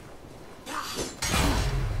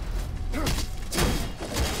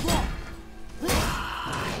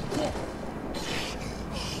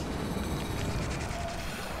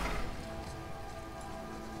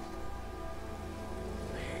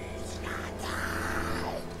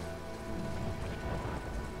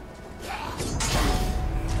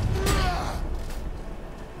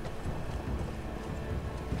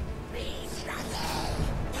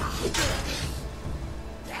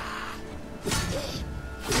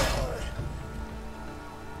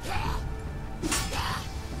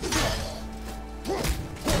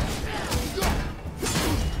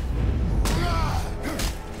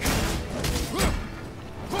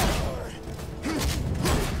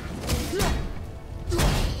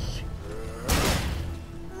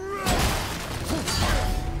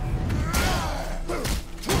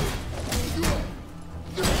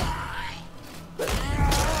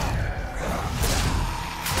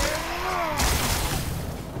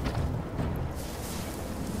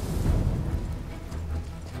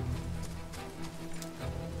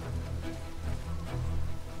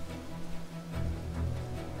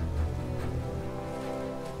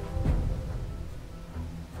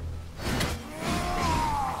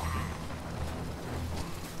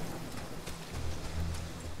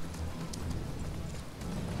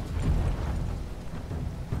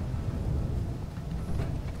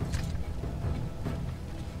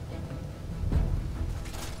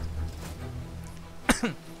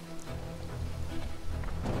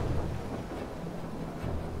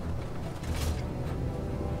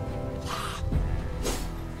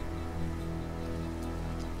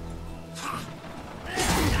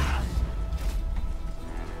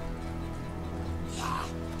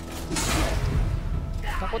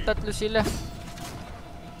 tatlo sila.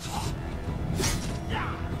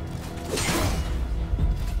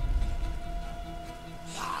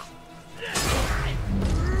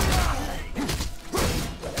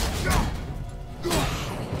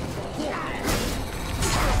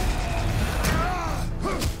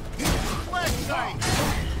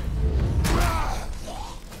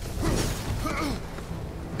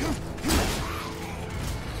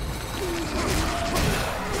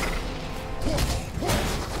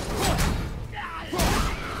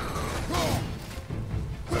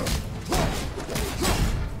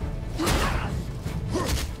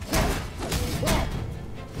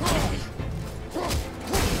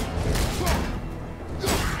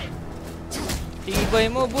 Tibay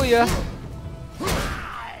mo, boy, ah.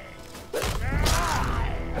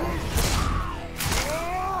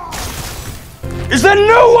 Is there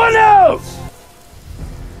no one else?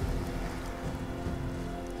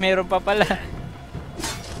 Meron pa pala.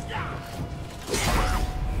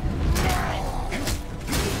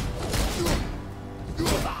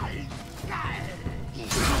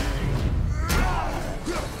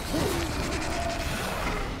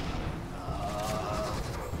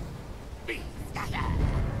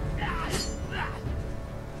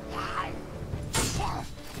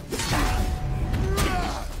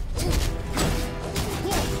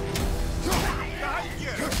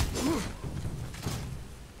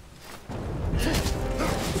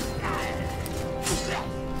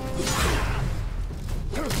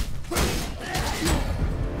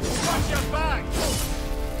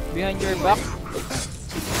 Behind your back.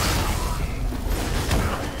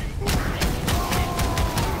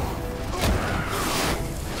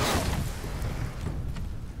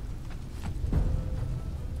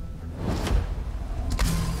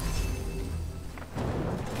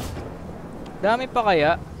 Dami pa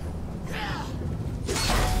kaya?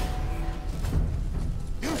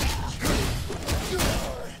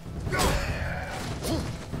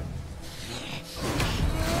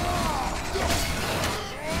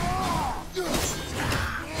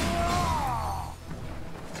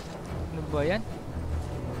 Ano ba yan?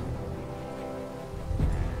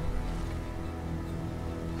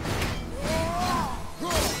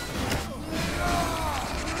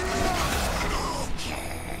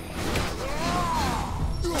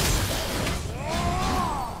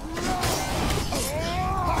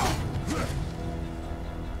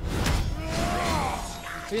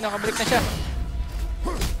 Uy, nakabalik na siya.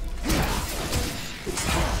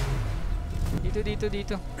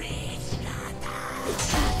 Dito.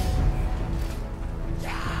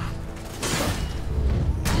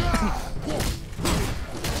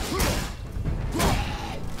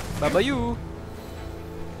 Babayu.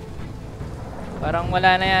 Parang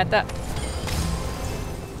wala na yata.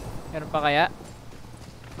 Meron pa kaya?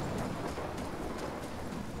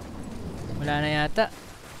 Wala na yata.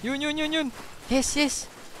 Yun. Yes.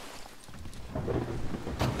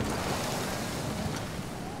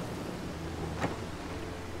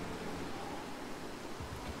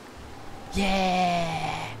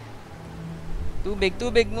 Yeah!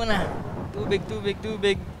 Tubig muna. Tubig.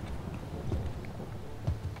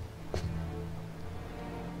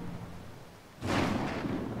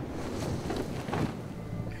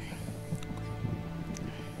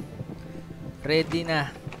 Ready na.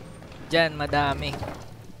 Diyan, madami.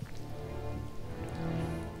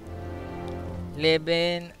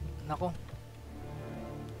 11. Nako.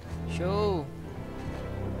 Show.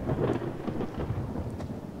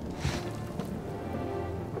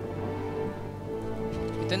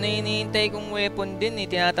 Ito na hinihintay kong weapon din eh.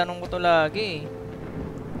 Tinatanong ko to lagi eh.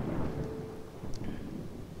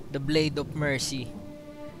 The Blade of Mercy.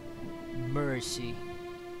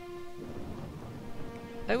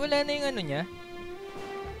 Ay, wala na yung ano niya.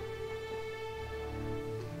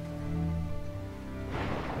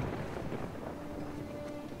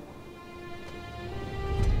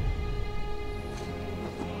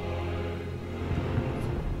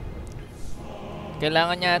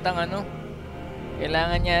 Kailangan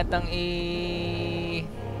yatang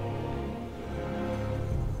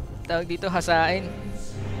tawag dito, hasain.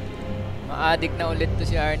 Ma-addict na ulit to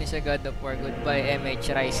si Arnie sa God of War. Goodbye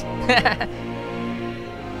MH Rice.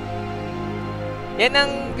 Yan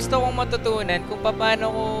ang gusto kong matutunan kung paano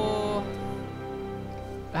ko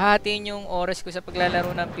hahatiin yung oras ko sa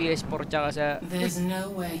paglalaro ng PS4 tsaka sa... There's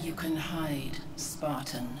nowhere you can hide,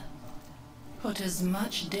 Spartan. Put as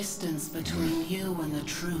much distance between you and the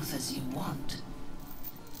truth as you want.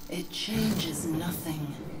 It changes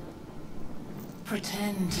nothing.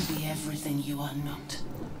 Pretend to be everything you are not.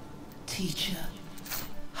 Teacher,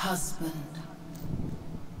 husband,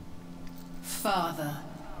 father.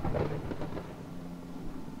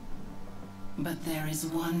 But there is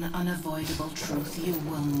one unavoidable truth you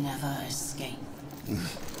will never escape.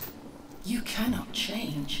 You cannot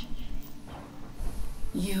change.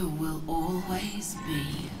 You will always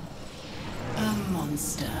be a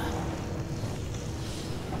monster.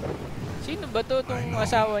 Sino ba to? Itong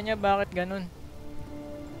asawa niya, bakit ganun?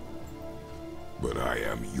 But I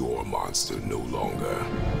am your monster no longer.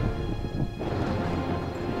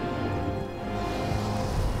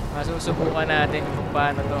 Masusubukan natin kung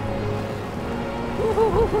paano to.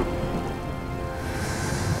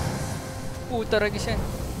 Puta ragis yan.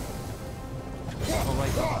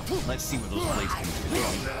 Alright, let's see what those blades can do.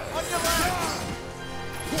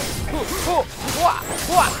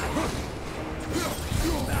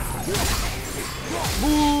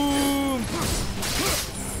 Boom!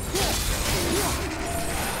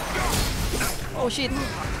 Oh shit!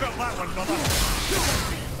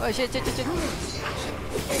 Oh shit, shit, shit, shit.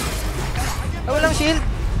 Oh, walang shield!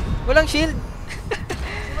 Walang shield!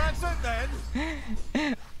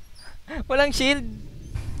 Walang shield!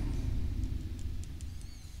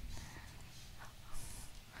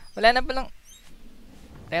 Wala na palang...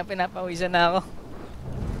 Kaya pinapawisan na ako.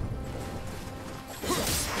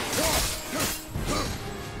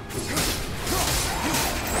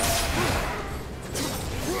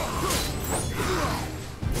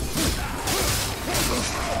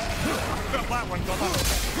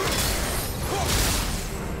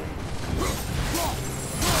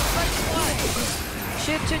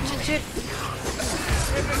 Shit, shit, shit, shit.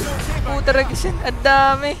 Puta ragis yan. Ang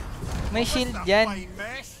dami. May shield dyan.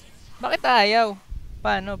 Bakit ayaw?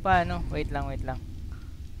 Paano, paano? Wait lang, wait lang.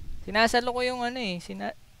 Sinasalo ko yung ano eh.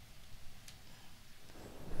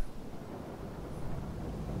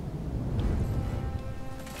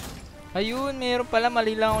 Ayun, meron pala.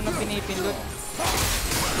 Mali lang ako ng pinipindot.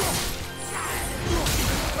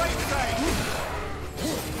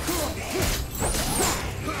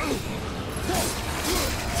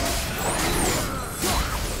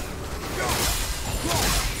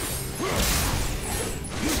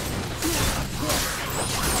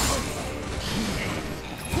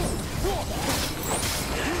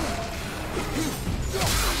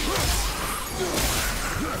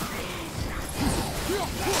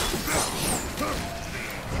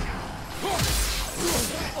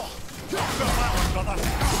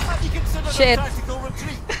 Shit!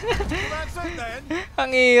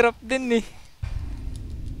 Ang hirap din eh.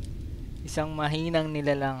 Isang mahinang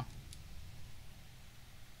nilalang.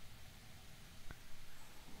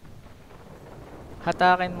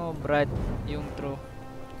 Hatakin mo, Brad, yung true.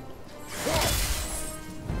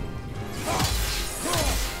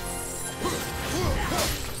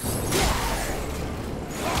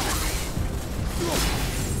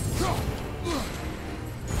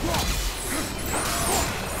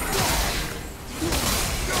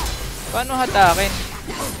 Paano hatakin?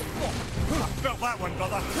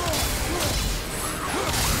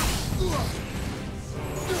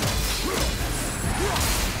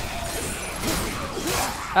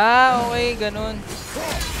 Ah, okay, ganun.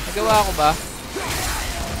 Nagawa ko ba?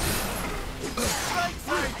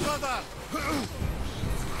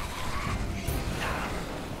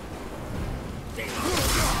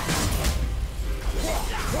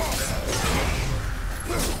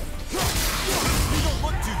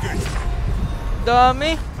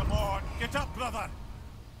 Dami. Come on, get up, brother.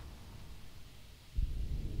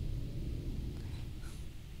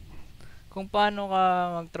 Kung paano ka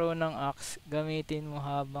mag-throw ng axe, gamitin mo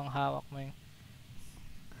habang hawak mo yung...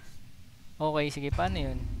 Okay, sige, paano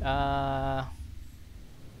yun?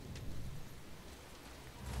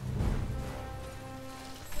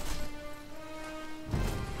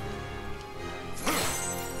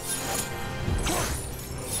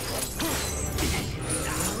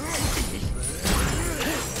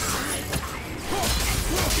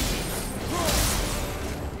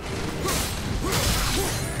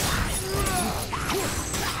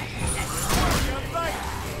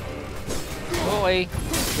 Okay,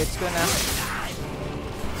 gets ko na.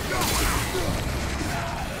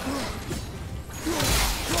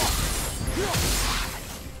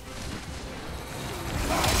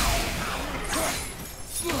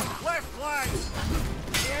 Left flank.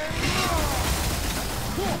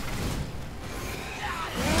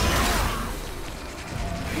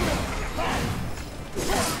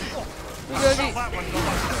 Gagi.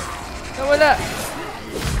 Nawala.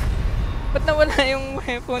 Ba't nawala yung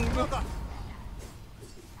weapon ko?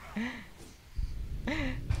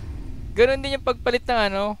 Ganon din yung pagpalit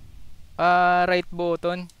ng ano, right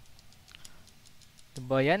button.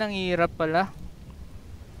 Diba yan? Ang hirap pala.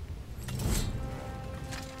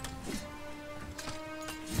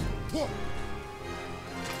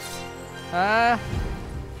 Ah.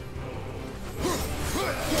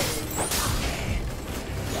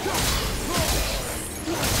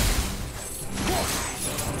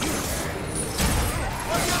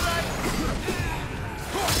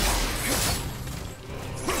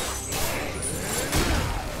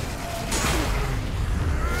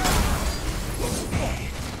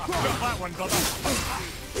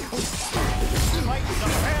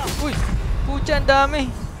 Uy, pucha, ang dami.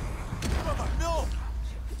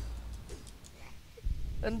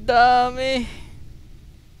 Ang dami.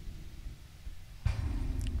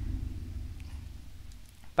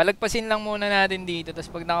 Palagpasin lang muna natin dito,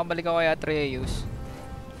 tapos pag nakabalik ako kay Atreus.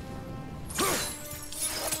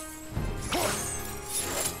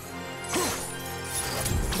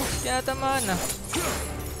 Tinatamaan na.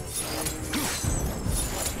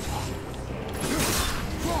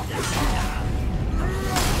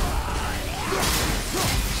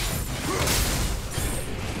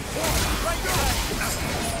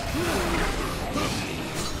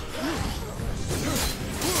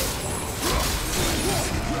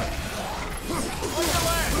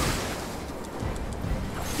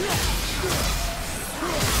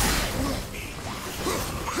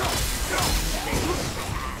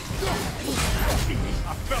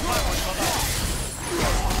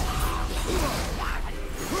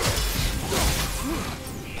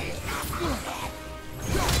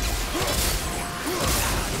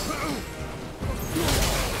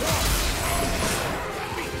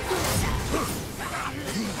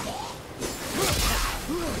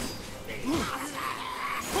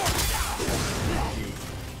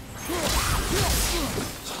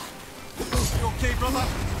 Okay, brother.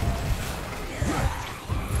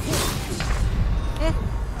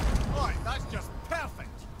 Right, that's just perfect.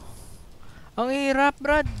 Ang hirap,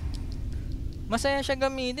 Brad. Masaya siya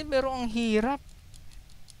gamitin pero ang hirap.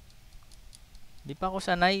 Di pa ako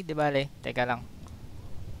sanay, di bale? Teka lang.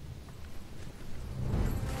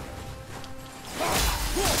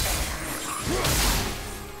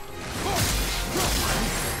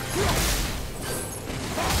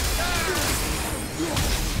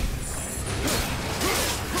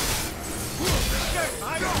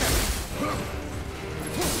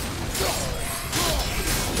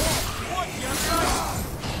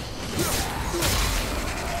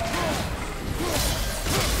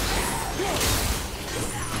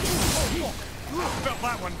 Got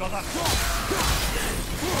that one, brother.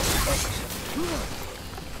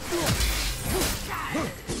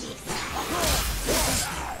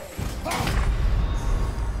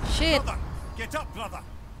 Shit! Brother, get up, brother.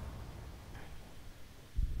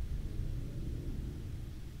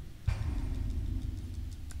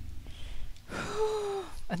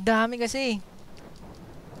 Ang dami kasi.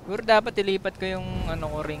 Siguro dapat ilipat ko yung ano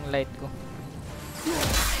ko, ring light ko.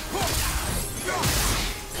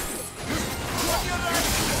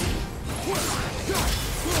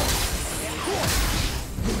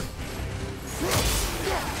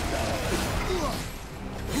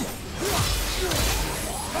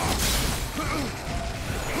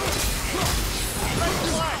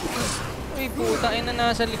 Uy, puta, na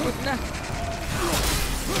nasa likod na.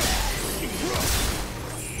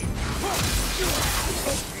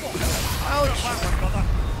 Ouch!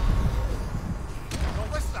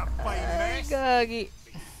 Ay, gagi.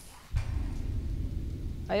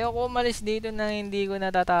 Ayoko umalis dito na hindi ko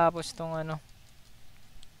natatapos tong ano.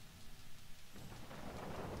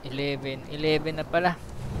 11 na pala.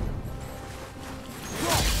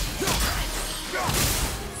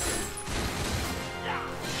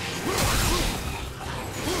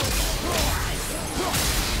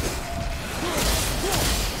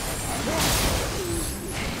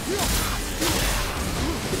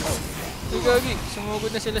 Ay, gagi, sumugod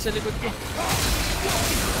na sila sa likod ko.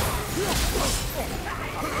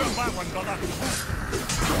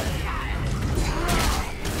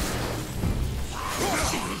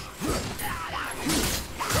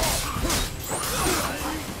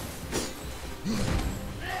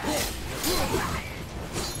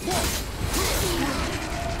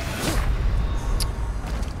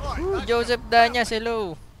 Joseph Danyas,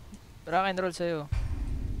 hello. Rakenrol sa'yo.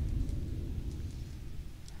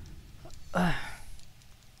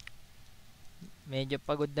 Medyo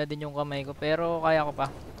pagod na din yung kamay ko pero kaya ko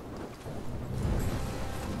pa.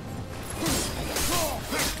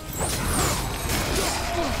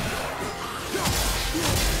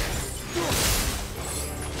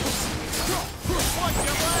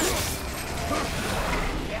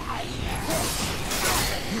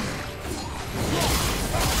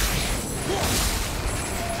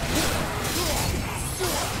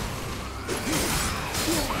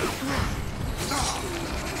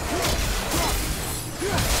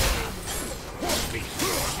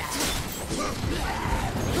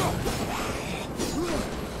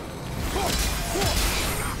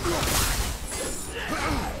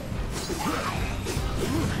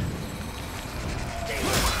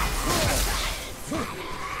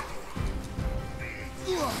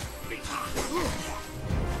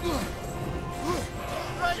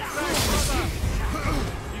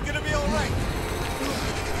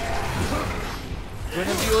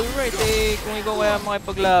 Gonna be alright eh, kung ikaw kaya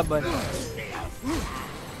makipaglaban.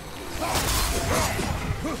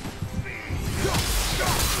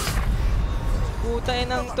 Puta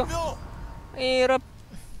inang to. Hirap.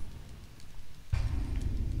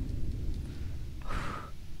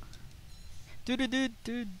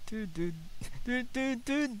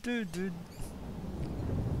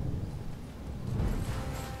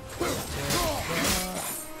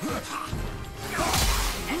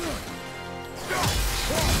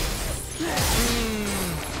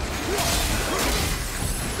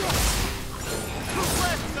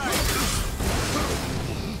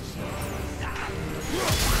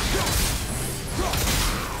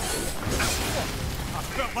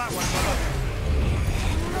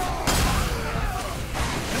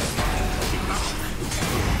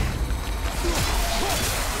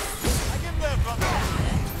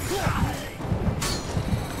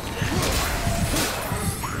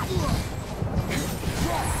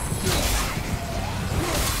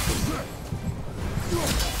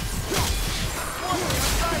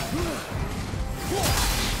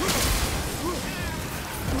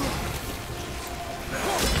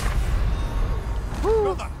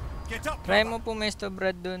 Try mo pumesto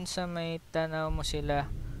Brad dun sa may tanaw mo sila.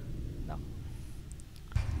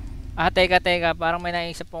 Ah, teka, parang may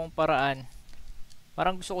naisip akong paraan.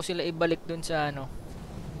 Parang gusto ko sila ibalik dun sa ano.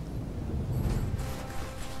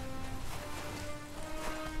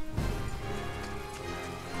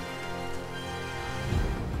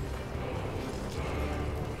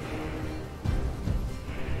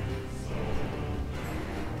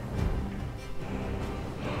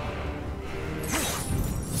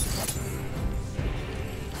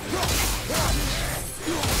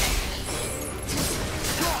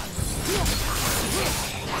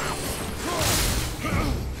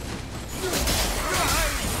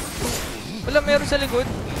 Wala, meron sa likod.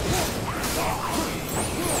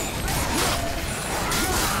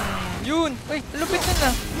 Yun! Ay, lupit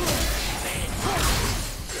na.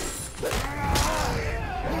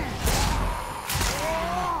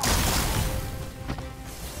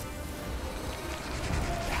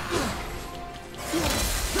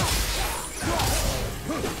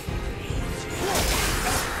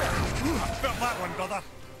 Felt that one, brother.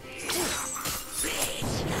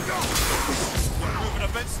 Moving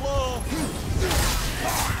a bit slow.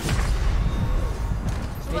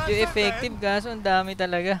 Medyo effective kaso ang dami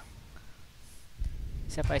talaga.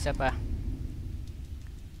 Isa pa.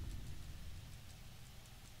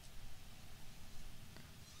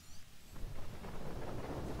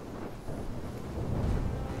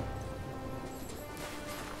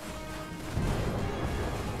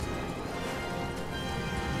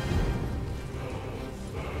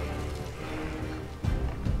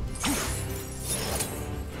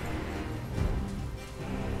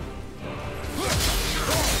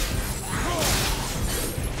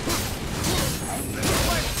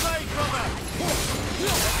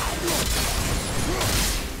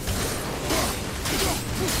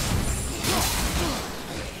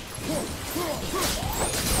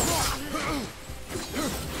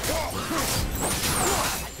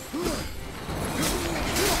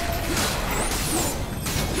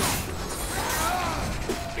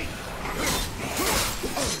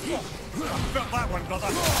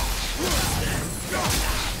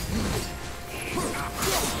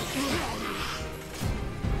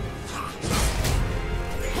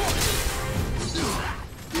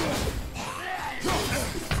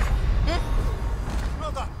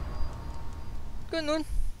 Ganun.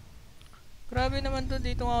 Grabe naman to.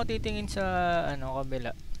 Dito nga ako titingin sa ano,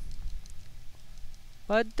 kabila.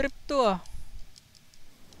 Bad trip to ah.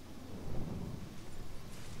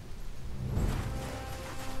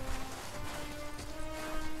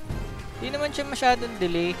 Di naman siya masyadong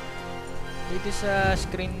delay. Dito sa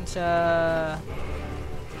screen sa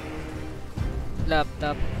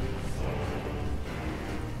laptop.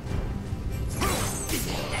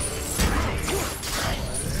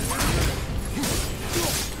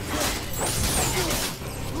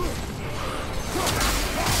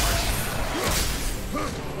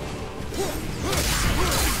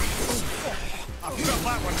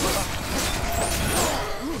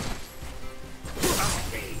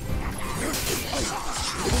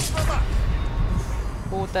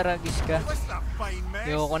 Puta ragis ka.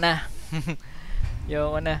 Ayoko na.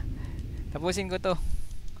 Yoko na. Tapusin ko to.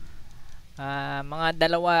 Mga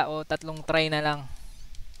 2 o 3 try na lang.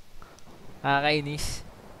 Kakainis.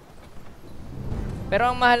 Pero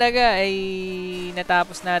ang mahalaga ay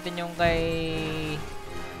natapos natin yung kay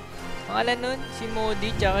pangalan nun, si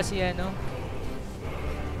Modi tsaka si ano.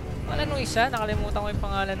 Pangalan nung isa, nakalimutan ko yung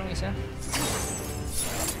pangalan nung isa.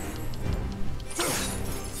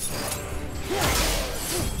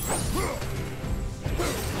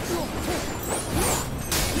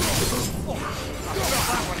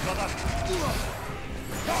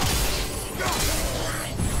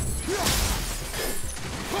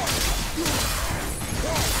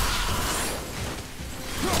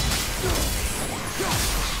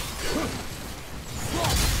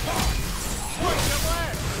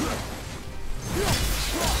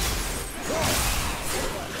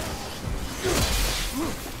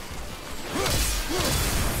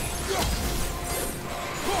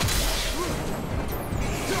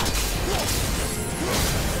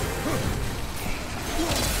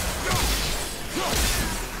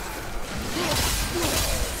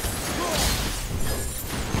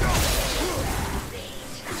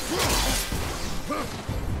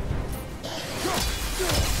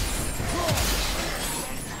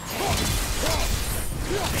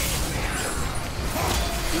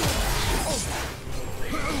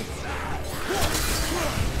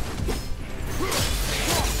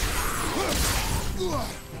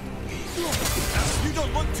 You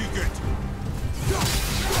don't look too good.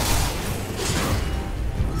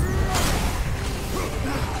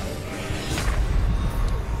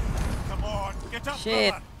 Come on, get up.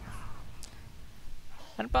 Shit.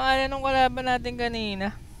 Ano pangalan nung kalaban natin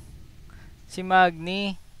kanina? Si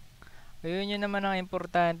Magni. Ayun yun naman ang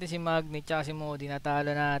importante, si Magni tsaka si Modi.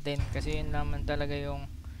 Natalo natin kasi yun naman talaga yung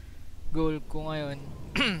goal ko ngayon.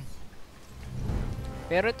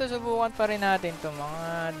 Pero ito subukan pa rin natin to,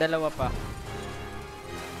 mga 2 pa.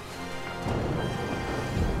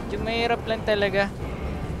 Medyo mahirap lang talaga.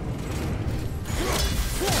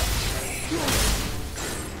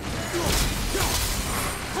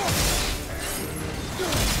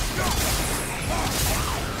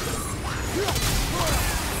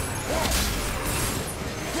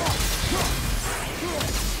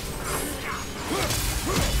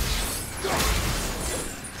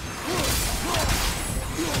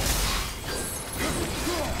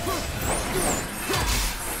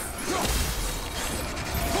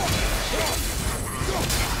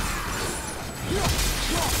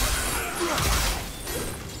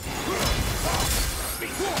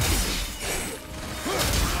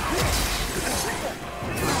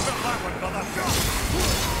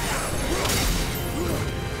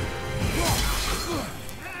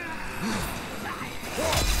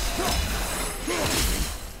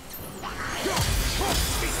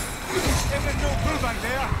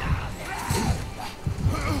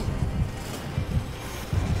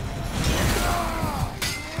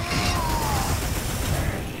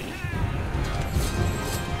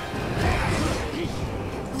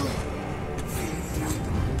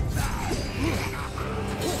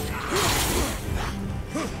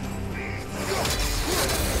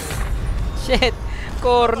 Shit!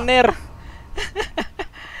 Corner!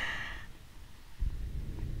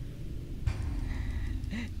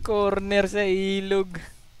 Corner sa ilog.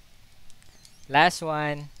 Last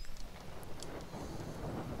one.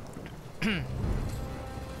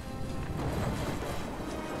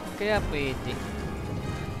 Kaya pwede.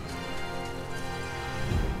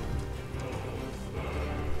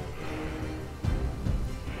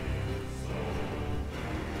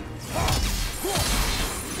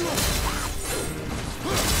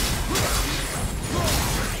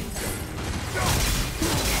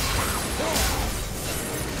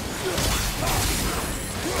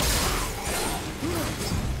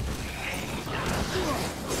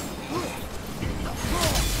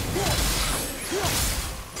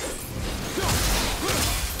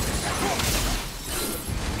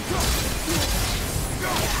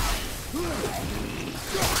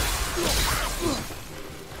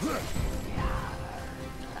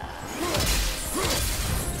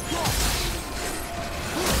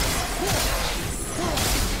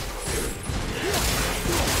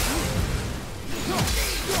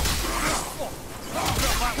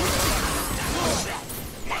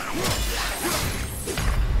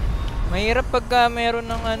 Mahirap pagka meron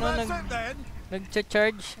ng ano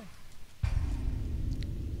nag-charge.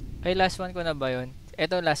 Ay, last one ko na ba yun?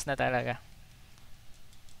 Ito last na talaga.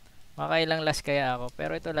 Makailang last kaya ako,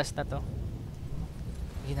 pero ito last na to.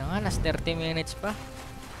 Hindi na nga, last 30 minutes pa.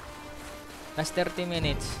 Last 30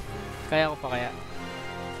 minutes. Kaya ko pa kaya?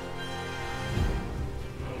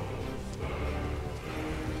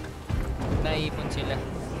 naipon sila.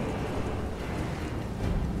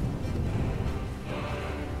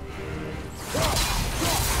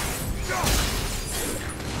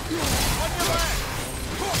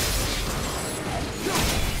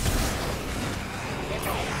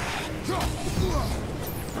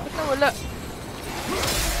 Ba't nawala?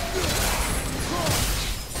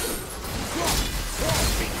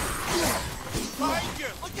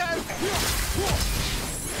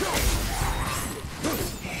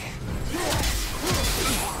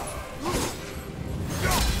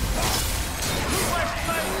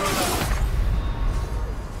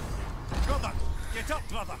 Brother, get up,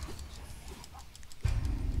 brother.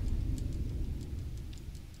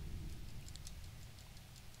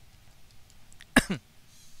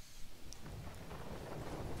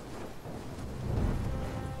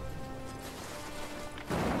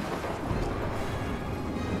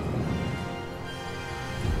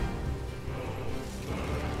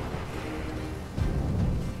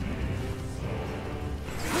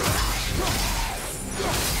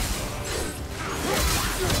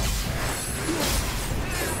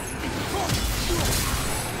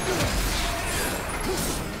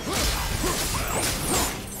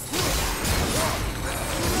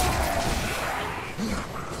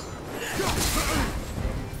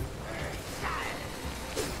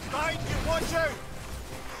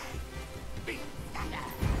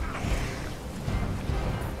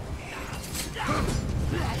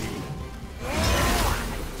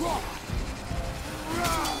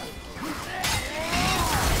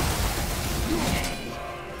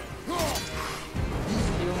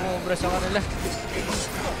 Sa kanila.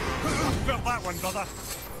 Got that one, brother.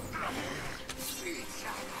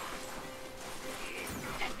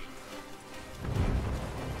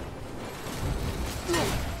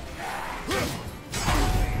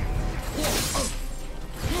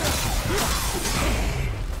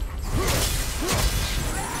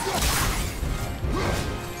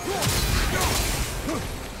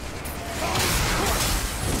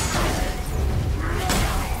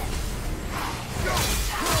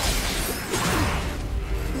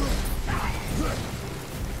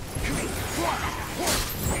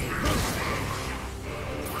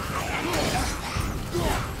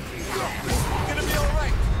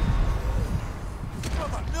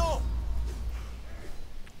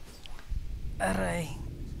 Aray.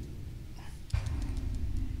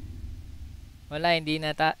 Wala, hindi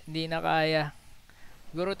na kaya.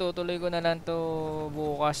 Siguro tutuloy ko na lang to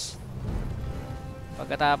bukas.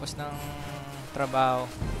 Pagkatapos ng trabaho.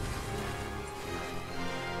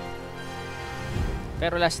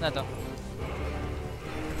 Pero last na to.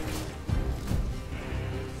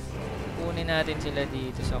 Kunin natin sila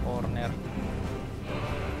dito sa corner.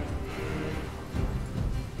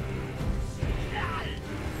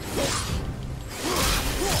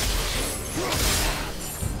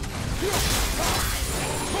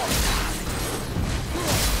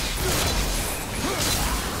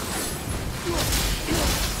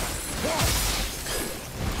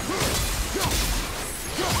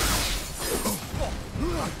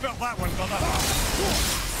 Got that one, brother.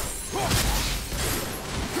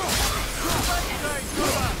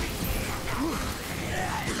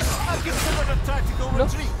 I've considered a tactical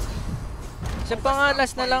retreat. Isa pa nga,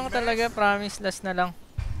 last na lang talaga. Promise, last na lang.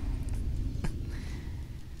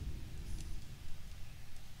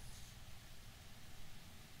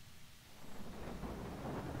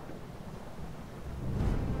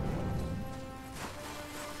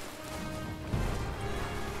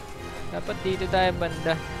 Dapat dito tayo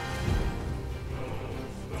banda.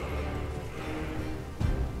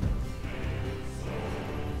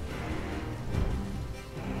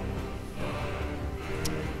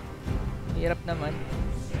 Hirap naman.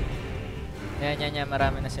 Yan,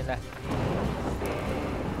 marami na sila.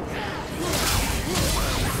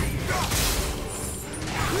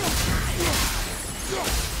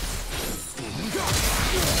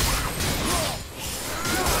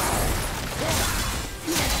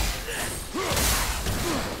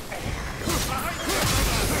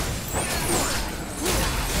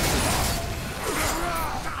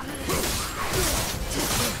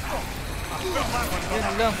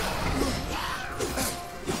 Yun lang.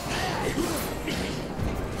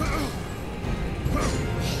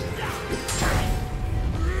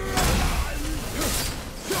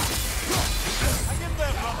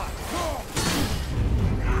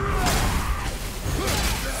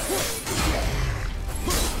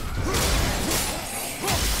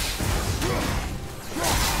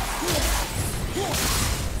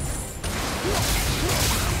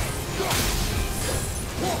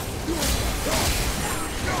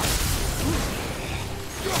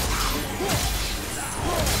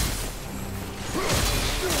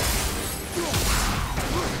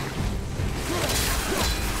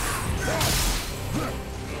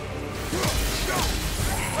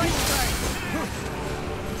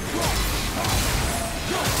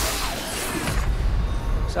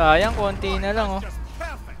 Sayang, konti na lang oh.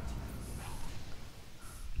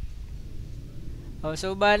 Oh,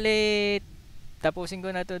 so bali tapusin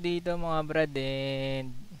ko na to dito mga brad,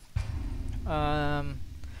 and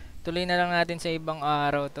tuloy na lang natin sa ibang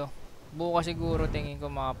araw to. Bukas siguro tingin ko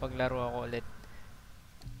makapaglaro ako ulit.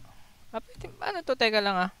 Ano to? Teka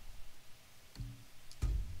lang ah.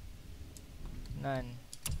 None.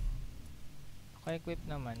 Naka-equip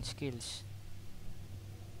naman. Skills.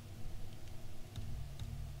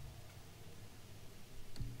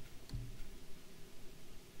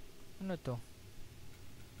 Ano to?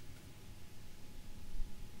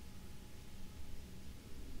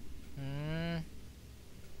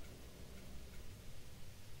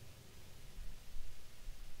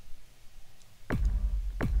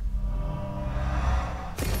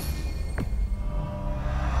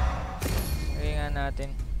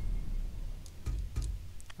 Natin.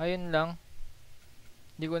 Ayun lang.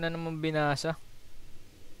 Hindi ko na naman binasa.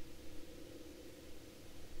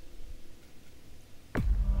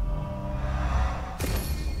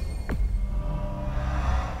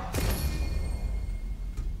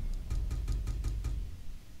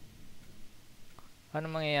 Ano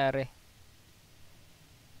mangyayari?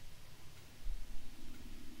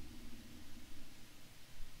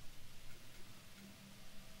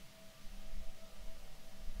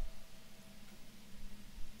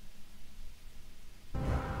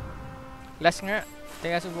 Last nga.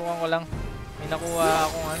 Teka, subukan ko lang. May nakuha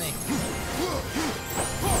akong ano eh.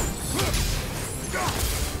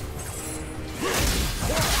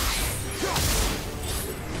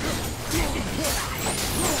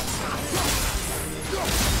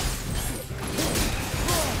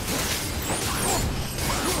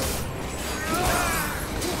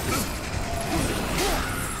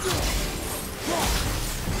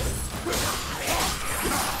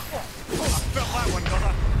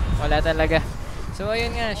 Wala talaga. So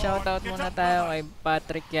ayun nga, shoutout muna tayo kay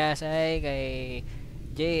Patrick Yasay, kay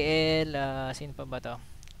JL, sino pa ba to?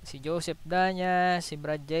 Si Joseph Danya, si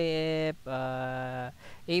Brad JF,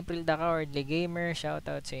 April the Cowardly Gamer,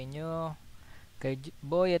 shoutout sa inyo. Kay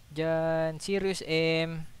Boyet dyan, Sirius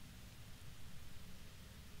M,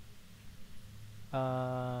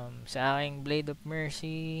 sa aking Blade of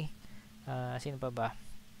Mercy, sino pa ba?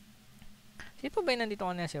 Sino pa ba yung nandito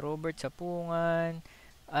kanina? Si Robert Sapungan,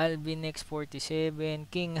 Alvin X47,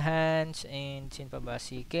 King Hans, and sino pa ba?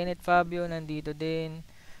 Si Kenneth Fabio nandito din.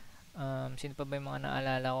 Sino pa ba yung mga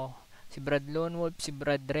naalala ko? Si Brad LoneWolf, si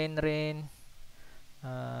Brad Ren Ren,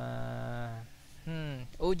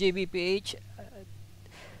 OJBPH,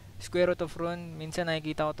 Square Root of Rune. Minsan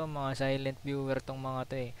nakikita ko to mga silent viewer tong mga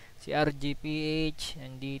to eh. Si RGPH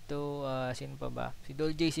nandito. Sino pa ba? Si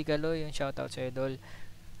Dol JCCALOY, yung shoutout sa Dol.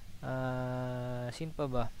 Sino pa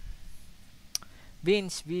ba?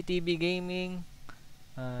 Vince, VTB Gaming,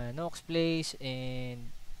 Nox Place,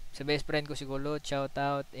 and sa best friend ko si Kulot,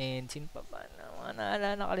 shoutout, and sino pa ba na mga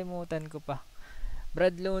naalala, nakalimutan ko pa.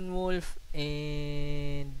 Brad LoneWolf,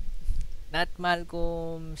 and Nat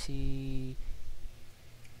Malcolm, si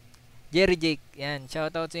Jerry Jake. Yan,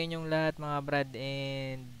 shoutout sa inyong lahat mga Brad,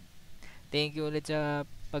 and thank you ulit sa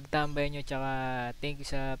pagtambay nyo, tsaka thank you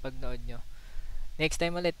sa pagnood nyo. Next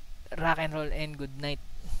time ulit, Rakenrol and good night.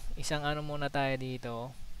 Isang ano muna tayo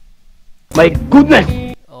dito. My goodness!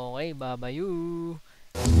 Okay,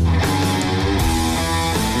 bye-bye.